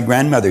remember my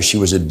grandmother. She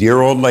was a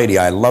dear old lady.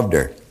 I loved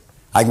her.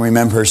 I can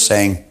remember her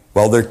saying,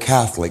 well, they're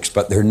Catholics,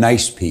 but they're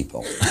nice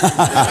people.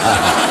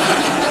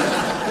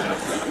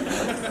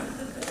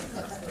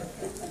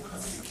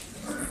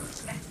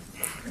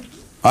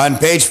 On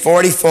page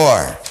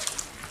 44,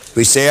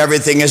 we say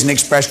everything is an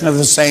expression of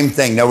the same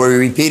thing. Now, we're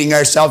repeating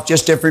ourselves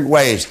just different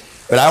ways.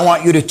 But I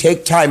want you to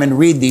take time and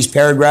read these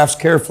paragraphs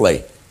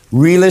carefully.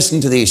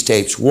 Re-listen to these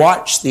tapes.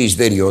 Watch these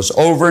videos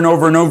over and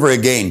over and over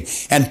again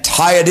and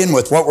tie it in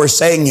with what we're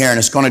saying here, and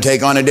it's going to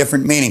take on a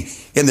different meaning.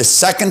 In the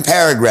second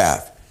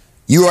paragraph,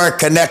 you are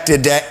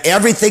connected to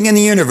everything in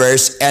the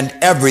universe and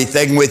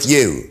everything with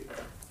you.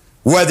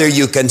 Whether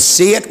you can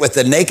see it with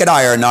the naked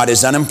eye or not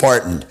is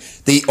unimportant.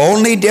 The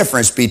only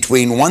difference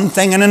between one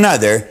thing and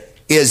another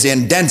is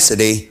in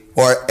density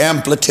or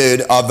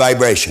amplitude of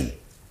vibration.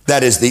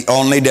 That is the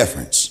only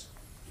difference.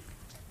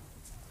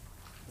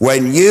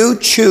 When you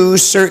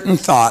choose certain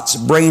thoughts,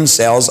 brain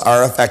cells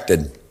are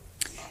affected.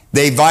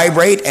 They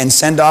vibrate and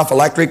send off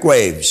electric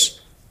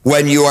waves.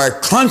 When you are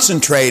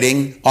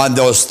concentrating on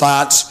those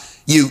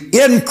thoughts, you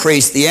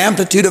increase the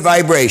amplitude of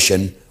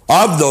vibration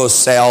of those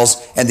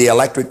cells, and the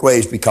electric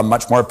waves become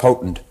much more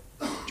potent.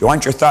 Do you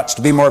want your thoughts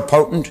to be more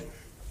potent?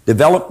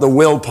 Develop the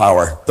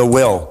willpower, the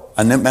will,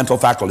 a mental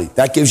faculty.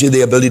 That gives you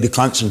the ability to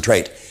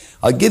concentrate.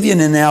 I'll give you an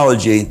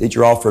analogy that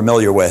you're all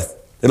familiar with.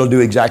 It'll do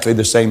exactly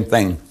the same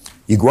thing.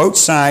 You go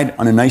outside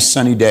on a nice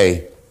sunny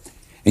day,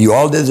 and you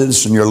all did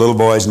this when you're little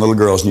boys and little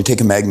girls, and you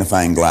take a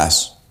magnifying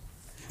glass,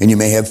 and you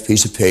may have a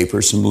piece of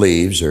paper, some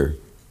leaves, or you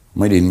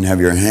might even have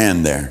your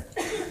hand there.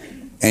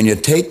 And you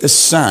take the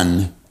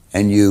sun,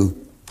 and you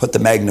put the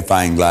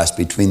magnifying glass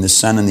between the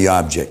sun and the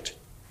object,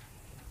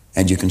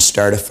 and you can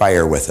start a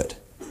fire with it.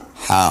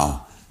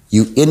 How?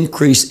 You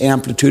increase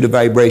amplitude of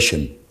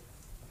vibration.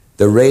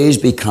 The rays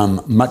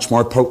become much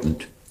more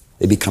potent.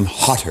 They become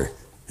hotter,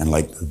 and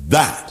like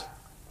that.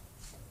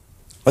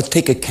 Let's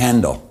take a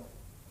candle,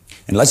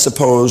 and let's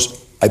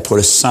suppose I put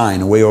a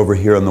sign way over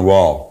here on the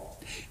wall.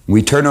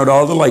 We turn out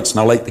all the lights, and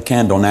I'll light the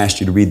candle and ask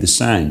you to read the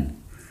sign.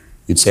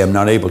 You'd say, I'm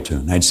not able to.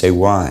 And I'd say,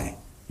 why?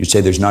 You'd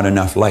say, there's not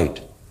enough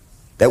light.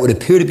 That would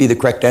appear to be the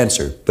correct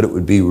answer, but it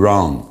would be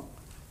wrong.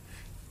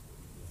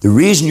 The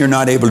reason you're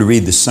not able to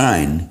read the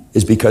sign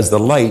is because the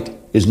light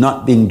is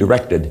not being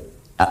directed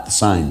at the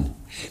sign.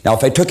 Now,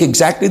 if I took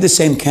exactly the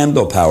same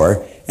candle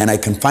power and I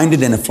confined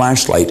it in a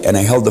flashlight and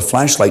I held the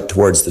flashlight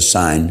towards the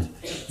sign,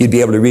 you'd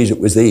be able to read it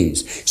with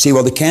these. See,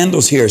 well, the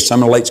candle's here.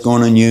 Some of the light's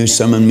going on you,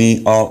 some on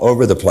me, all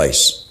over the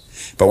place.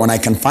 But when I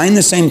confine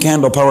the same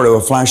candle power to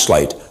a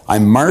flashlight,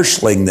 I'm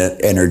marshalling the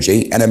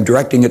energy and I'm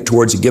directing it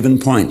towards a given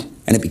point,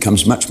 and it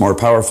becomes much more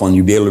powerful, and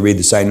you'll be able to read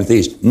the sign with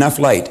these. Enough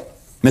light,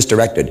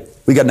 misdirected.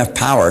 We got enough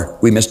power,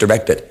 we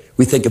misdirect it.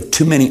 We think of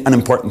too many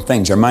unimportant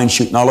things. Our mind's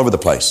shooting all over the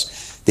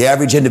place. The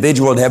average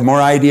individual would have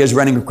more ideas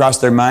running across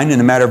their mind in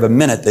a matter of a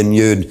minute than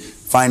you'd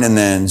find in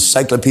the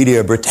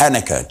Encyclopedia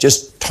Britannica.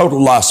 Just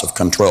total loss of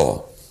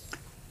control.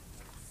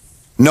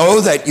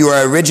 Know that you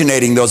are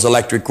originating those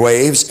electric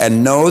waves,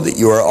 and know that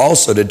you are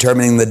also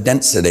determining the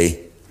density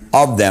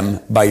of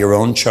them by your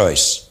own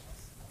choice.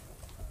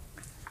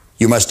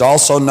 You must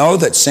also know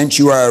that since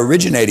you are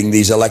originating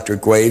these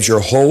electric waves, your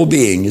whole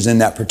being is in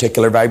that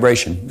particular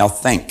vibration. Now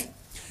think.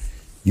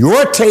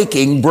 You're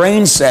taking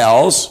brain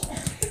cells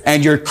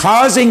and you're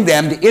causing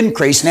them to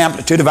increase in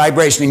amplitude of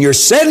vibration, and you're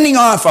sending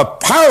off a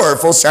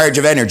powerful surge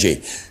of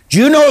energy. Do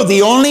you know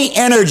the only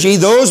energy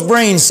those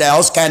brain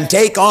cells can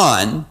take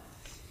on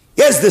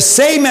is the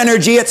same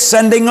energy it's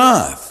sending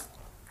off?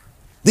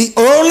 The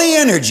only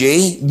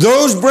energy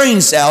those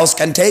brain cells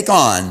can take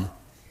on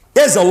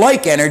is a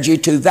like energy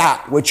to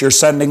that which you're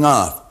sending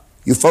off.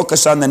 You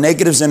focus on the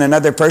negatives in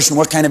another person,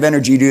 what kind of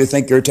energy do you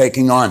think you're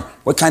taking on?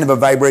 What kind of a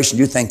vibration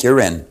do you think you're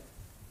in?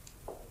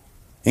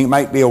 Think it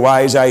might be a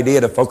wise idea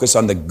to focus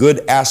on the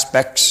good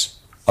aspects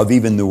of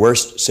even the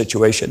worst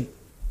situation?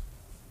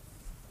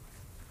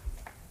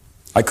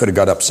 I could have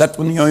got upset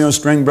when the yo-yo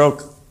string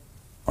broke,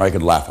 or I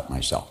could laugh at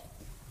myself.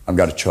 I've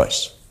got a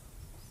choice.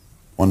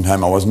 One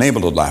time I wasn't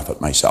able to laugh at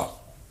myself.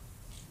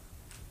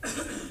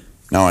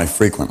 Now I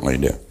frequently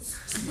do.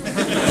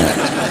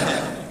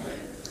 Yeah.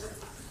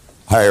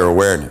 Higher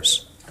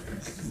awareness.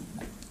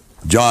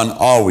 John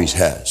always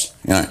has.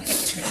 You know.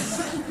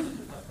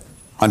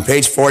 On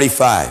page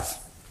 45.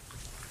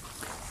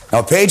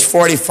 Now, page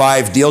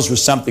 45 deals with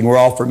something we're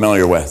all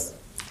familiar with.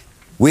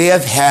 We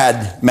have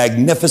had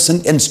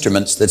magnificent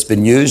instruments that's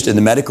been used in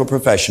the medical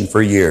profession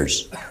for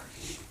years.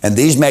 And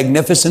these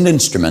magnificent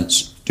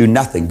instruments do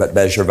nothing but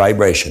measure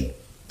vibration.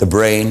 The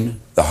brain,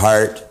 the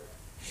heart.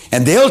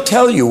 And they'll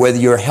tell you whether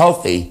you're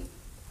healthy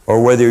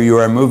or whether you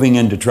are moving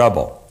into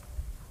trouble.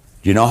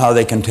 Do you know how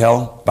they can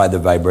tell? By the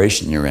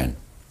vibration you're in.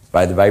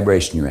 By the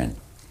vibration you're in.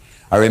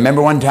 I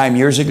remember one time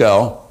years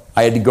ago,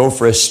 I had to go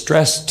for a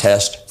stress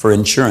test for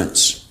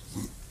insurance.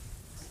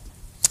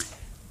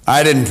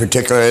 I didn't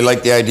particularly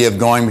like the idea of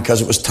going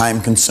because it was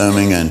time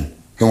consuming, and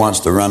who wants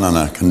to run on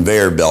a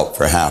conveyor belt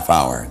for a half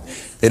hour?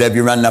 They'd have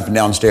you running up and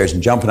down stairs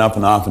and jumping up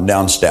and off and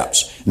down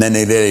steps. And then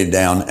they'd lay you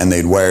down and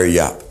they'd wire you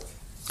up.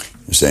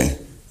 You see,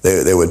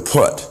 they would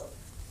put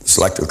this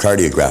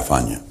electrocardiograph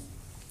on you.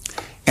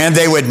 And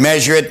they would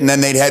measure it, and then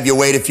they'd have you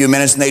wait a few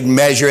minutes, and they'd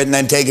measure it, and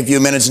then take a few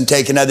minutes and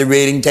take another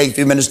reading, take a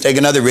few minutes, take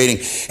another reading.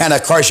 And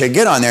of course, you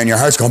get on there, and your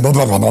heart's going, blah,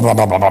 blah, blah, blah, blah,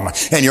 blah, blah,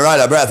 and you're out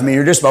of breath. I mean,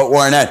 you're just about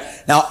worn out.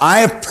 Now,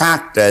 I have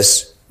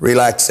practiced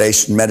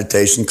relaxation,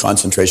 meditation,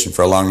 concentration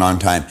for a long, long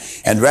time.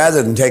 And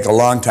rather than take a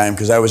long time,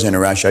 because I was in a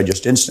rush, I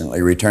just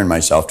instantly returned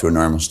myself to a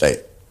normal state.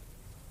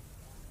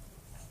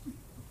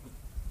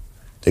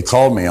 They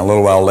called me a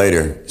little while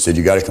later, said,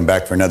 you got to come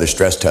back for another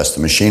stress test.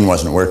 The machine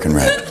wasn't working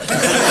right.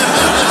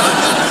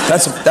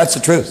 That's the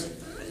truth.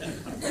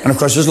 And of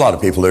course, there's a lot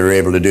of people that are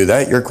able to do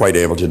that. You're quite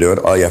able to do it.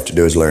 All you have to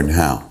do is learn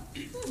how.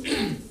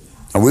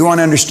 And we want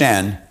to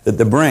understand that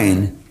the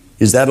brain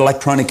is that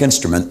electronic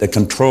instrument that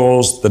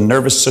controls the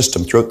nervous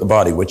system throughout the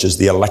body, which is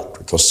the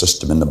electrical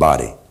system in the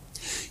body.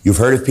 You've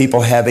heard of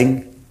people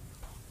having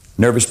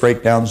nervous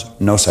breakdowns?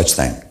 No such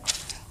thing.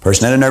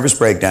 Person had a nervous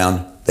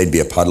breakdown, they'd be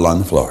a puddle on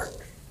the floor.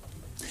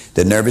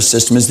 The nervous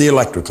system is the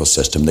electrical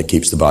system that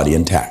keeps the body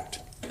intact.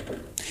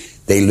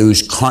 They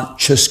lose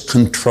conscious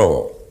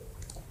control.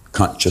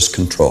 Conscious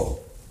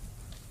control.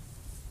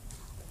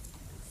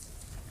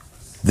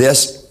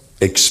 This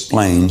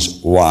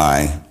explains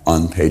why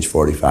on page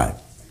 45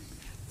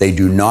 they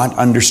do not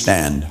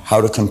understand how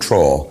to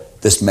control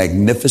this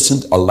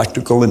magnificent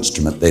electrical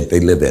instrument that they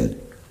live in.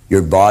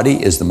 Your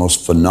body is the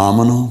most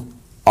phenomenal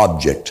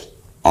object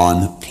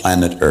on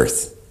planet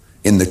Earth,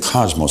 in the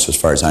cosmos as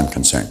far as I'm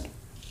concerned.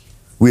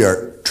 We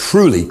are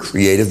truly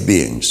creative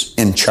beings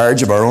in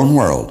charge of our own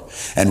world,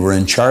 and we're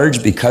in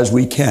charge because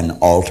we can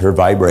alter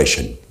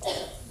vibration.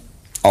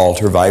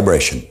 Alter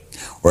vibration.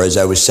 Or as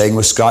I was saying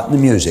with Scott in the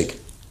music,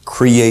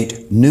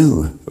 create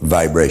new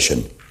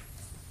vibration.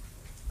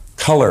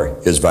 Color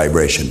is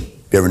vibration.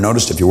 Have you ever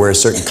noticed if you wear a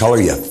certain color,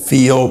 you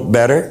feel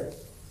better?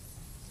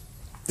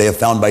 They have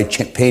found by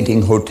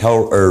painting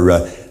hotel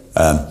or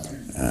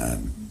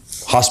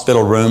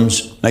hospital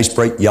rooms, nice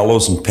bright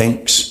yellows and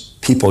pinks,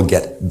 people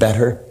get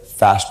better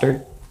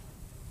faster.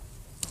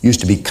 Used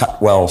to be cut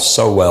well,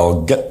 sew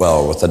well, get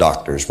well with the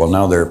doctors. Well,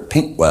 now they're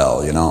pink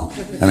well, you know.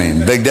 I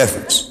mean, big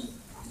difference.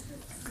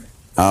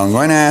 Now, I'm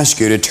going to ask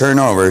you to turn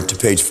over to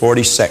page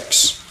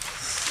 46.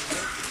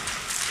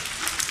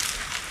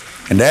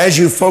 And as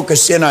you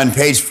focus in on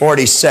page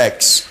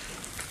 46,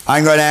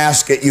 I'm going to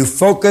ask that you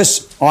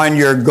focus on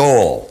your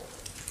goal.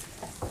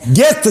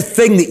 Get the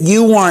thing that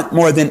you want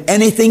more than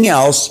anything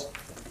else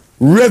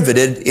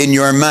riveted in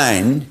your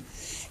mind,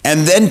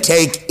 and then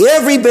take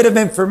every bit of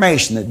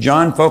information that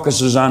John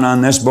focuses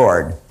on this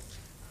board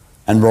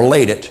and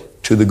relate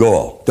it to the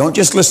goal. Don't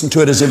just listen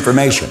to it as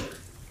information.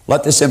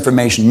 Let this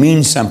information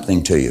mean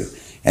something to you,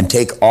 and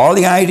take all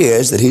the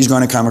ideas that he's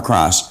going to come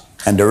across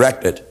and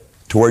direct it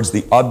towards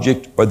the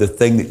object or the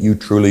thing that you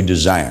truly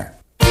desire.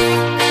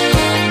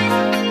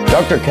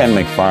 Dr. Ken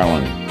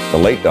McFarland, the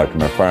late Dr.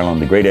 McFarland,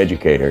 the great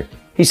educator,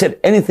 he said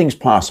anything's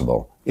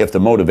possible if the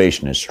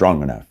motivation is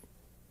strong enough.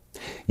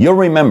 You'll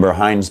remember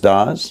Heinz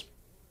Dawes,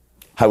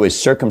 how his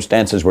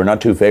circumstances were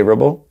not too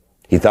favorable.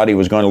 He thought he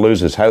was going to lose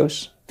his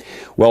house.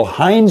 Well,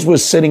 Heinz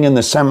was sitting in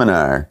the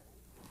seminar.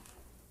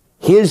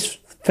 His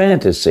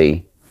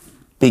fantasy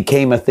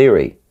became a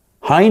theory.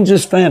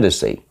 Heinz's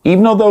fantasy,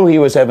 even though he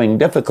was having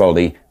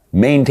difficulty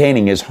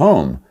maintaining his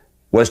home,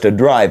 was to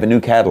drive a new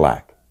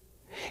Cadillac.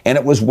 And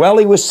it was while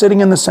he was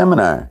sitting in the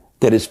seminar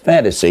that his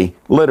fantasy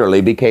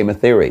literally became a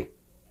theory.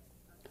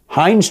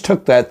 Heinz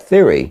took that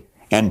theory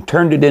and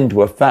turned it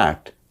into a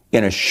fact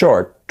in a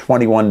short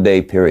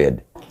 21-day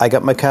period. I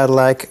got my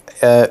Cadillac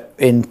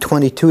in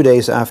 22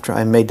 days after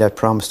I made that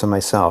promise to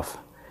myself.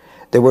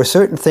 There were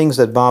certain things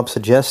that Bob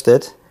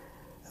suggested.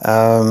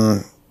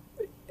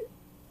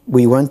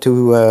 We went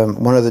to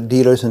one of the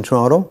dealers in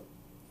Toronto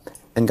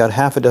and got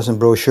half a dozen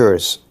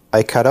brochures.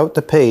 I cut out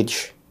the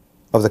page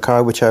of the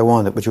car which I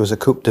wanted, which was a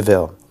Coupe de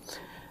Ville.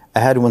 I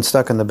had one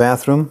stuck in the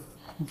bathroom,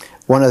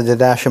 one in the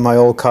dash of my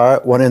old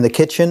car, one in the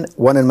kitchen,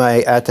 one in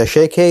my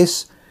attaché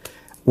case,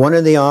 one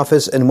in the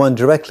office, and one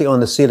directly on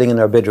the ceiling in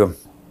our bedroom.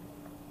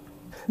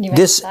 You went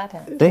and sat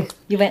in it.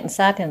 You went and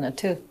sat in it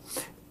too.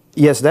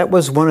 Yes, that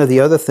was one of the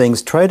other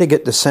things. Try to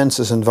get the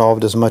senses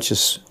involved as much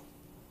as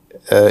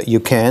you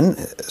can.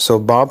 So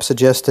Bob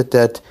suggested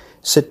that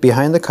sit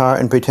behind the car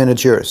and pretend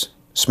it's yours.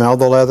 Smell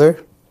the leather.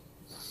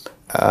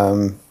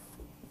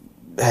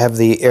 Have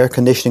the air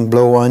conditioning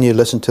blow on you,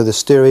 listen to the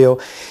stereo.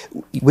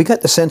 We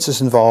got the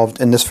senses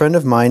involved, and this friend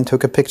of mine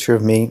took a picture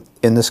of me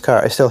in this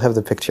car. I still have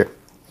the picture.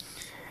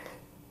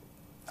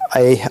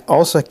 I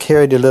also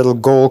carried a little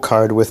goal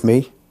card with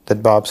me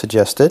that Bob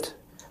suggested,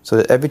 so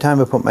that every time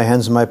I put my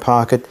hands in my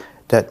pocket,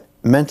 that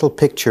mental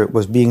picture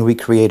was being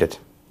recreated.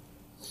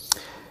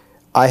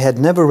 I had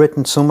never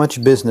written so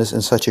much business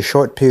in such a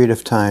short period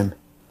of time,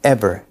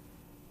 ever.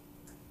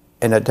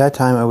 And at that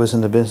time, I was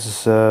in the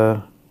business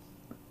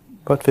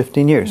about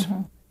 15 years.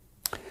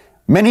 Mm-hmm.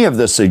 Many of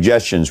the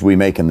suggestions we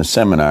make in the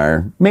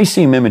seminar may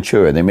seem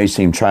immature, they may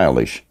seem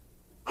childish.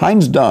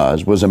 Heinz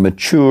Dawes was a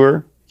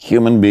mature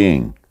human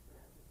being.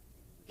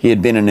 He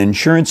had been an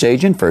insurance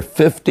agent for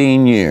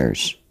 15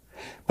 years,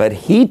 but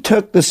he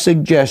took the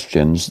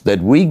suggestions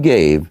that we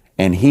gave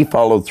and he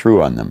followed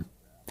through on them.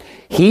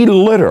 He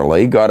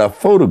literally got a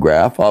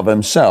photograph of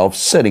himself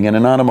sitting in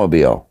an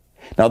automobile.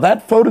 Now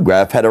that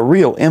photograph had a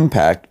real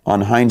impact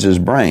on Heinz's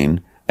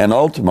brain and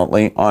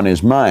ultimately on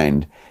his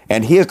mind,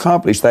 and he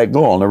accomplished that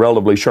goal in a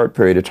relatively short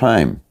period of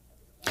time.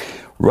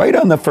 Right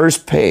on the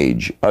first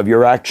page of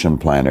your action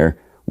planner,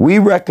 we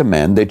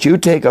recommend that you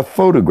take a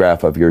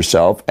photograph of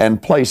yourself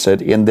and place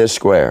it in this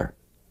square.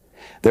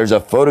 There's a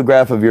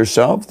photograph of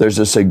yourself. There's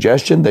a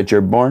suggestion that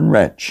you're born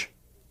rich.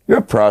 You're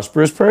a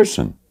prosperous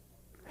person.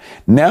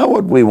 Now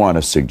what we want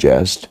to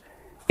suggest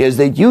is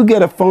that you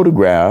get a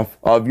photograph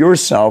of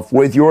yourself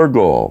with your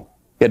goal.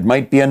 It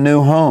might be a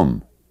new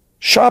home.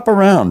 Shop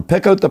around,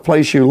 pick out the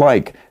place you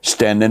like,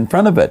 stand in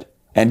front of it,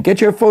 and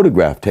get your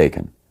photograph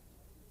taken.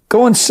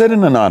 Go and sit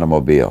in an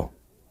automobile.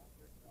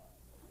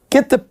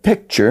 Get the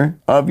picture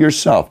of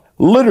yourself,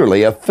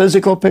 literally a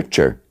physical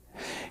picture,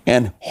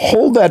 and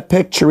hold that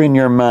picture in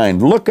your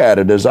mind. Look at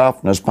it as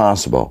often as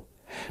possible.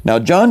 Now,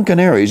 John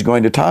Canary is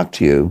going to talk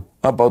to you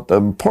about the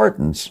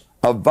importance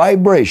of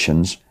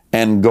vibrations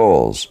and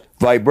goals.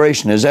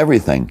 Vibration is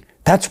everything.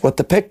 That's what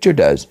the picture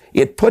does.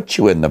 It puts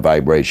you in the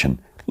vibration.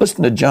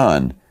 Listen to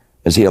John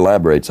as he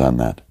elaborates on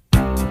that.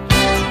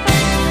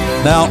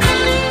 Now,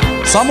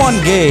 someone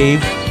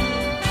gave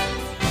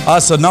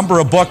us a number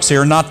of books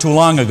here not too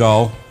long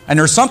ago, and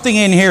there's something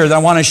in here that I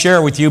want to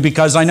share with you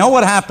because I know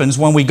what happens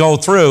when we go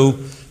through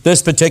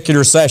this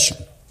particular session.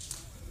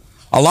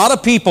 A lot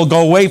of people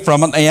go away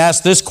from it and they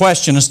ask this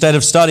question instead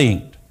of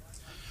studying.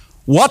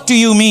 What do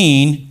you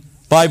mean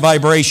by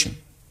vibration?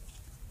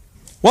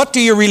 What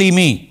do you really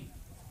mean?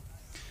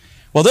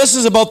 Well, this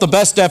is about the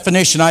best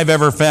definition I've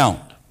ever found.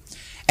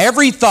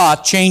 Every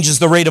thought changes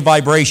the rate of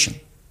vibration.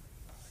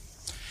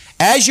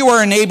 As you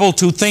are enabled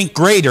to think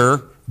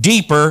greater,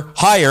 deeper,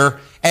 higher,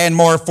 and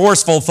more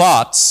forceful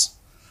thoughts,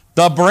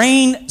 the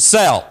brain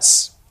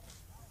cells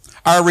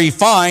are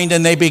refined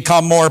and they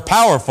become more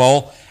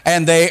powerful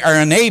and they are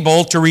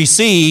enabled to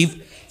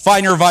receive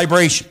finer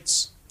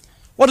vibrations.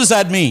 What does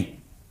that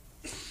mean?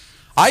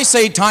 I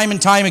say time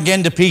and time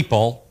again to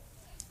people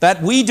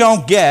that we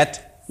don't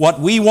get what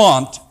we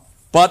want,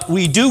 but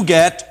we do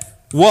get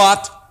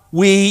what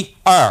we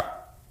are.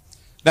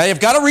 Now you've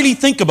got to really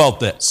think about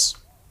this.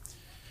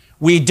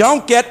 We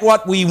don't get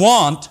what we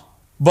want,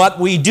 but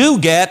we do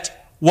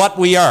get what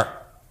we are.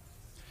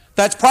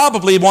 That's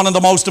probably one of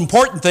the most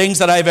important things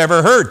that I've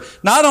ever heard.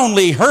 Not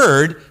only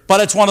heard, but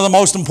it's one of the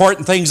most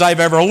important things I've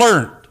ever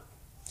learned.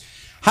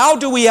 How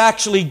do we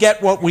actually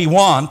get what we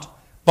want?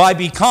 By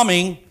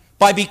becoming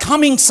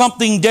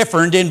something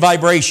different in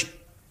vibration.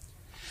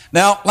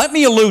 Now, let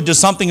me allude to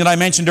something that I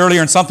mentioned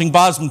earlier and something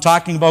Bob's been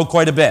talking about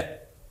quite a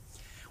bit.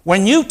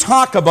 When you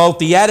talk about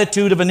the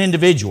attitude of an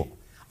individual,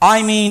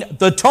 I mean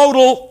the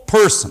total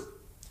person.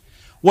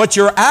 What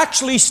you're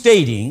actually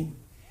stating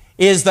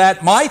is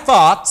that my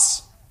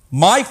thoughts,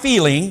 my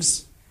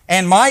feelings,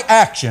 and my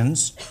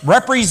actions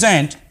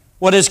represent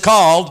what is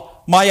called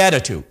my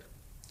attitude.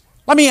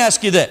 Let me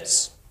ask you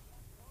this.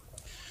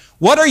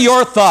 What are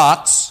your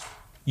thoughts,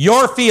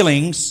 your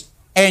feelings,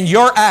 and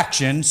your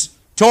actions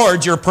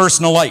towards your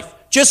personal life?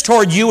 Just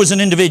toward you as an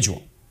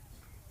individual.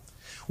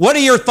 What are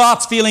your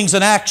thoughts, feelings,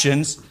 and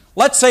actions,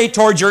 let's say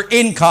towards your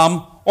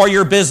income or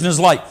your business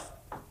life?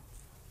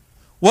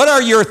 What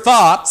are your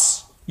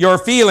thoughts, your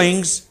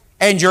feelings,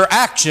 and your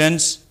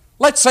actions,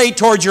 let's say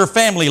towards your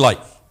family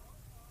life?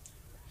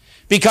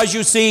 Because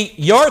you see,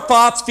 your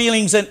thoughts,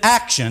 feelings, and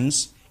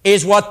actions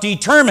is what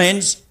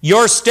determines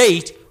your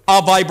state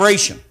of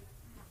vibration.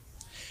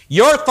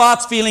 Your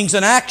thoughts, feelings,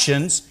 and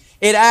actions,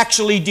 it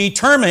actually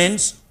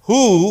determines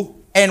who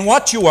and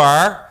what you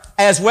are,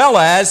 as well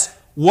as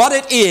what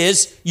it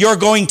is you're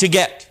going to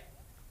get.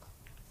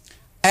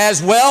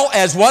 As well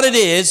as what it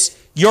is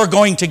you're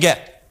going to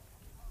get.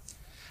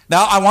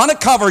 Now, I want to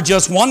cover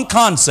just one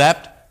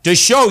concept to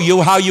show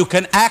you how you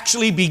can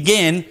actually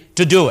begin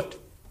to do it.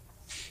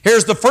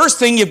 Here's the first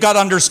thing you've got to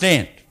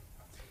understand,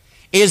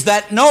 is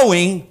that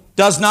knowing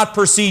does not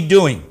precede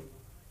doing.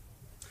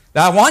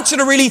 Now, I want you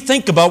to really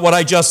think about what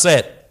I just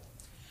said.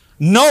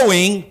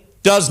 Knowing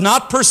does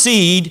not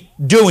precede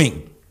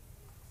doing.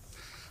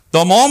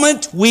 The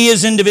moment we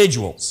as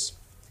individuals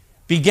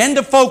begin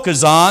to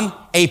focus on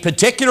a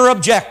particular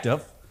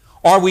objective,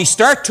 or we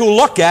start to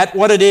look at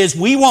what it is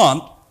we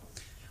want,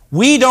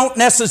 we don't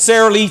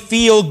necessarily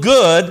feel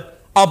good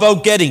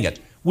about getting it.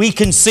 We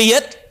can see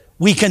it,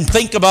 we can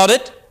think about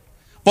it,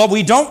 but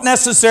we don't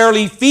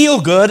necessarily feel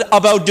good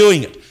about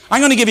doing it. I'm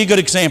going to give you a good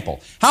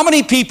example. How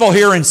many people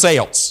here in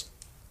sales?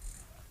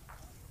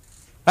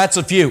 That's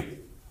a few.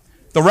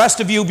 The rest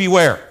of you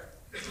beware.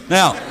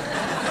 Now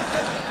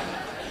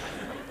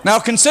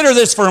consider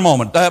this for a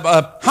moment.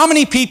 How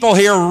many people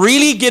here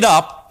really get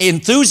up,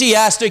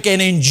 enthusiastic,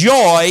 and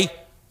enjoy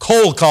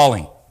cold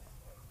calling?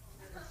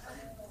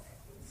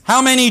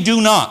 How many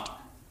do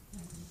not?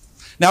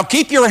 Now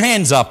keep your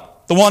hands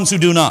up, the ones who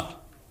do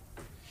not.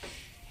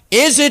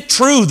 Is it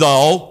true,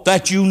 though,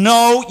 that you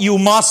know you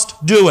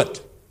must do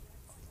it?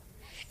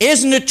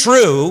 Isn't it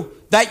true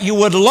that you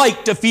would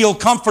like to feel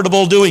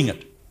comfortable doing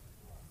it?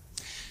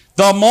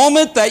 The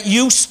moment that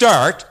you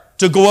start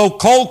to go out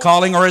cold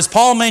calling, or as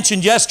Paul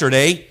mentioned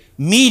yesterday,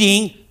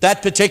 meeting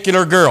that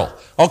particular girl.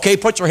 Okay,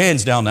 put your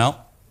hands down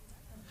now.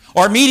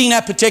 Or meeting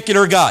that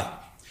particular guy.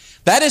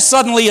 That is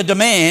suddenly a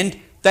demand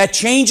that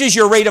changes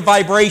your rate of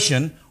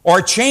vibration,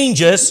 or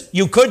changes,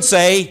 you could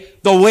say,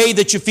 the way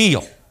that you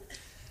feel.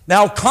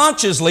 Now,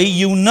 consciously,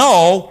 you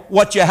know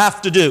what you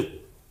have to do.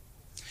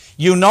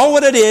 You know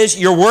what it is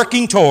you're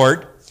working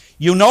toward.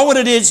 You know what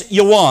it is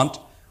you want,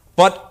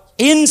 but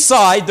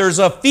inside there's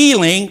a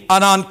feeling,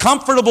 an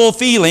uncomfortable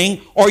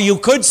feeling, or you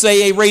could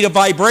say a rate of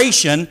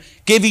vibration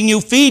giving you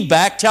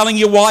feedback, telling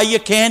you why you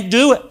can't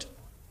do it.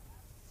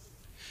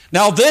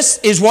 Now, this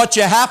is what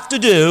you have to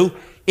do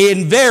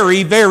in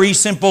very, very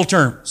simple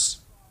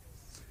terms.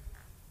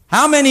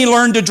 How many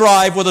learned to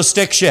drive with a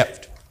stick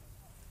shift?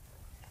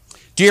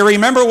 Do you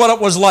remember what it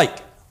was like?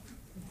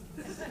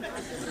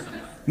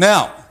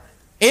 Now,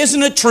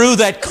 isn't it true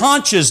that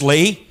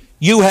consciously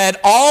you had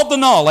all the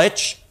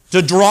knowledge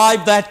to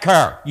drive that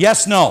car?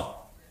 Yes, no?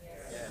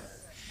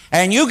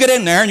 And you get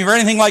in there, and you're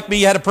anything like me,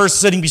 you had a person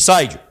sitting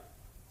beside you.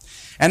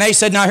 And they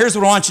said, now here's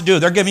what I want you to do.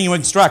 They're giving you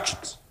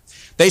instructions.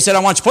 They said, I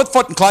want you to put the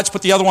foot in the clutch,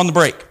 put the other one in the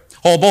brake.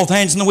 Hold both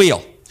hands in the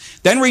wheel.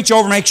 Then reach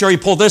over, make sure you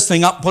pull this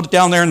thing up, put it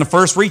down there in the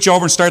first, reach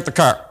over and start the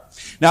car.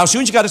 Now, as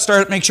soon as you got to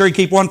start it, make sure you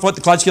keep one foot in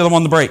the clutch, the other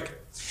one in the brake.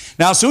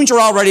 Now, as soon as you're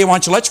all ready, I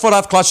want you to let your foot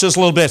off the clutch just a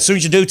little bit. As soon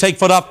as you do, take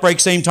foot off, brake,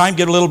 same time,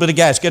 get a little bit of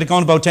gas. Get it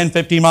going about 10,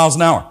 15 miles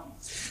an hour.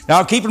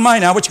 Now, keep in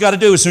mind now what you got to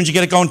do. As soon as you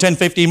get it going 10,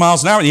 15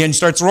 miles an hour, the engine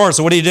starts to roar.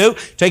 So what do?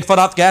 Take foot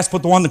off the gas,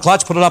 put the one in the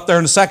clutch, put it up there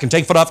in a second.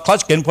 Take foot off the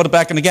clutch again, put it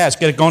back in the gas.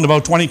 Get it going to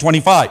about 20,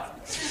 25.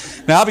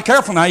 Now, be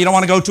careful now. You don't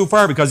want to go too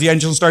far because the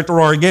engine will start to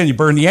roar again. You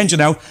burn the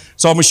engine out.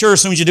 So I'm sure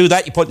as soon as you do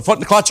that, you put your foot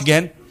in the clutch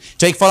again.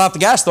 Take foot off the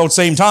gas, though, at the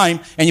same time,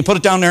 and you put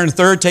it down there in the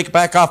third, take it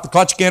back off the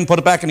clutch again, put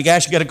it back in the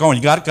gas, you get it going.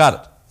 You got it? Got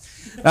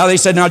it. Now, they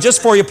said, now, just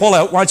before you pull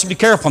out, I want you to be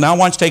careful now. I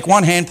want you to take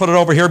one hand, put it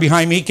over here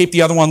behind me, keep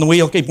the other one on the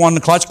wheel, keep one in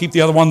the clutch, keep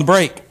the other one in the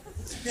brake.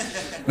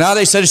 Now,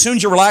 they said, as soon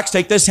as you relax,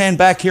 take this hand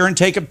back here and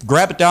take it,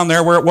 grab it down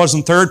there where it was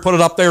in third, put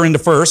it up there into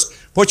first,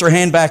 put your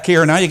hand back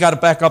here, now you got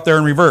it back up there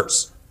in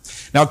reverse.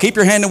 Now, keep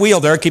your hand in the wheel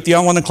there, keep the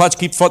other one in the clutch,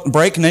 keep the foot in the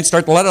brake, and then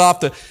start to let it off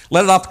the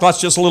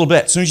clutch just a little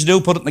bit. As soon as you do,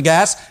 put it in the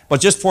gas.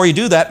 But just before you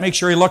do that, make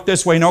sure you look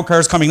this way. No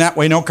cars coming that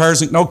way. No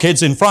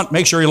kids in front.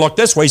 Make sure you look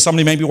this way.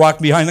 Somebody may be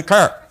walking behind the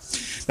car.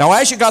 Now,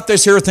 as you got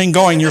this here thing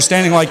going, you're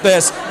standing like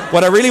this.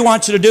 What I really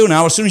want you to do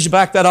now, as soon as you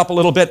back that up a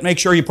little bit, make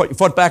sure you put your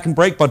foot back in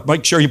brake, but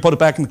make sure you put it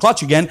back in the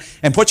clutch again,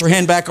 and put your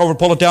hand back over,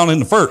 pull it down in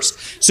the first.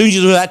 As soon as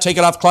you do that, take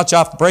it off the clutch,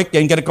 off the brake,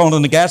 then get it going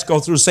in the gas, go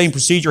through the same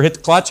procedure, hit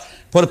the clutch,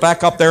 put it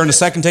back up there in a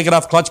second, take it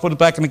off the clutch, put it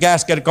back in the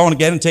gas, get it going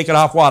again, and take it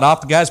off what?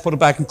 Off the gas, put it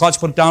back in the clutch,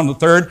 put it down in the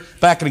third,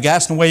 back in the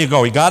gas, and away you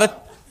go. You got it?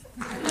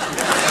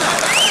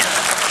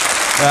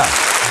 Yeah.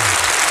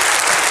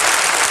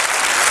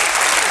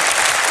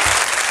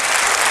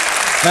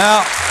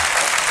 Now,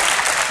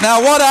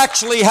 what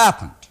actually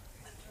happened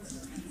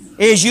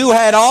is you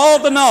had all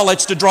the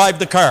knowledge to drive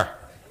the car.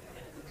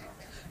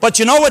 But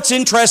you know what's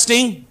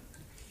interesting?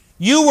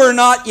 You were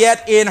not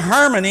yet in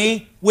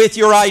harmony with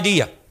your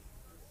idea.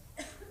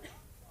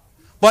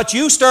 But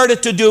you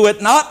started to do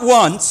it not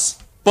once,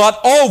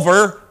 but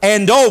over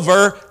and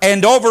over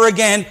and over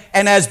again.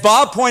 And as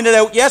Bob pointed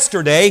out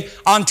yesterday,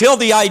 until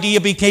the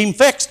idea became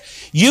fixed,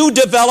 you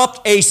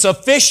developed a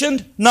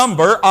sufficient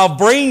number of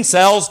brain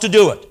cells to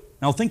do it.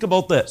 Now think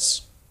about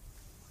this.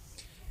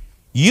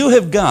 You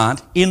have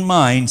got in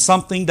mind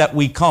something that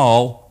we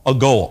call a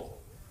goal.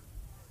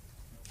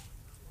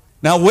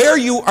 Now, where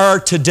you are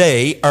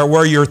today are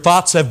where your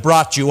thoughts have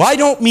brought you. I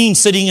don't mean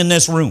sitting in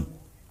this room,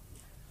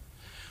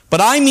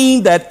 but I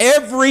mean that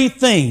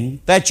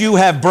everything that you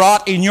have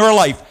brought in your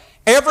life,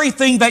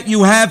 everything that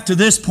you have to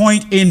this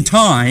point in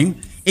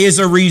time is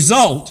a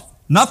result,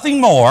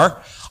 nothing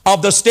more,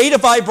 of the state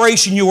of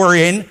vibration you are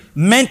in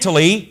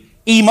mentally,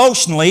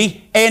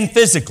 emotionally, and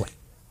physically.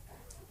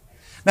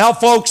 Now,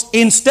 folks,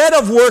 instead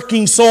of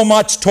working so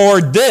much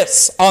toward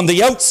this on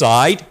the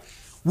outside,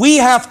 we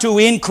have to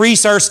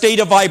increase our state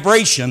of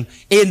vibration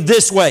in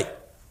this way.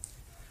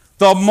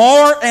 The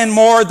more and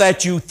more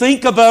that you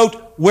think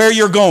about where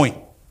you're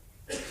going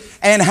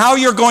and how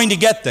you're going to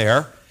get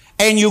there,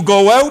 and you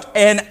go out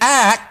and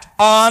act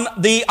on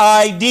the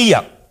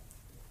idea.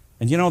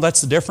 And you know, that's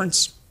the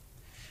difference.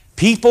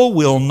 People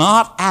will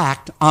not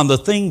act on the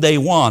thing they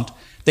want.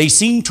 They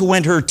seem to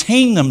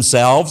entertain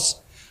themselves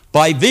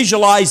by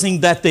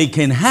visualizing that they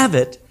can have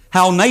it,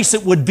 how nice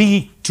it would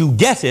be to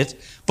get it,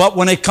 but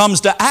when it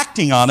comes to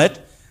acting on it,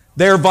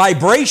 their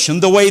vibration,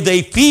 the way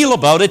they feel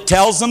about it,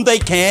 tells them they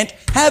can't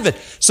have it.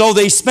 So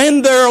they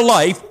spend their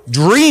life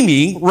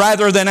dreaming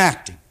rather than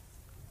acting.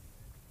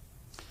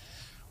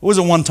 What was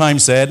it one time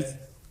said?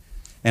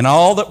 And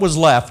all that was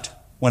left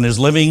when his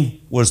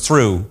living was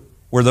through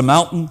were the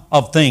mountain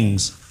of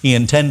things he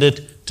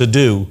intended to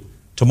do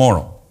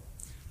tomorrow.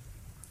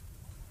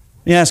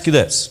 Let me ask you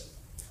this.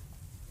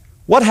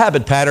 What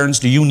habit patterns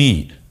do you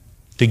need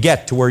to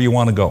get to where you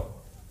want to go?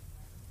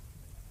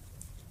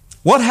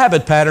 What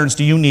habit patterns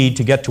do you need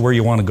to get to where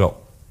you want to go?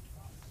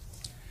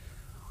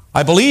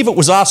 I believe it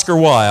was Oscar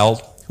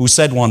Wilde who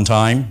said one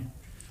time,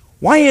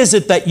 why is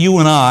it that you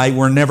and I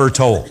were never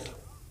told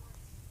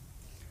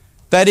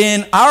that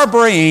in our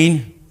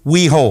brain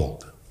we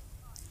hold,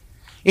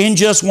 in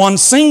just one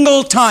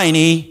single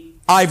tiny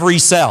ivory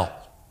cell,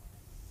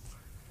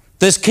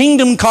 this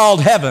kingdom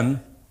called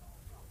heaven,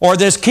 or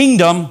this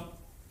kingdom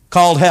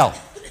called hell?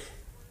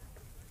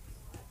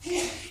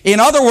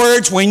 In other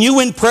words, when you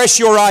impress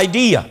your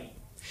idea,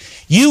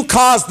 you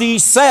cause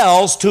these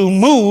cells to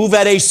move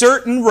at a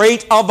certain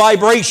rate of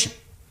vibration.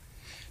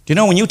 Do you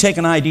know when you take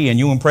an idea and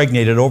you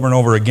impregnate it over and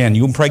over again,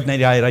 you impregnate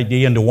that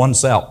idea into one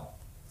cell.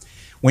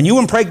 When you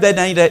impregnate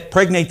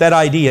that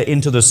idea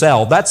into the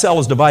cell, that cell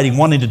is dividing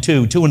 1 into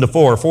 2, 2 into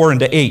 4, 4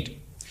 into 8.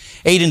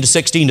 8 into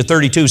 16 to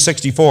 32,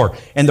 64.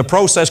 And the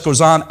process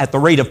goes on at the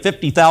rate of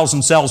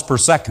 50,000 cells per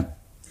second.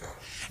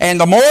 And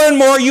the more and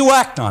more you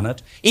act on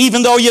it,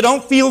 even though you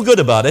don't feel good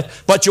about it,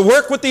 but you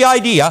work with the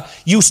idea,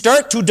 you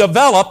start to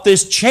develop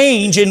this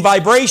change in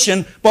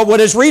vibration. But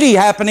what is really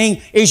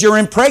happening is you're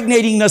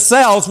impregnating the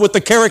cells with the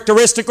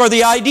characteristic or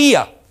the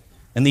idea.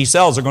 And these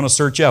cells are going to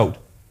search out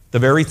the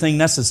very thing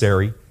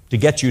necessary to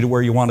get you to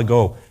where you want to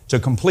go, to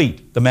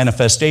complete the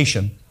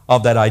manifestation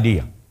of that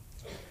idea.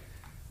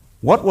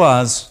 What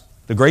was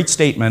the great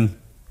statement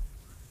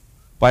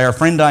by our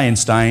friend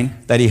Einstein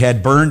that he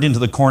had burned into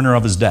the corner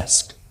of his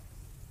desk?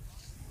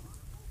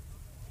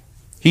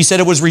 He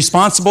said it was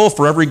responsible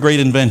for every great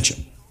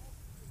invention.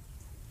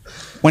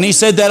 When he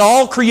said that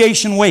all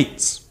creation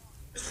waits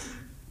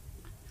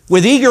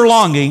with eager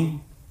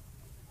longing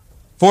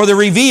for the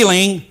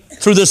revealing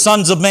through the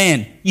sons of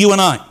man, you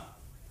and I.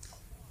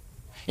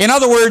 In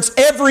other words,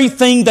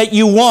 everything that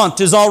you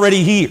want is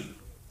already here.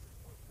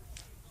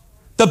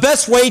 The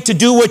best way to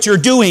do what you're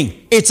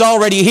doing, it's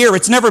already here.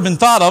 It's never been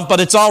thought of, but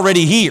it's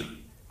already here.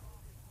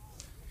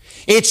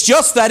 It's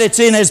just that it's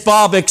in, as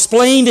Bob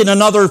explained, in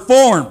another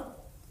form.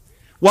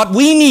 What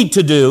we need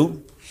to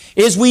do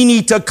is we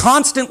need to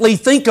constantly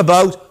think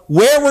about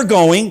where we're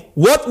going,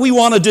 what we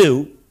want to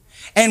do,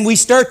 and we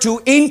start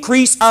to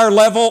increase our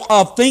level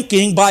of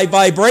thinking by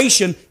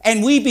vibration,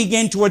 and we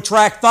begin to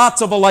attract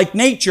thoughts of a like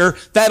nature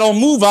that'll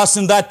move us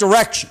in that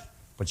direction.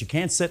 But you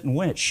can't sit and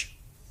wish.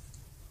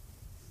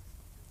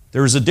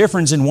 There is a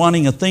difference in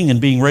wanting a thing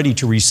and being ready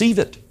to receive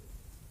it.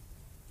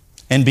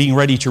 And being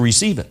ready to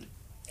receive it.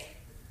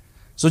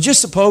 So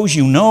just suppose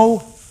you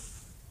know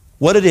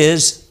what it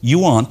is you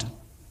want,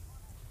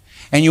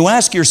 and you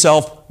ask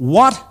yourself,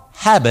 what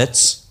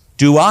habits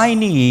do I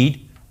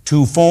need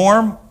to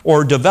form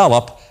or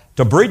develop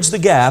to bridge the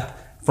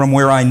gap from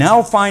where I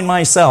now find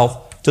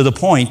myself to the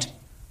point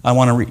I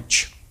want to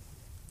reach?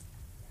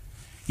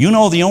 You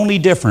know the only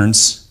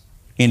difference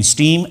in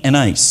steam and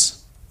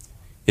ice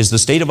is the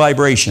state of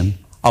vibration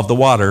of the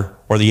water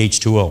or the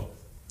H2O.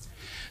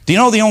 Do you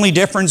know the only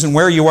difference in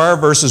where you are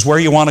versus where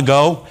you want to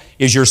go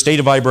is your state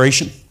of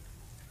vibration?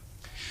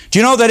 Do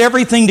you know that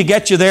everything to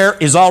get you there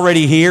is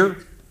already here?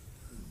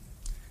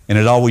 And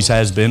it always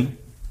has been.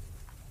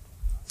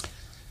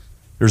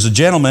 There's a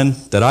gentleman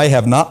that I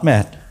have not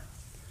met.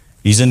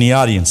 He's in the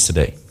audience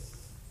today.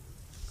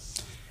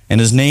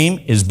 And his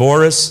name is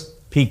Boris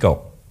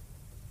Pico.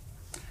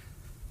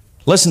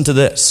 Listen to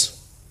this.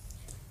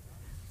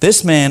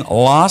 This man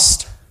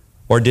lost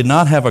or did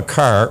not have a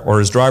car or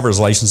his driver's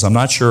license, I'm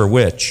not sure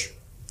which.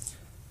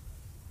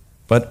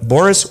 But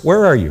Boris,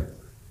 where are you?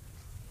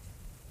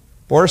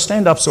 Boris,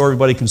 stand up so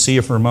everybody can see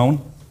you for a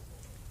moment.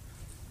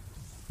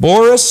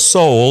 Boris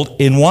sold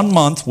in 1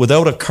 month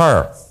without a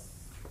car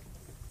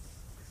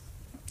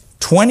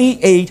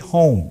 28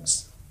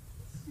 homes.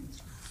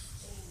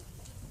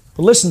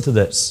 But listen to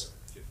this.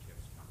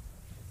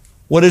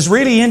 What is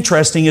really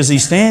interesting is he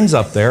stands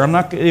up there.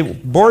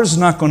 Boris is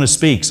not going to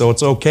speak, so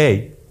it's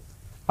okay.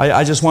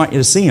 I just want you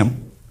to see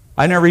him.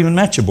 I never even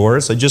met you,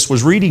 Boris. I just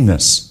was reading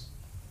this.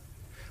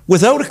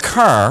 Without a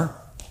car,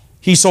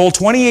 he sold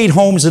 28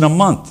 homes in a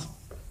month.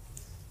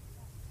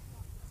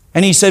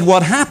 And he said,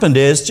 what happened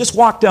is, just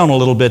walk down a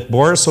little bit,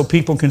 Boris, so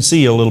people can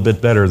see you a little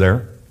bit better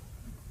there.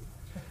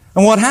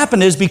 And what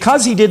happened is,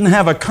 because he didn't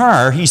have a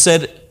car, he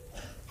said,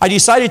 I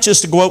decided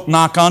just to go out and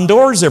knock on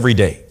doors every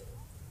day.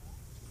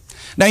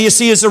 Now you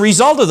see, as a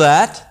result of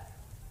that,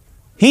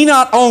 he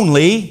not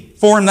only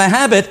formed the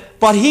habit,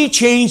 but he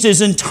changed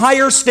his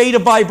entire state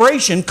of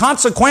vibration.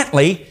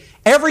 Consequently,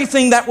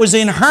 everything that was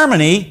in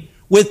harmony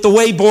with the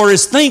way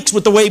Boris thinks,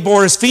 with the way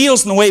Boris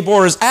feels, and the way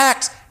Boris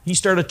acts, he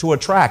started to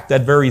attract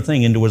that very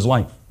thing into his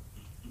life.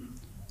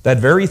 That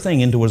very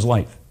thing into his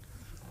life.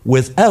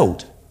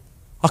 Without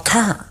a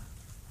car.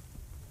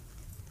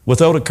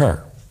 Without a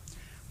car.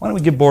 Why don't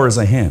we give Boris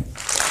a hand?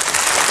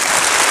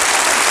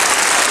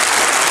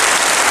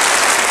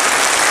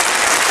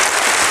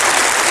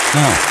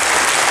 Now,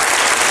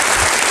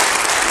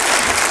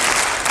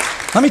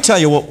 let me tell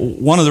you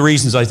one of the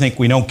reasons I think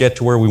we don't get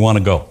to where we want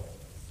to go.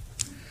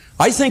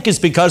 I think it's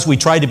because we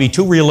try to be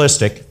too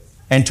realistic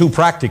and too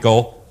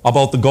practical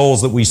about the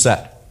goals that we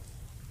set.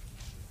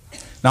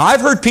 Now,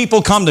 I've heard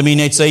people come to me and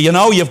they'd say, you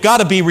know, you've got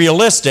to be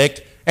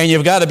realistic and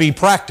you've got to be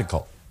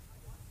practical.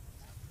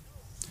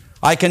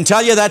 I can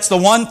tell you that's the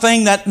one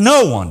thing that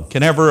no one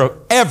can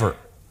ever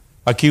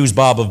accuse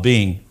Bob of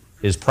being,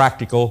 is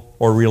practical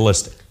or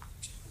realistic.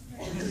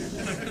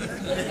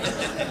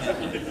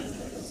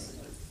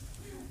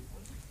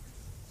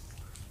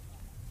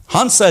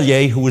 Hans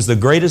Selye, who was the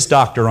greatest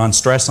doctor on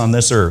stress on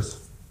this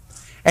earth,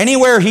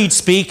 anywhere he'd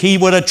speak, he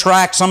would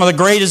attract some of the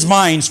greatest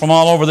minds from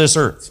all over this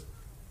earth.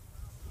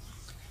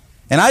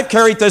 And I've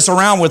carried this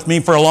around with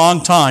me for a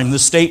long time,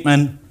 this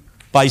statement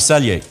by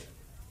Selye.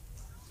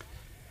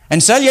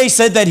 And Selye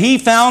said that he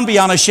found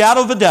beyond a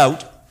shadow of a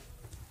doubt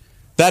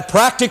that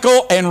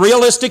practical and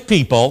realistic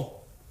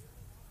people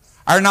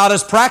are not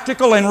as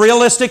practical and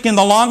realistic in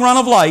the long run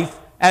of life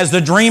as the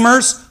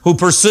dreamers who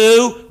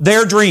pursue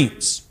their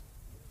dreams.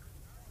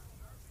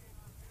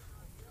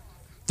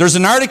 There's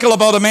an article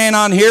about a man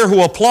on here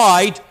who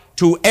applied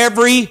to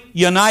every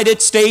United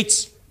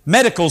States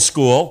medical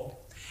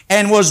school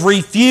and was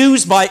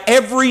refused by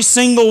every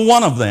single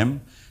one of them,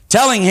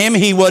 telling him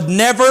he would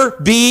never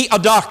be a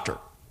doctor.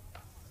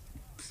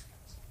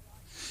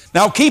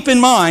 Now keep in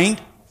mind,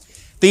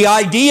 the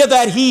idea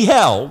that he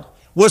held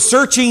was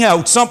searching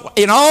out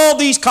in all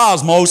these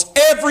cosmos,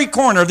 every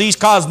corner of these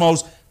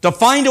cosmos, to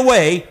find a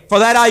way for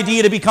that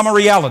idea to become a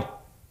reality.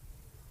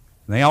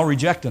 And they all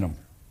rejected him.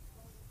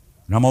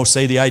 And almost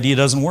say the idea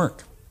doesn't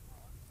work.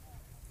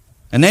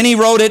 And then he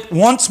wrote it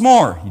once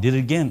more. He did it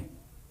again.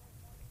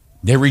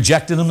 They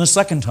rejected him the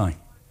second time.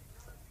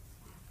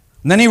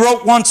 And then he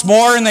wrote once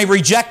more, and they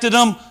rejected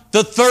him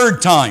the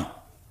third time.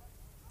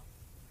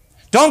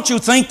 Don't you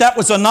think that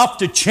was enough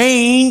to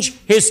change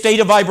his state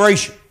of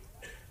vibration?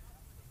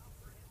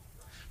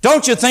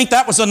 Don't you think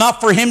that was enough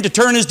for him to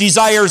turn his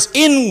desires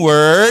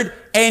inward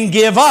and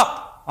give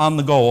up on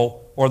the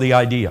goal or the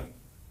idea?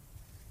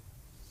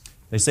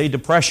 They say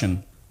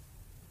depression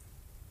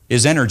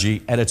is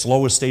energy at its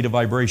lowest state of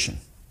vibration.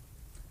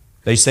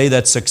 They say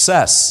that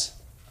success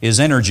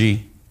is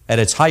energy at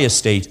its highest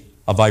state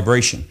of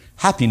vibration.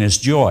 Happiness,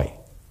 joy,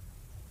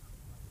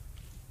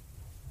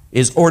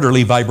 is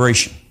orderly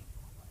vibration.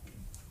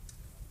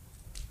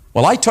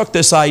 Well, I took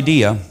this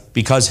idea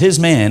because this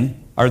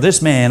man,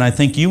 I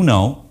think you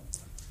know,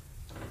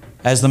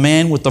 as the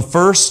man with the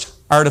first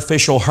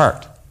artificial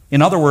heart.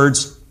 In other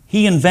words,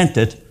 he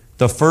invented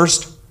the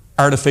first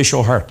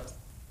artificial heart.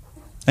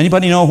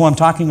 Anybody know who I'm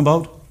talking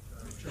about?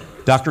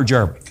 Dr.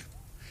 Jarvik.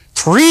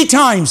 3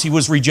 times he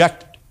was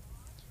rejected.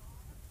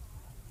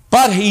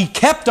 But he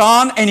kept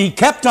on and he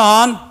kept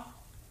on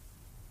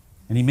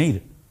and he made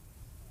it.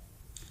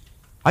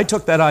 I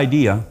took that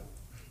idea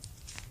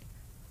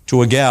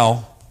to a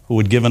gal who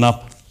had given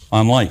up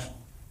on life.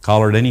 Call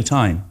her at any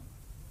time.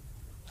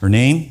 Her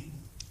name,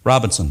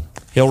 Robinson.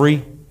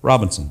 Hillary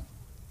Robinson.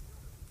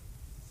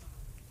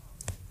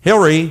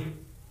 Hillary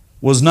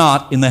was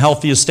not in the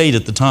healthiest state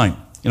at the time.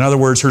 In other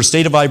words, her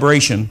state of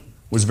vibration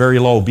was very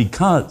low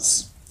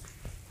because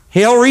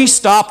Hillary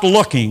stopped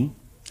looking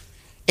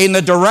in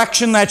the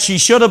direction that she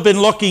should have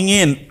been looking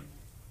in.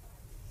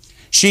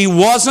 She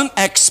wasn't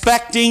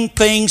expecting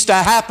things to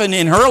happen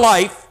in her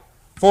life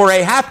for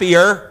a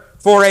happier,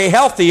 for a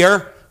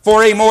healthier,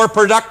 for a more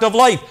productive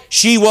life.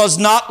 She was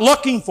not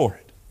looking for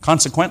it.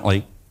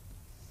 Consequently,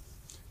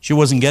 she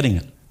wasn't getting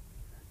it.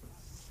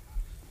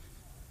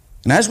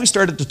 And as we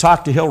started to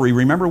talk to Hillary,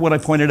 remember what I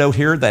pointed out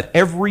here? That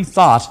every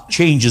thought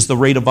changes the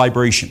rate of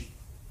vibration.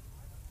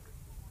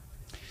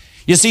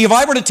 You see, if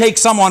I were to take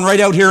someone right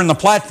out here on the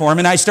platform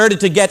and I started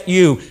to get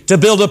you to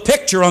build a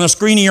picture on the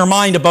screen of your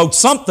mind about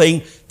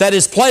something that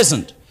is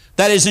pleasant,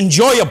 that is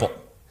enjoyable,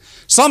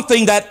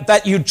 something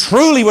that you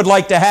truly would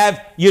like to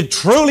have, you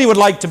truly would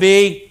like to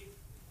be,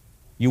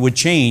 you would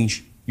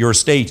change your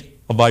state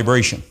of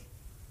vibration.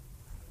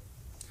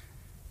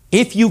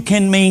 If you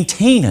can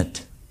maintain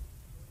it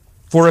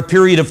for a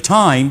period of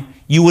time,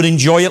 you would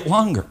enjoy it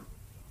longer.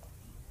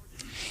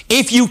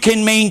 If you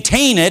can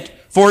maintain it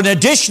for an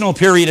additional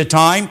period of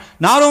time,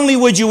 not only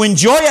would you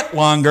enjoy it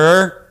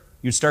longer,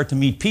 you'd start to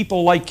meet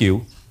people like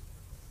you.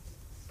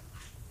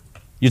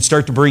 You'd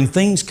start to bring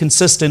things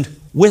consistent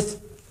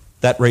with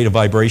that rate of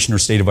vibration or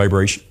state of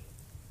vibration.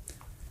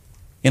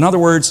 In other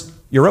words,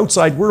 your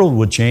outside world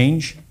would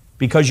change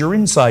because your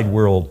inside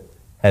world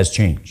has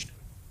changed.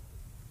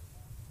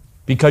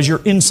 Because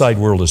your inside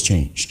world has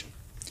changed.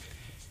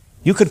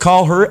 You could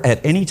call her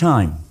at any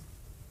time.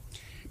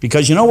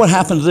 Because you know what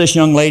happened to this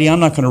young lady? I'm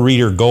not going to read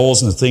her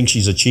goals and the things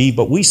she's achieved,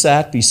 but we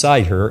sat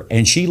beside her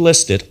and she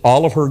listed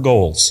all of her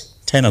goals,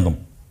 10 of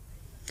them.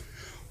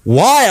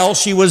 While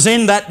she was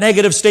in that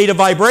negative state of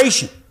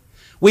vibration,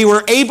 we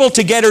were able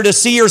to get her to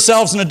see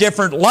herself in a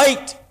different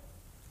light.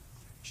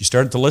 She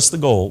started to list the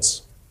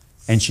goals,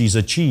 and she's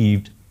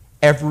achieved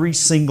every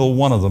single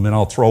one of them, and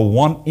I'll throw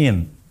one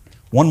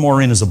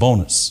more in as a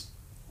bonus.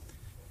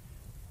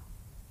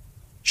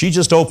 She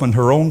just opened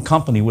her own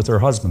company with her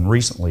husband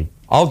recently.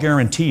 I'll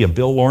guarantee you,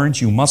 Bill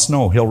Lawrence, you must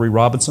know Hillary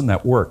Robinson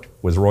that worked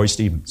with Roy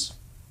Stevens.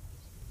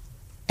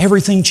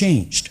 Everything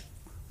changed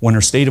when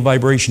her state of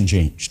vibration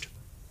changed.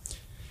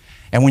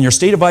 And when your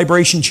state of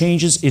vibration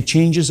changes, it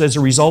changes as a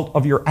result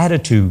of your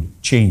attitude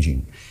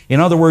changing. In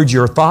other words,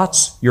 your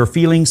thoughts, your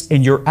feelings,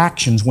 and your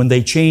actions, when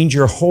they change,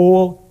 your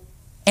whole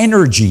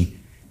energy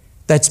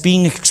that's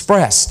being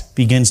expressed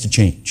begins to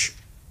change.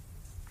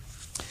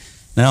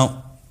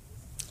 Now,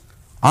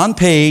 on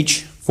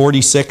page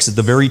 46 at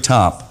the very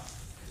top,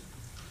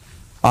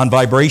 on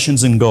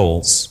vibrations and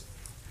goals,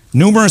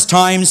 numerous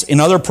times in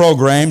other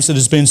programs it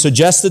has been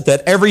suggested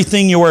that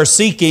everything you are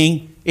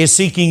seeking is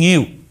seeking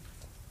you.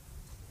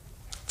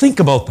 Think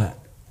about that.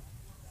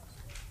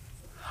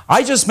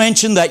 I just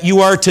mentioned that you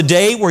are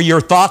today where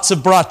your thoughts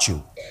have brought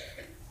you.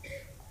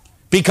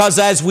 Because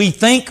as we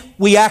think,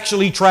 we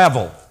actually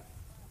travel.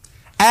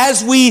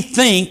 As we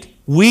think,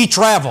 we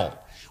travel.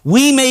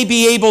 We may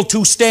be able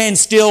to stand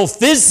still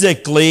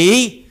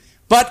physically,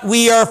 but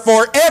we are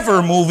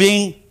forever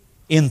moving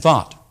in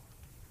thought.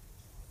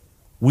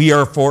 we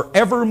are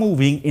forever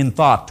moving in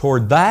thought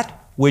toward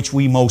that which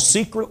we most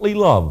secretly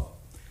love,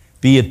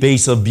 be it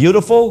base of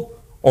beautiful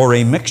or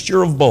a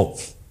mixture of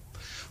both.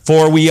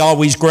 For we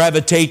always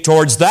gravitate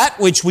towards that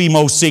which we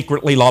most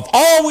secretly love.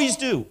 Always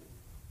do.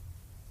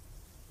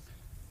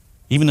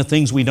 Even the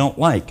things we don't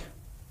like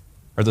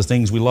are the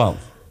things we love.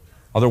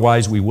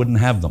 Otherwise, we wouldn't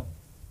have them.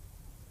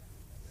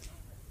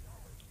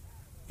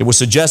 It was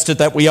suggested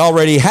that we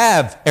already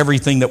have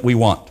everything that we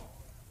want.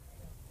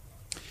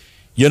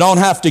 You don't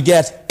have to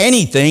get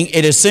anything.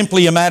 It is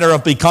simply a matter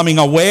of becoming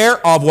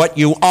aware of what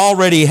you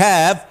already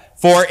have,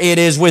 for it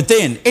is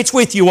within. It's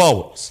with you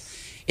always.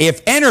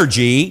 If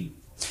energy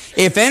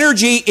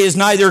is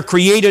neither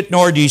created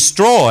nor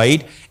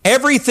destroyed,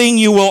 everything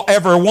you will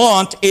ever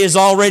want is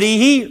already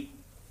here.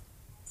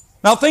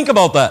 Now think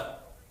about that.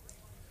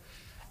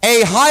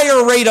 A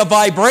higher rate of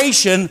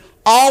vibration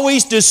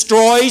always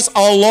destroys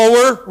a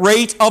lower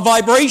rate of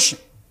vibration.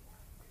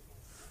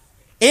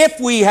 If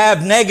we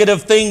have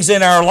negative things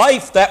in our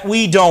life that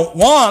we don't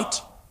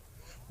want,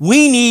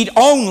 we need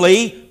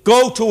only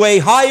go to a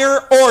higher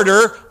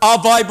order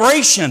of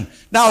vibration.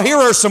 Now here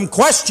are some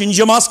questions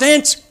you must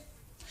answer,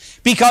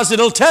 because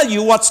it'll tell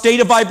you what state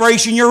of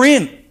vibration you're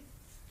in.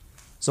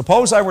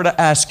 Suppose I were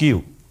to ask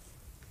you,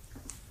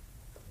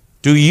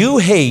 do you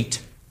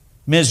hate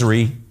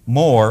misery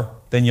more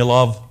than you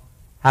love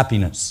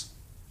happiness?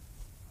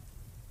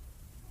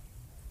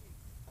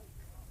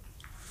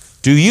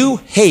 Do you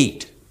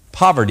hate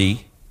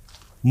poverty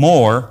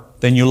more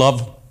than you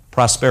love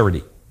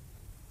prosperity?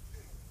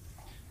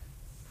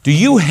 Do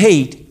you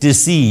hate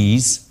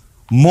disease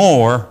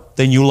more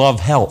than you love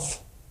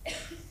health?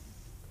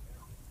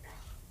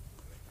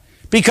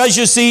 Because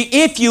you see,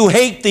 if you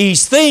hate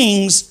these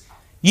things,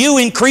 you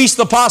increase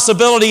the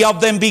possibility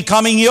of them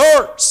becoming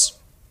yours.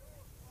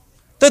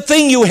 The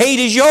thing you hate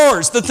is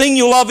yours. The thing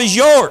you love is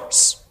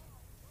yours.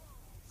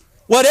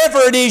 Whatever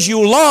it is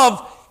you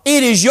love,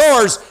 it is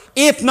yours.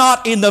 If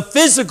not in the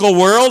physical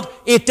world,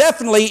 it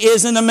definitely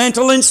is in the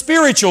mental and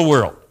spiritual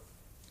world.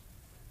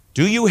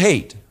 Do you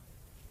hate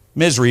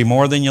misery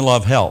more than you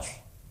love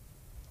health?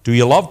 Do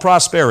you love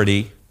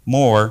prosperity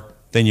more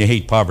than you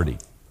hate poverty?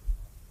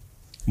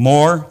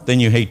 More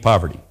than you hate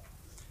poverty.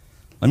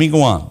 Let me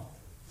go on.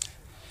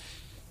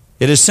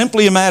 It is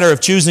simply a matter of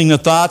choosing the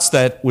thoughts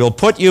that will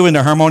put you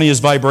into harmonious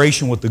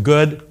vibration with the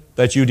good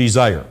that you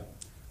desire.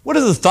 What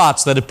are the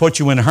thoughts that have put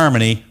you in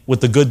harmony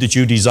with the good that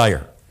you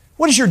desire?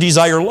 What does your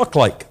desire look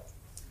like?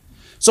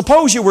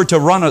 Suppose you were to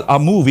run a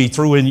movie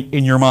through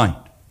in your mind,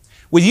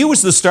 with you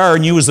as the star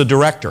and you as the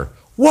director.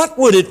 What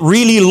would it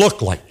really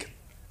look like?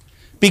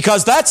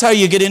 Because that's how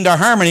you get into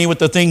harmony with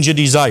the things you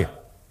desire.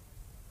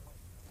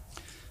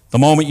 The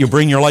moment you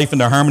bring your life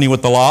into harmony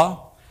with the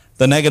law,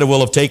 the negative will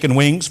have taken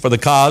wings, for the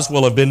cause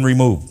will have been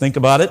removed. Think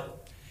about it.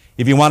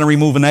 If you want to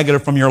remove a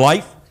negative from your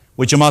life,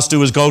 what you must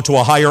do is go to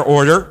a higher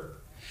order.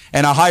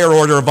 And a higher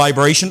order of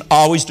vibration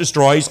always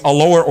destroys a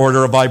lower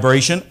order of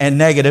vibration, and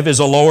negative is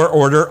a lower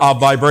order of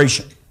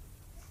vibration.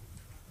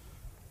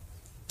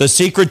 The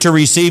secret to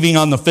receiving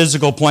on the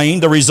physical plane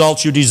the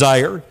results you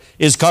desire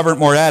is covered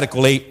more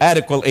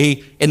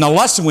adequately in the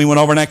lesson we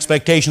went over in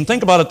expectation.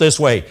 Think about it this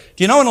way.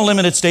 Do you know, in a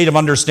limited state of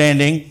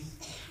understanding,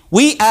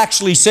 we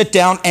actually sit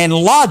down and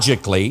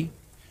logically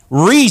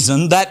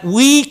reason that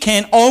we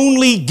can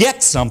only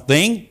get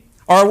something,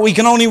 or we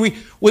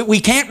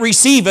can't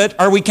receive it,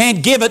 or we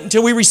can't give it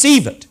until we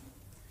receive it.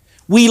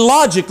 We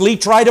logically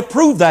try to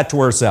prove that to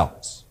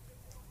ourselves.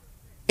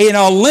 In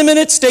a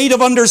limited state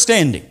of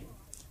understanding,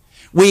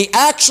 we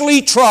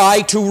actually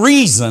try to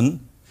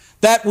reason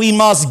that we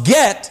must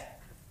get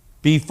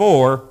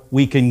before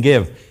we can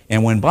give.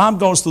 And when Bob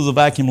goes through the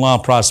vacuum law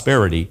of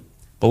prosperity,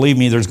 believe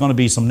me, there's going to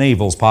be some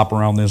navels pop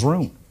around this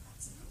room.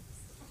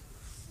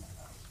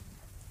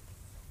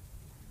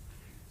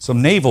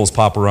 Some navels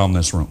pop around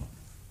this room.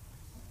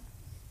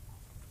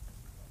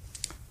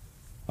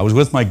 I was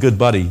with my good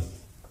buddy,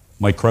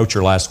 Mike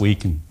Croucher, last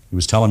week, and he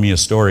was telling me a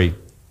story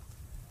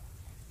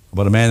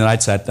about a man that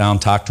I'd sat down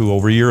and talked to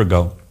over a year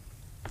ago,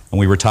 and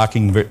we were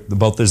talking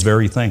about this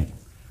very thing.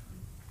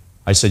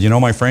 I said, you know,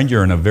 my friend,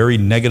 you're in a very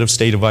negative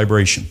state of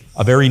vibration,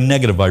 a very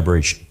negative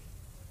vibration.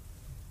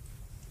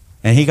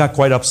 And he got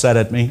quite upset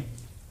at me,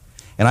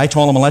 and I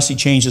told him unless he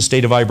changed his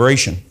state of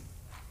vibration,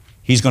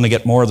 he's going to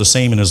get more of the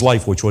same in his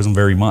life, which wasn't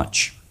very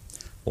much.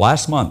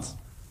 Last month,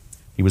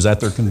 he was at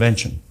their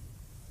convention.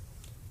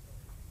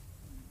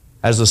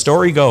 As the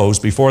story goes,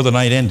 before the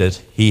night ended,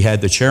 he had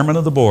the chairman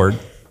of the board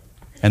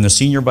and the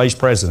senior vice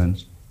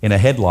president in a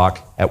headlock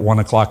at 1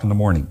 o'clock in the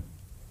morning,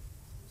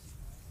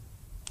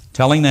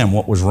 telling them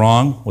what was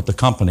wrong with the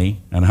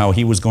company and how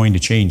he was going to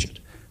change it.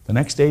 The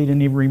next day, he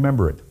didn't even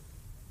remember it.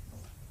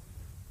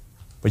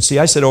 But see,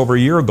 I said over a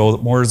year ago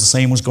that more of the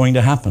same was going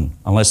to happen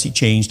unless he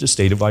changed his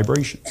state of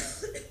vibration.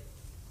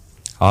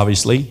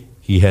 Obviously,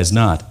 he has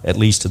not, at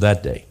least to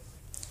that day.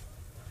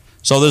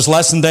 So this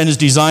lesson then is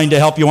designed to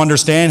help you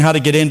understand how to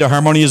get into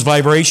harmonious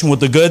vibration with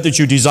the good that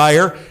you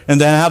desire, and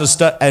then how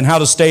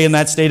to stay in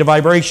that state of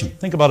vibration.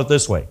 Think about it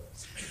this way.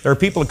 There are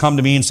people that come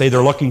to me and say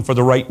they're looking for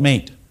the right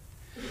mate.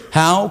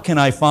 How can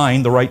I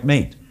find the right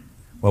mate?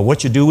 Well,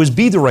 what you do is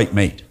be the right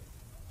mate.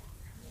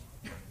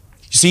 You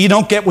see, you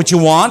don't get what you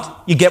want,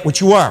 you get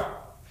what you are.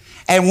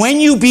 And when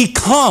you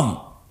become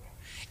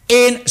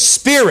in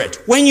spirit,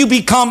 when you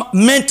become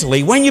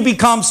mentally, when you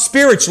become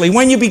spiritually,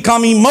 when you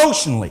become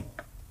emotionally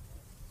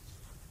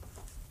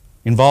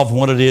involved in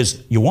what it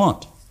is you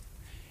want,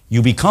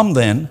 you become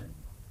that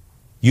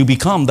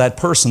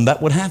person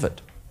that would have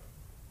it.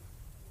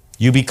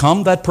 You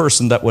become that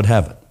person that would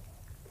have it.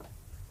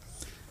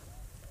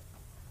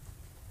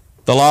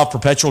 The law of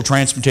perpetual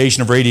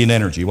transmutation of radiant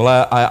energy. Well,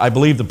 I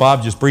believe that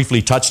Bob just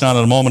briefly touched on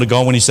it a moment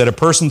ago when he said a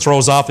person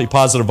throws off a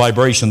positive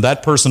vibration,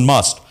 that person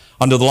must,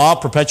 under the law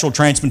of perpetual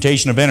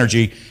transmutation of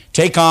energy,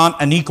 take on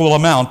an equal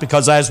amount,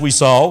 because as we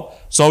sow,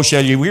 so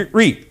shall you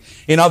reap.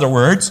 In other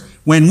words,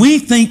 when we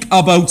think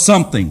about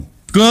something,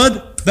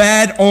 good,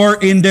 bad, or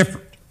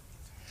indifferent,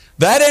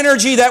 that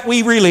energy that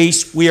we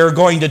release, we are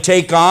going to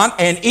take on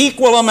an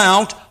equal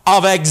amount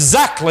of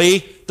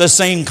exactly the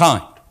same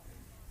kind.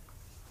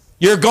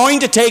 You're going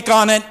to take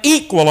on an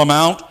equal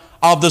amount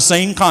of the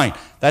same kind.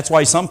 That's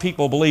why some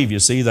people believe, you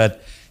see,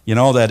 that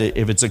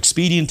if it's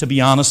expedient to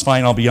be honest,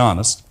 fine, I'll be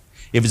honest.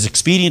 If it's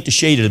expedient to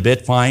shade it a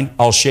bit, fine,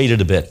 I'll shade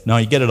it a bit. No,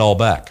 you get it all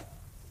back.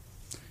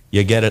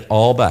 You get it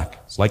all back.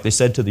 It's like they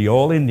said to the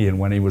old Indian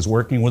when he was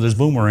working with his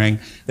boomerang.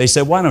 They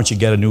said, why don't you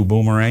get a new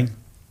boomerang?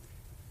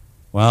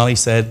 Well, he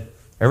said,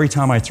 every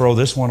time I throw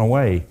this one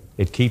away,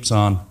 it keeps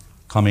on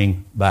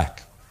coming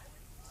back.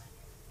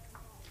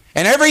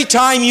 And every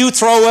time you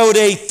throw out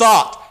a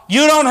thought,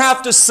 you don't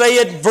have to say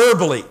it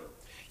verbally.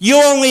 You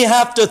only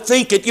have to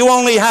think it. You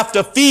only have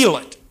to feel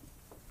it.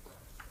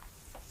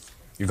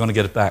 You're going to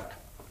get it back.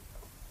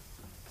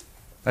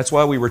 That's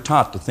why we were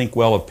taught to think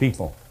well of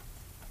people.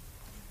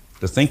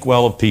 To think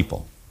well of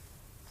people.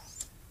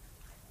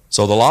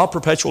 So the law of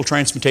perpetual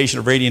transmutation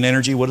of radiant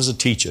energy, what does it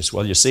teach us?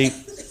 Well, you see,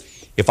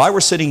 if I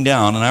were sitting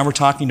down and I were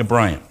talking to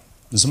Brian,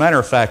 as a matter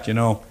of fact,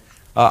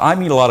 I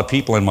meet a lot of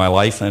people in my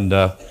life, and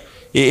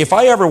if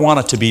I ever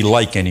wanted to be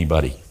like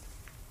anybody,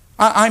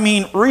 I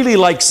mean really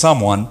like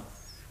someone,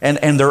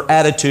 and their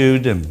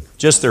attitude and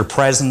just their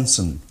presence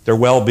and their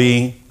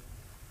well-being,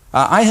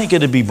 I think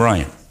it'd be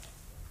Brian.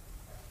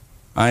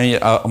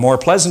 A more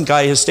pleasant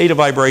guy, his state of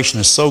vibration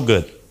is so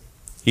good.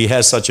 He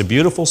has such a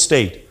beautiful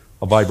state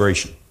of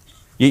vibration.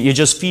 You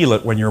just feel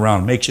it when you're around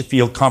him. It makes you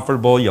feel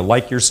comfortable. You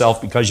like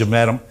yourself because you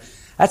met him.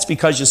 That's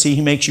because, you see,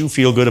 he makes you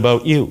feel good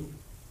about you.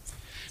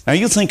 Now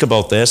you think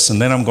about this,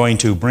 and then I'm going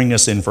to bring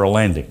this in for a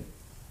landing.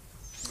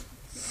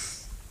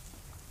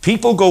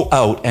 People go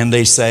out and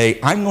they say,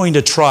 I'm going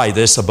to try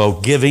this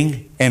about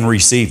giving and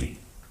receiving.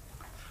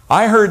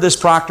 I heard this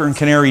Proctor and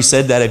Canary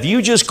said that if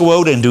you just go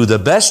out and do the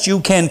best you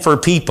can for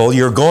people,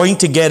 you're going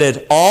to get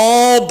it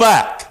all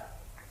back.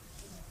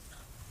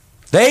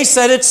 They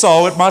said it,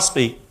 so it must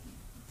be.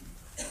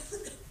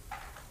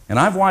 And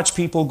I've watched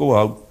people go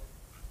out,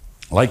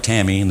 like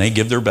Tammy, and they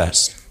give their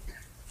best,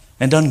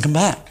 and doesn't come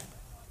back.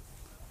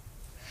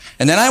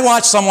 And then I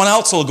watch someone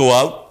else will go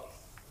out,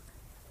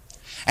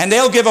 and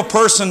they'll give a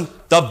person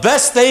the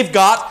best they've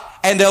got,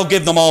 and they'll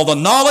give them all the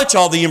knowledge,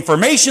 all the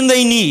information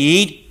they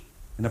need,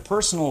 and the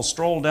person will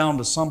stroll down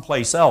to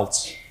someplace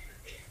else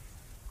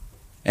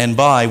and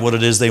buy what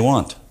it is they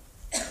want.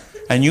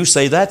 And you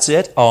say, that's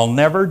it, I'll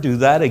never do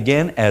that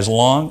again as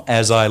long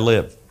as I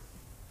live.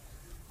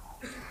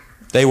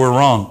 They were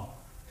wrong.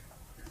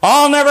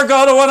 I'll never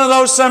go to one of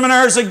those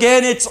seminars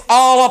again, it's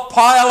all a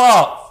pile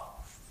of.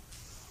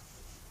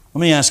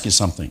 Let me ask you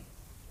something.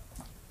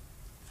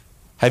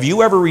 Have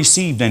you ever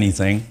received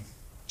anything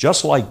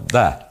just like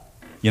that?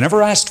 You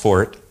never asked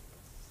for it.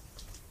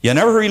 You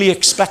never really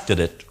expected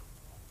it.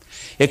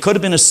 It could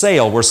have been a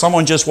sale where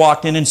someone just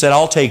walked in and said,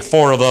 I'll take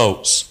 4 of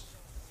those.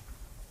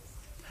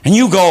 And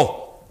you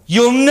go,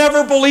 you'll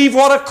never believe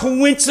what a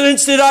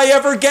coincidence. Did I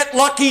ever get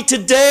lucky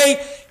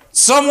today?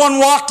 Someone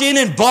walked in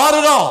and bought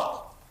it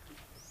all.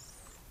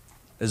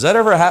 Has that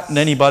ever happened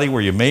to anybody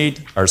where you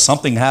made or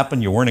something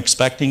happened, you weren't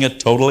expecting it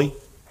totally?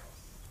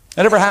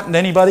 That ever happened to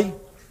anybody?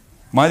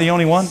 Am I the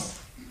only one?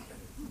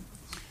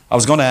 I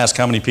was going to ask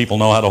how many people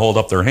know how to hold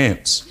up their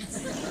hands.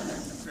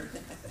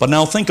 But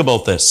now think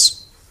about this.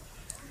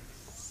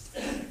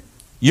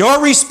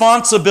 Your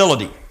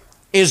responsibility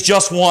is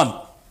just one.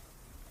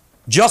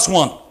 Just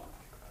one.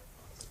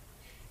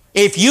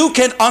 If you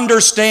can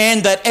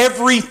understand that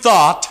every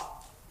thought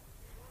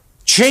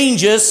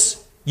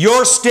changes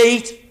your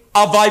state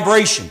of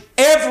vibration,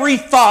 every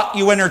thought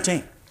you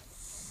entertain,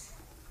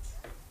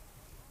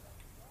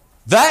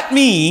 that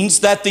means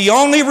that the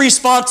only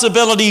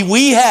responsibility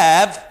we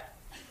have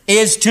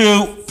is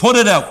to put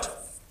it out.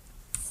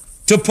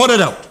 To put it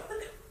out.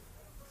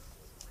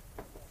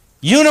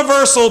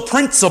 Universal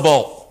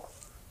principle,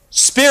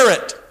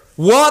 spirit,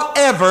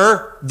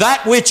 whatever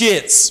that which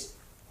is.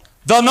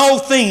 The no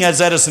thing,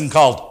 as Edison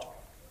called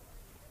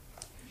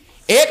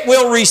it. It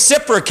will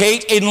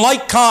reciprocate in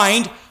like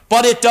kind,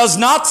 but it does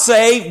not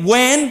say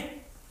when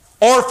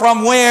or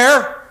from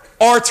where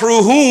or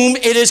through whom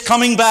it is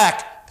coming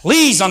back.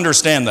 Please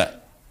understand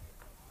that.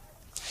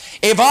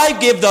 If I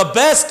give the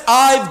best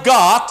I've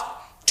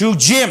got to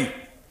Jim,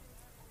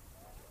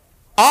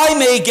 I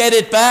may get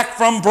it back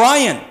from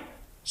Brian.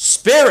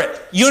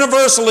 Spirit,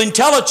 universal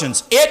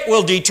intelligence, it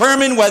will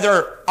determine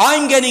whether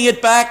I'm getting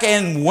it back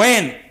and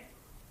when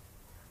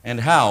and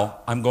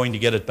how I'm going to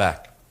get it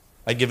back.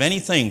 I'd give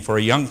anything for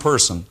a young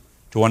person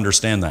to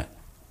understand that.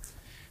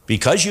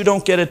 Because you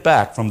don't get it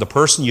back from the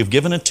person you've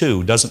given it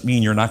to doesn't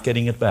mean you're not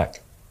getting it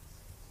back.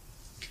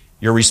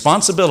 Your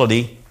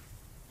responsibility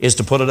is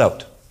to put it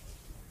out.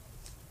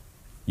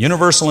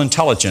 Universal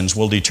intelligence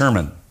will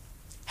determine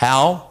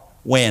how,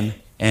 when,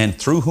 and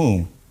through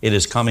whom it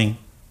is coming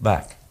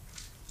back.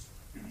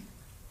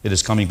 It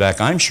is coming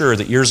back. I'm sure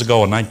that years ago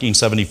in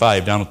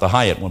 1975 down at the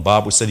Hyatt when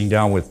Bob was sitting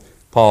down with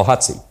Paul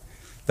Hutsey,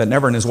 that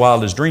never in his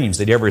wildest dreams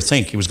did he ever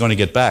think he was going to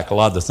get back a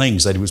lot of the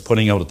things that he was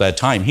putting out at that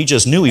time. He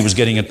just knew he was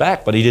getting it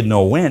back, but he didn't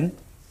know when.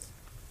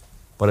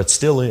 But it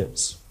still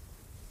is.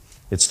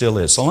 It still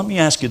is. So let me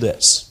ask you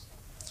this.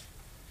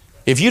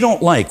 If you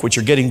don't like what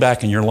you're getting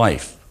back in your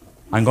life,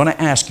 I'm going to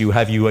ask you,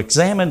 have you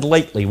examined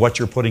lately what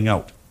you're putting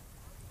out?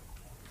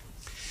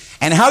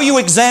 And how you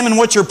examine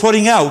what you're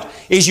putting out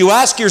is you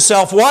ask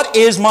yourself, what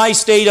is my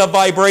state of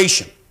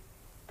vibration?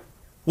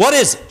 What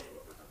is it?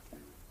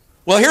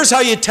 Well, here's how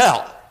you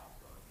tell.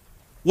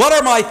 What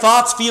are my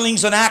thoughts,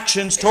 feelings, and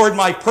actions toward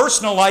my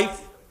personal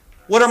life?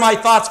 What are my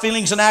thoughts,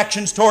 feelings, and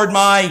actions toward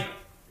my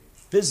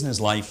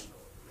business life?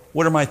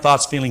 What are my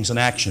thoughts, feelings, and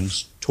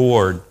actions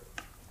toward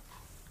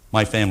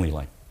my family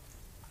life?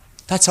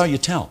 That's how you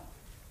tell.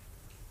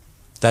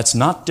 That's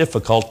not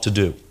difficult to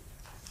do.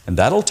 And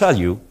that'll tell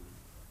you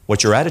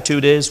what your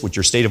attitude is, what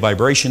your state of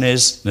vibration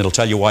is, and it'll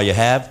tell you why you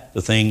have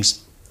the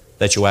things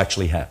that you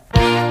actually have.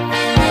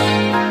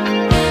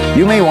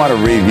 You may want to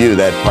review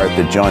that part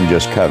that John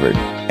just covered,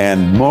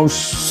 and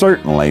most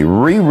certainly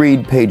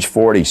reread page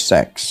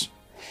 46,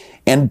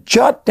 and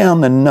jot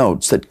down the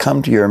notes that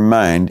come to your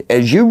mind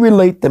as you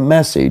relate the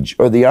message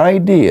or the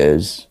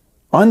ideas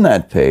on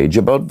that page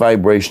about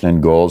vibration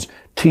and goals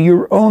to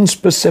your own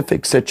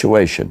specific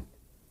situation.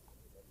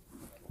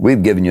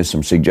 We've given you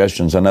some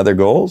suggestions on other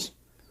goals.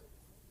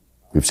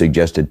 We've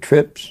suggested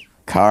trips,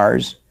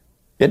 cars.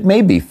 It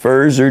may be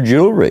furs or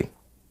jewelry.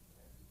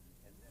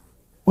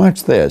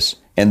 Watch this,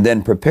 and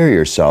then prepare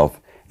yourself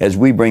as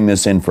we bring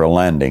this in for a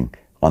landing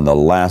on the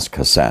last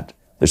cassette.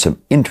 There's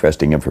some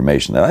interesting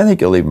information that I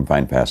think you'll even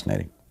find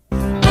fascinating.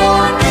 Holding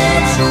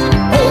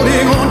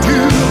on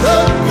to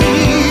the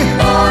key,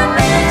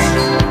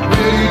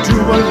 ready to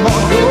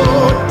unlock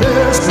your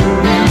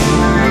destiny.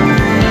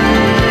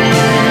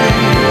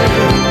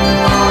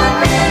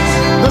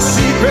 The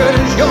secret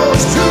is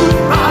yours to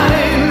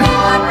find,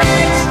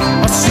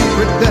 a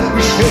secret that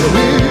we share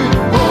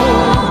with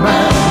all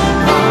mankind.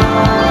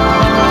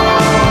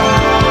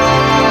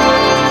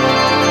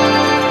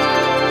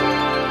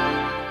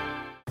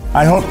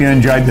 I hope you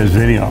enjoyed this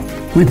video.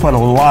 We put a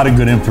lot of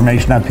good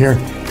information up here,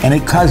 and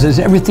it causes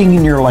everything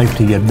in your life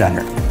to get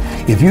better.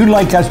 If you'd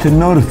like us to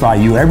notify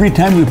you every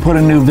time we put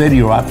a new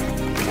video up,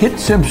 hit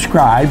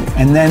subscribe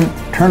and then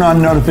turn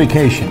on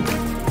notifications.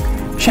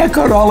 Check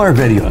out all our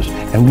videos,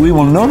 and we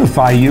will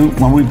notify you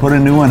when we put a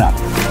new one up.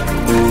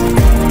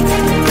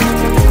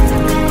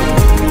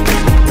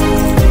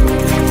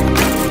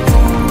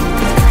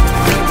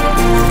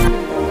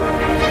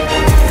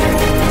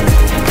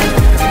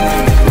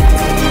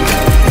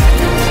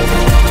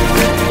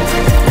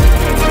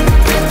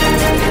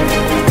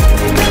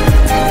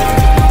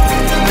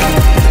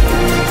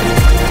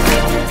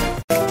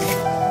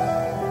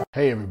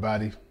 Hey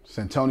everybody, it's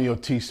Antonio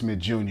T. Smith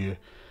Jr.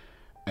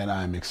 and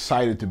I'm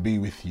excited to be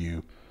with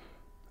you.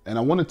 And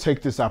I want to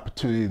take this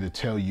opportunity to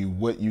tell you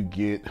what you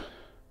get,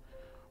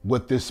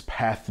 what this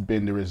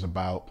Pathbender is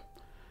about.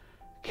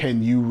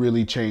 Can you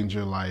really change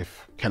your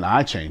life? Can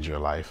I change your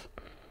life?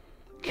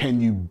 Can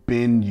you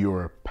bend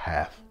your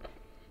path?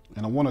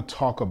 And I want to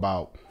talk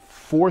about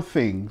 4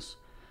 things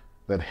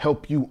that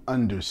help you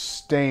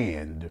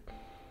understand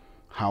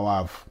how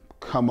I've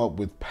come up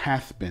with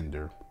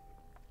Pathbender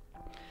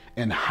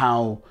and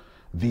how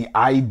the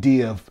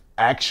idea of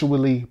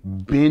actually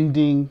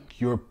bending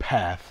your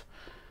path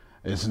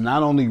is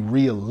not only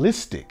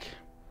realistic,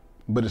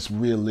 but it's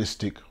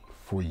realistic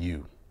for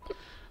you.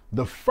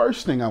 The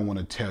first thing I want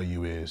to tell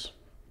you is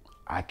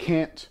I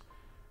can't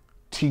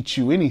teach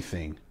you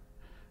anything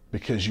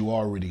because you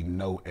already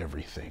know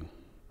everything.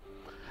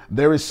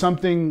 There is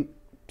something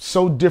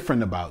so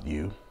different about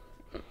you.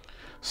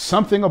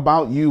 Something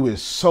about you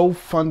is so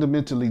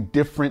fundamentally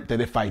different that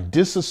if I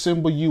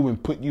disassemble you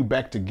and put you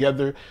back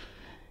together,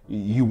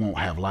 you won't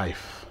have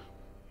life.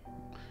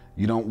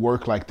 You don't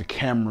work like the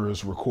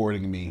cameras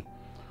recording me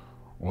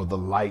or the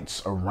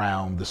lights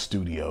around the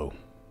studio.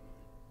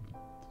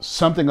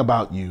 Something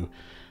about you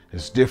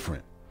is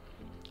different.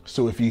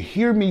 So if you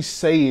hear me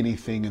say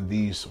anything in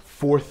these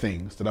 4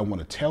 things that I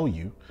want to tell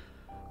you,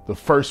 the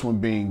first one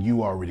being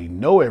you already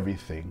know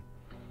everything,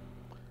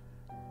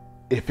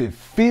 if it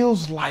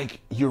feels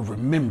like you're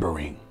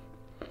remembering,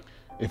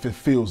 if it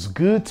feels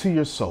good to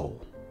your soul,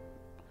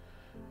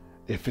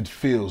 if it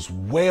feels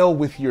well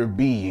with your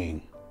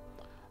being,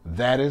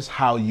 that is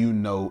how you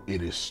know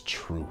it is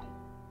true.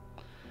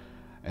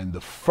 And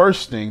the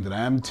first thing that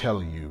I'm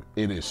telling you,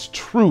 it is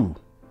true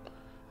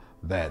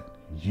that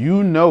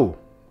you know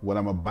what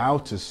I'm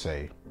about to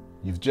say.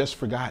 You've just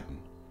forgotten.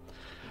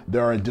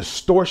 There are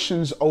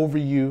distortions over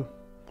you,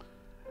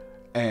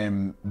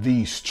 and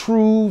these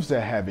truths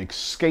that have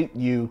escaped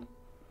you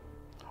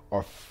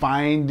are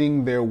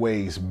finding their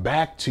ways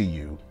back to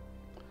you.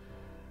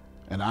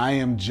 And I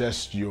am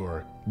just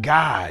your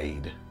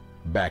guide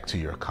back to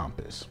your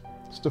compass.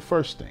 It's the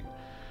first thing.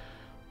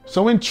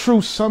 So in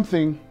truth,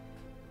 something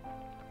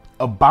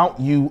about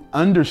you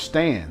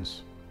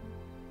understands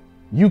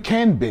you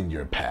can bend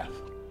your path.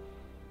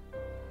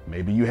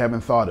 Maybe you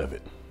haven't thought of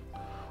it,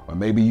 or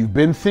maybe you've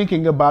been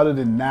thinking about it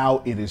and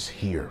now it is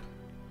here.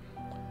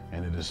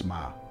 And it is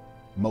my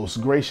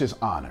most gracious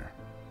honor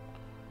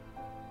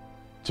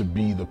to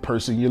be the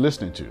person you're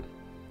listening to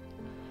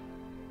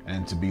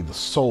and to be the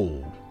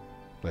soul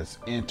that's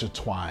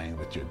intertwined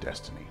with your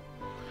destiny.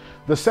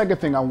 The second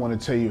thing I want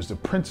to tell you is the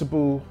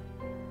principle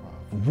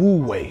of Wu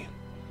Wei.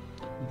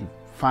 You can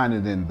find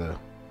it in the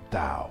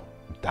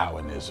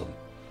Taoism.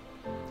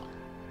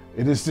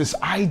 It is this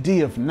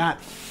idea of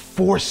not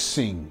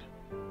forcing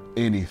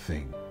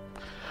anything.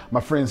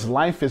 My friends,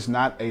 life is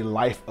not a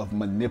life of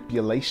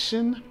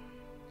manipulation.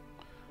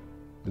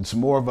 It's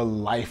more of a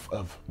life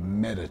of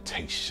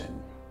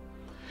meditation.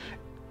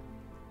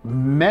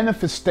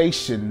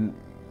 Manifestation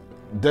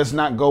does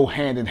not go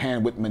hand in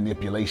hand with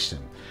manipulation.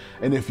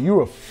 And if you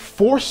are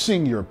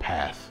forcing your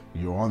path,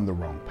 you're on the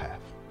wrong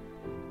path.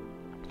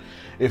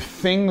 If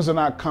things are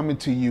not coming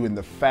to you in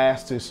the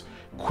fastest,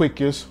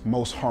 quickest,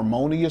 most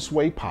harmonious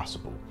way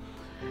possible,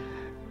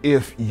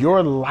 if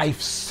your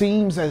life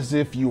seems as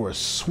if you are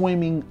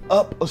swimming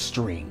up a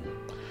stream,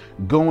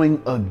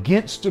 going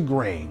against the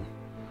grain,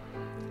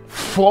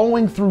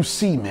 flowing through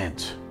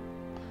cement,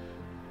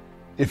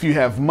 if you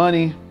have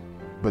money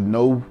but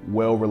no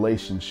well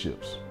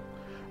relationships,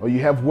 or you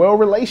have well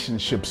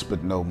relationships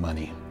but no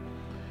money,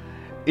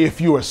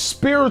 if you are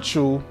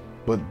spiritual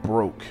but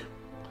broke,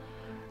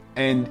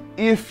 and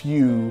if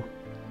you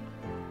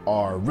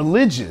are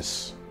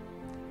religious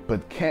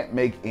but can't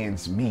make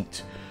ends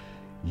meet,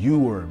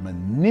 you are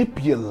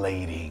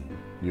manipulating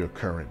your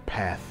current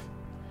path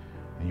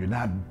and you're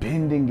not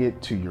bending it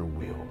to your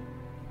will.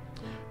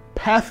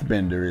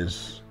 Pathbender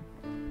is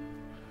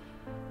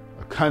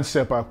a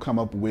concept I've come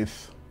up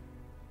with.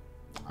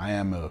 I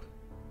am a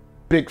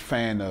big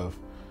fan of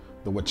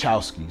the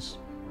Wachowskis.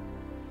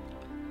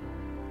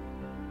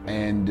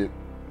 And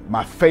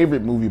my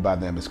favorite movie by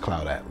them is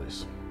Cloud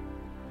Atlas.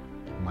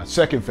 My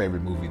second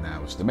favorite movie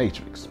now is The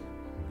Matrix,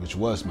 which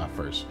was my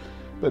first,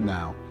 but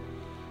now.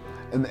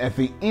 And at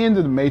the end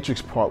of The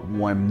Matrix Part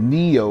 1,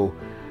 Neo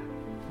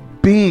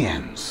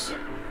bends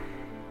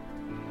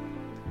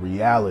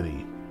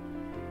reality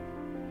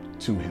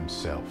to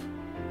himself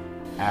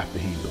after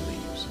he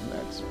believes. And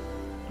that's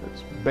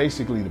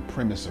basically the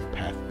premise of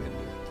Pathbender.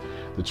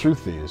 The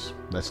truth is,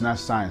 that's not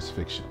science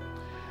fiction.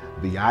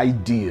 The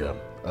idea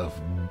of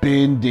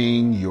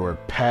bending your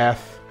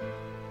path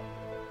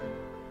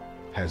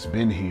has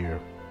been here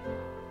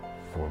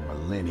for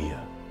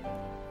millennia.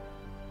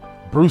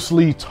 Bruce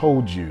Lee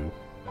told you,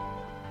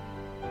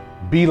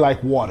 be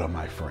like water,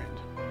 my friend.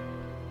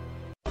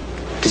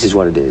 This is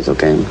what it is,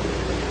 okay?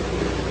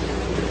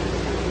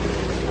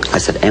 I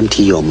said,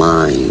 empty your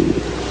mind.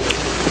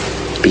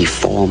 Be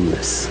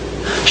formless,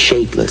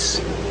 shapeless,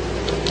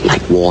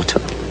 like water.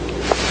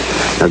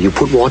 Now you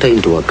put water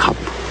into a cup,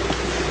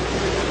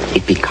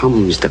 it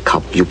becomes the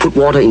cup. You put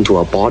water into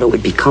a bottle,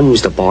 it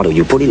becomes the bottle.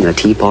 You put it in a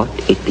teapot,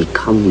 it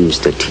becomes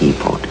the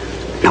teapot.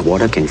 Now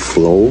water can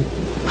flow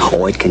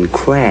or it can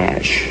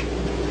crash.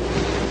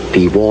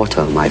 Be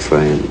water, my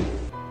friend.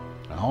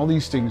 All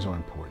these things are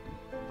important.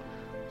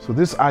 So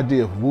this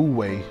idea of Wu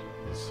Wei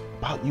is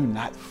about you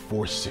not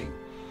forcing.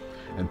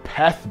 And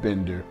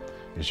Pathbender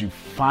is you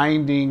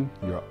finding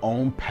your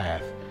own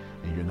path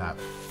and you're not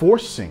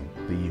forcing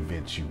the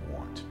events you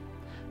want.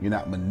 You're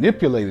not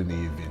manipulating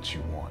the events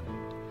you want.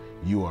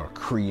 You are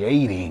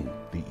creating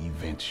the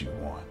events you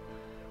want.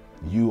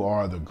 You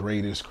are the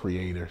greatest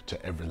creator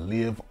to ever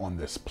live on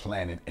this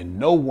planet, and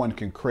no one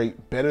can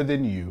create better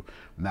than you,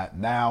 not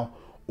now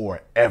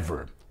or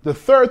ever. The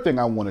third thing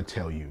I want to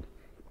tell you,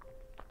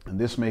 and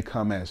this may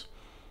come as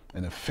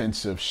an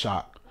offensive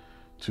shock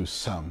to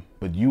some,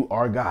 but you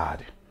are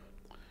God.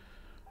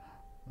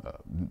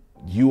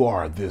 You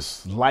are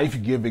this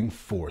life-giving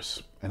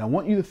force, and I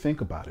want you to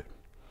think about it.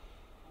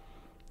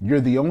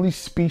 You're the only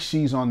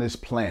species on this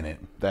planet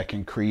that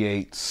can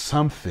create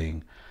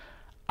something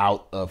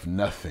out of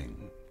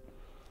nothing.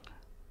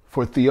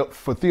 For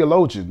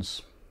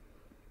theologians,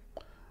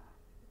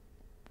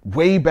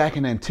 way back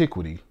in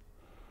antiquity,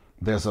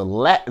 there's a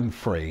Latin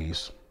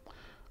phrase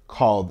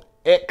called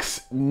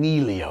ex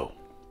nihilo.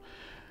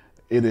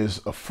 It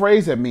is a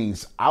phrase that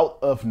means out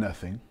of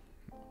nothing,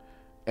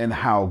 and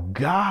how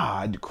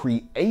God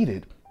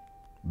created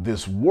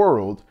this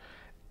world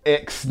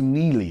ex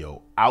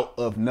nihilo, out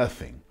of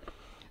nothing.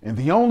 And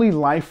the only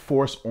life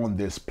force on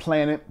this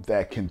planet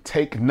that can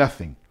take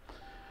nothing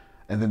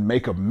and then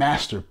make a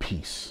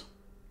masterpiece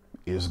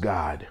is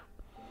God.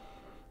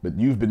 but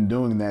you've been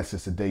doing that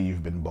since the day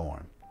you've been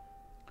born.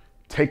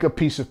 Take a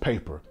piece of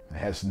paper that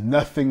has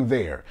nothing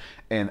there,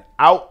 and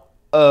out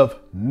of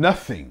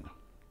nothing,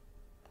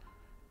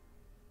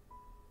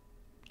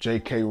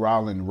 J.K.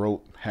 Rowling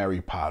wrote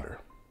Harry Potter.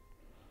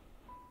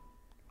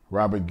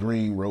 Robert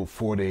Greene wrote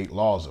 48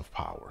 Laws of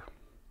Power.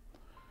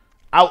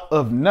 Out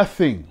of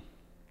nothing,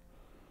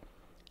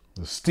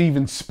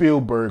 Steven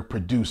Spielberg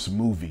produced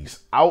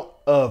movies. Out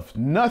of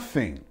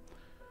nothing,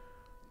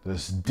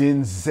 does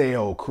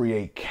Denzel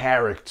create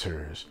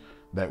characters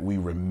that we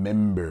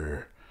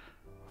remember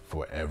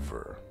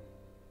forever.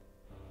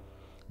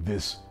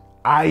 This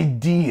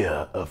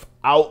idea of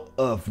out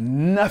of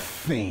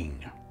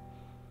nothing.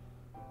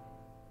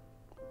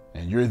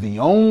 And you're the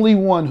only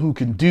one who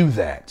can do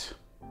that.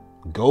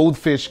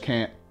 Goldfish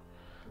can't.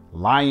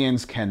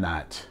 Lions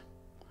cannot.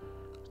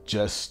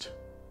 Just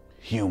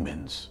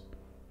humans.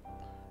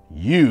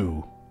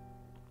 You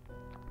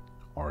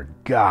are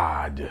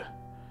God.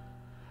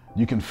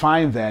 You can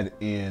find that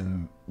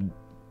in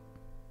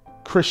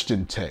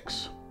Christian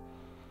texts,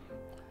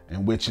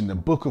 in which in the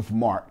book of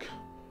Mark,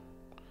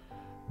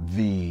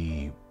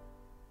 the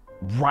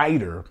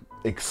writer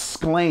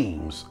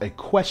exclaims a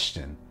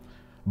question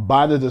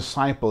by the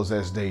disciples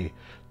as they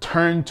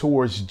turn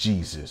towards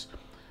Jesus.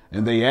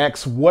 And they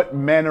ask, what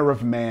manner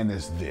of man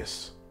is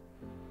this,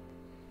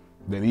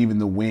 that even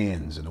the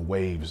winds and the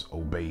waves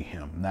obey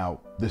him?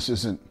 Now, this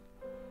isn't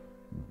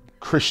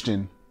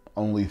Christian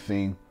only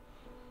thing.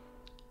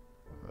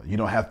 You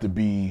don't have to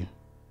be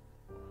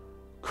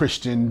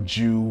Christian,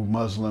 Jew,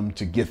 Muslim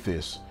to get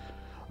this.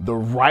 The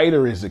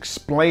writer is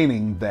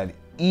explaining that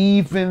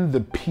even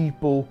the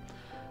people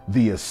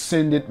the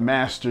ascended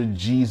master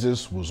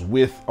Jesus was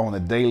with on a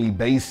daily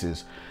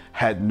basis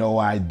had no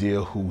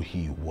idea who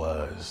he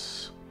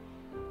was.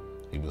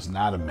 He was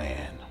not a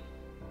man.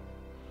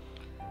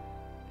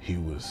 He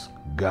was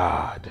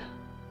God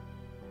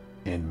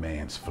in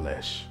man's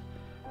flesh.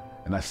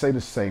 And I say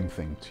the same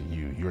thing to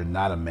you. You're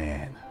not a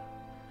man.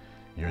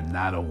 You're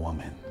not a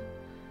woman.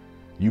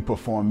 You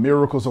perform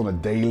miracles on a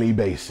daily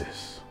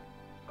basis.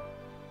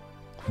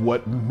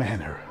 What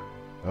manner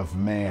of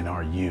man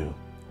are you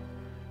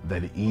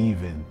that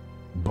even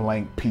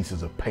blank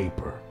pieces of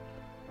paper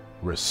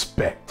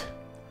respect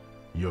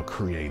your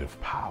creative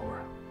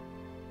power?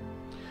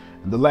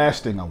 And the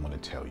last thing I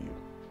want to tell you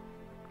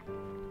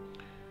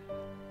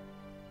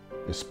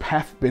is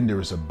Pathbender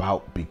is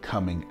about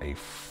becoming a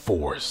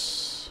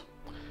force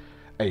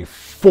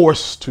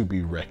to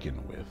be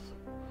reckoned with.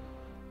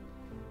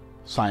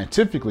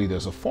 Scientifically,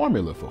 there's a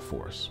formula for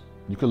force.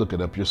 You can look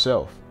it up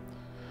yourself.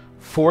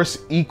 Force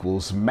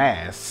equals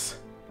mass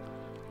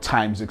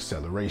times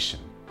acceleration.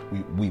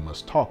 We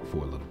must talk for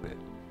a little bit.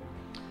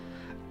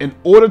 In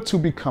order to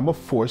become a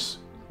force,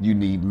 you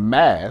need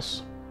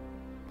mass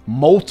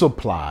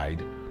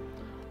multiplied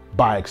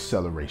by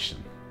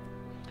acceleration.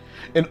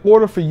 In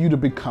order for you to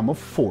become a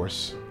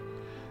force,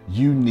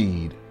 you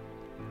need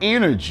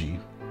energy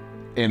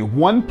in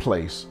one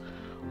place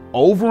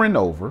over and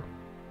over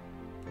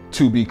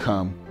to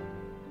become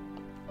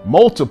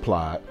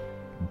multiplied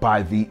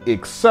by the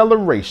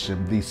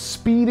acceleration, the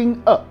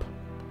speeding up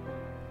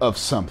of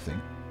something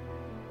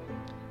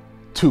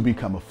to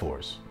become a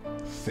force.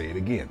 Say it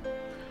again.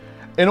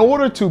 In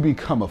order to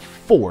become a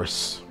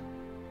force,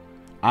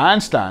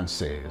 Einstein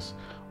says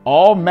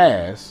all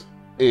mass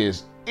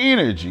is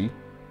energy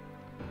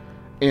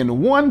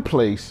in one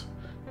place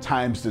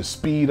times the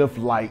speed of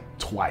light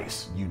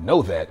twice. You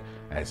know that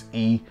as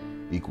E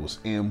equals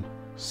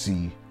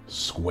mc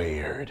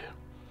squared.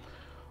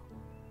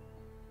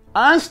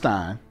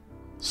 Einstein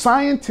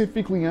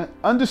scientifically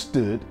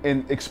understood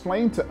and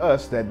explained to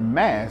us that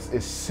mass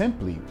is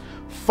simply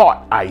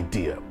thought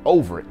idea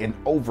over and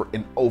over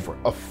and over.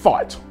 A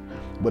thought.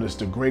 What is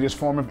the greatest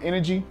form of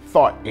energy?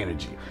 Thought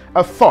energy.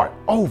 A thought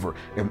over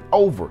and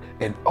over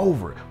and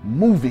over,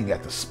 moving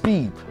at the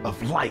speed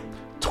of light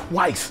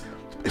twice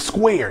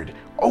squared,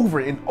 over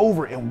and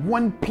over in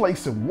one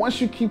place. And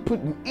once you keep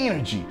putting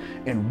energy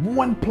in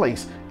one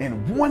place,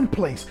 in one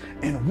place,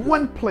 in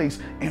one place,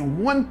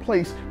 in one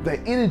place, the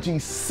energy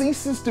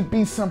ceases to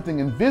be something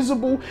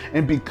invisible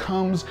and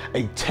becomes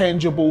a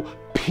tangible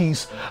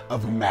piece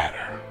of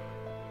matter.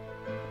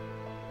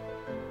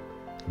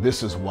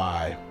 This is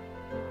why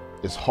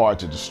it's hard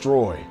to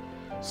destroy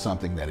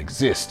something that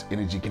exists.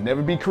 Energy can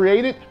never be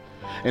created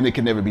and it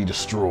can never be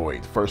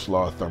destroyed. First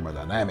law of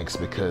thermodynamics,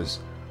 because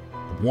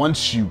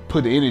once you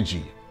put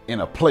energy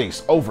in a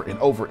place over and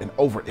over and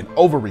over and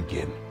over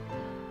again,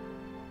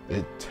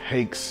 it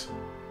takes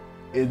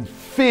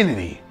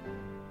infinity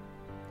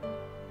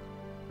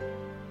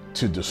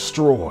to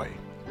destroy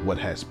what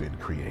has been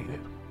created.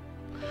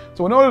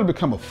 So in order to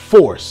become a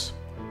force,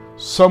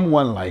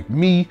 someone like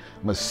me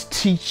must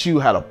teach you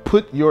how to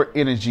put your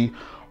energy,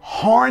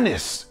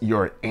 harness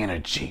your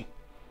energy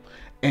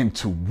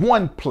into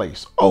one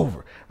place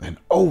over and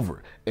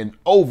over and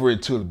over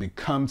until it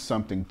becomes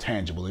something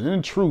tangible. And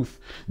in truth,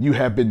 you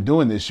have been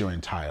doing this your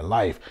entire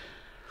life.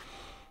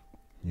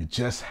 You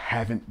just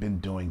haven't been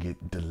doing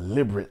it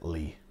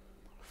deliberately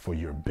for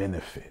your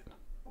benefit.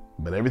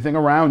 But everything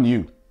around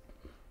you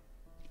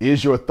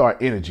Is your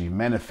thought energy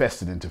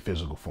manifested into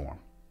physical form?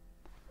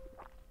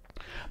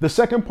 The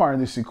second part of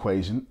this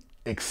equation,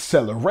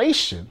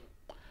 acceleration,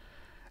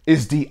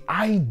 is the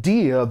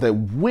idea that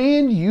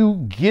when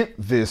you get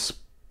this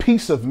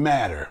piece of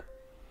matter,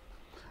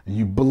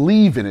 you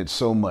believe in it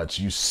so much,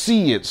 you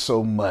see it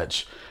so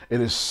much, it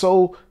is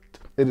so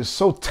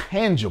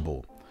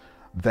tangible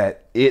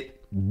that it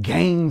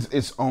gains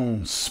its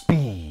own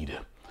speed.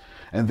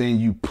 And then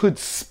you put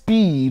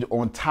speed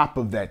on top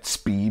of that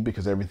speed,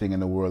 because everything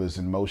in the world is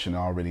in motion,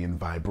 already in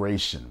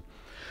vibration.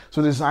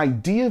 So this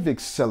idea of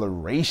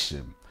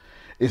acceleration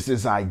is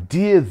this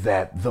idea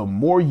that the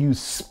more you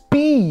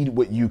speed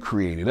what you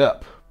created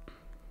up,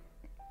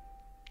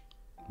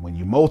 when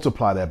you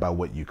multiply that by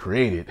what you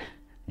created,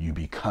 you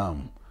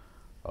become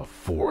a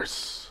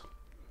force.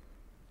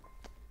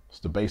 It's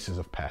the basis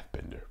of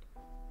Pathbender.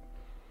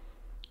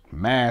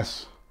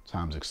 Mass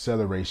times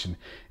acceleration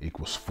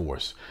equals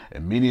force.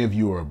 And many of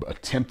you are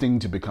attempting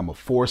to become a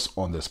force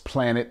on this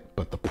planet,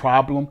 but the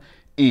problem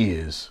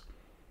is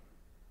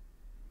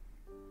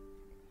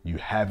you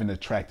haven't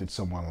attracted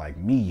someone like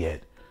me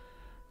yet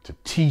to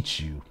teach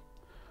you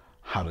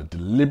how to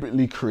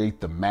deliberately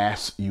create the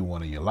mass you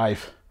want in your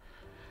life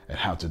and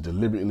how to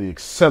deliberately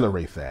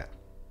accelerate that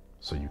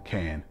so you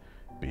can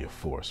be a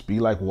force. Be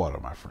like water,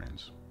 my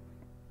friends.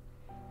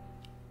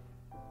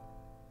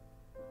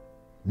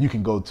 You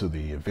can go to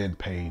the event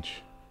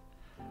page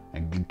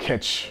and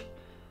catch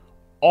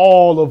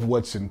all of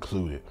what's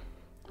included.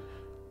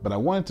 But I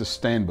wanted to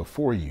stand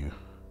before you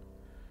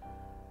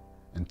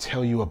and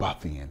tell you about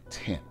the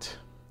intent.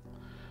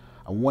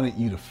 I wanted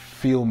you to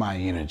feel my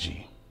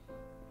energy.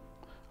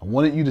 I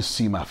wanted you to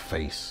see my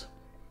face.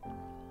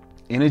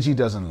 Energy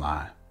doesn't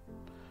lie.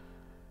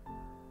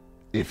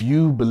 If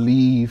you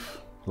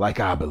believe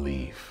like I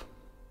believe,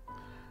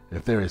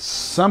 if there is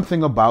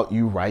something about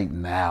you right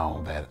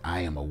now that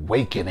I am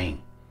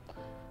awakening,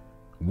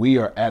 we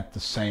are at the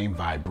same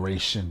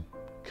vibration.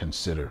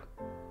 Consider.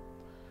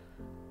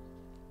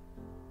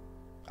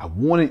 I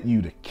wanted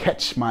you to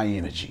catch my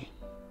energy.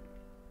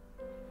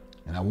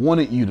 And I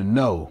wanted you to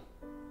know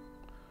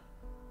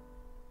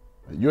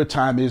that your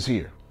time is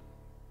here.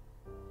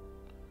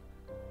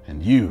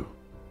 And you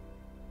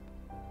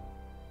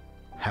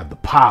have the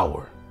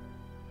power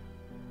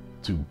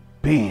to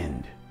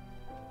bend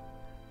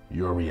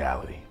your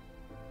reality.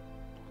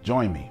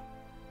 Join me.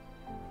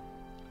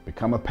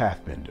 Become a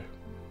Pathbender.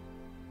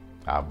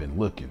 I've been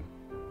looking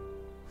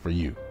for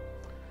you.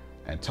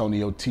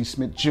 Antonio T.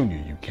 Smith Jr.,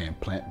 you can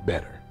plant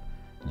better.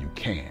 You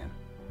can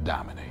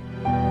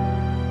dominate.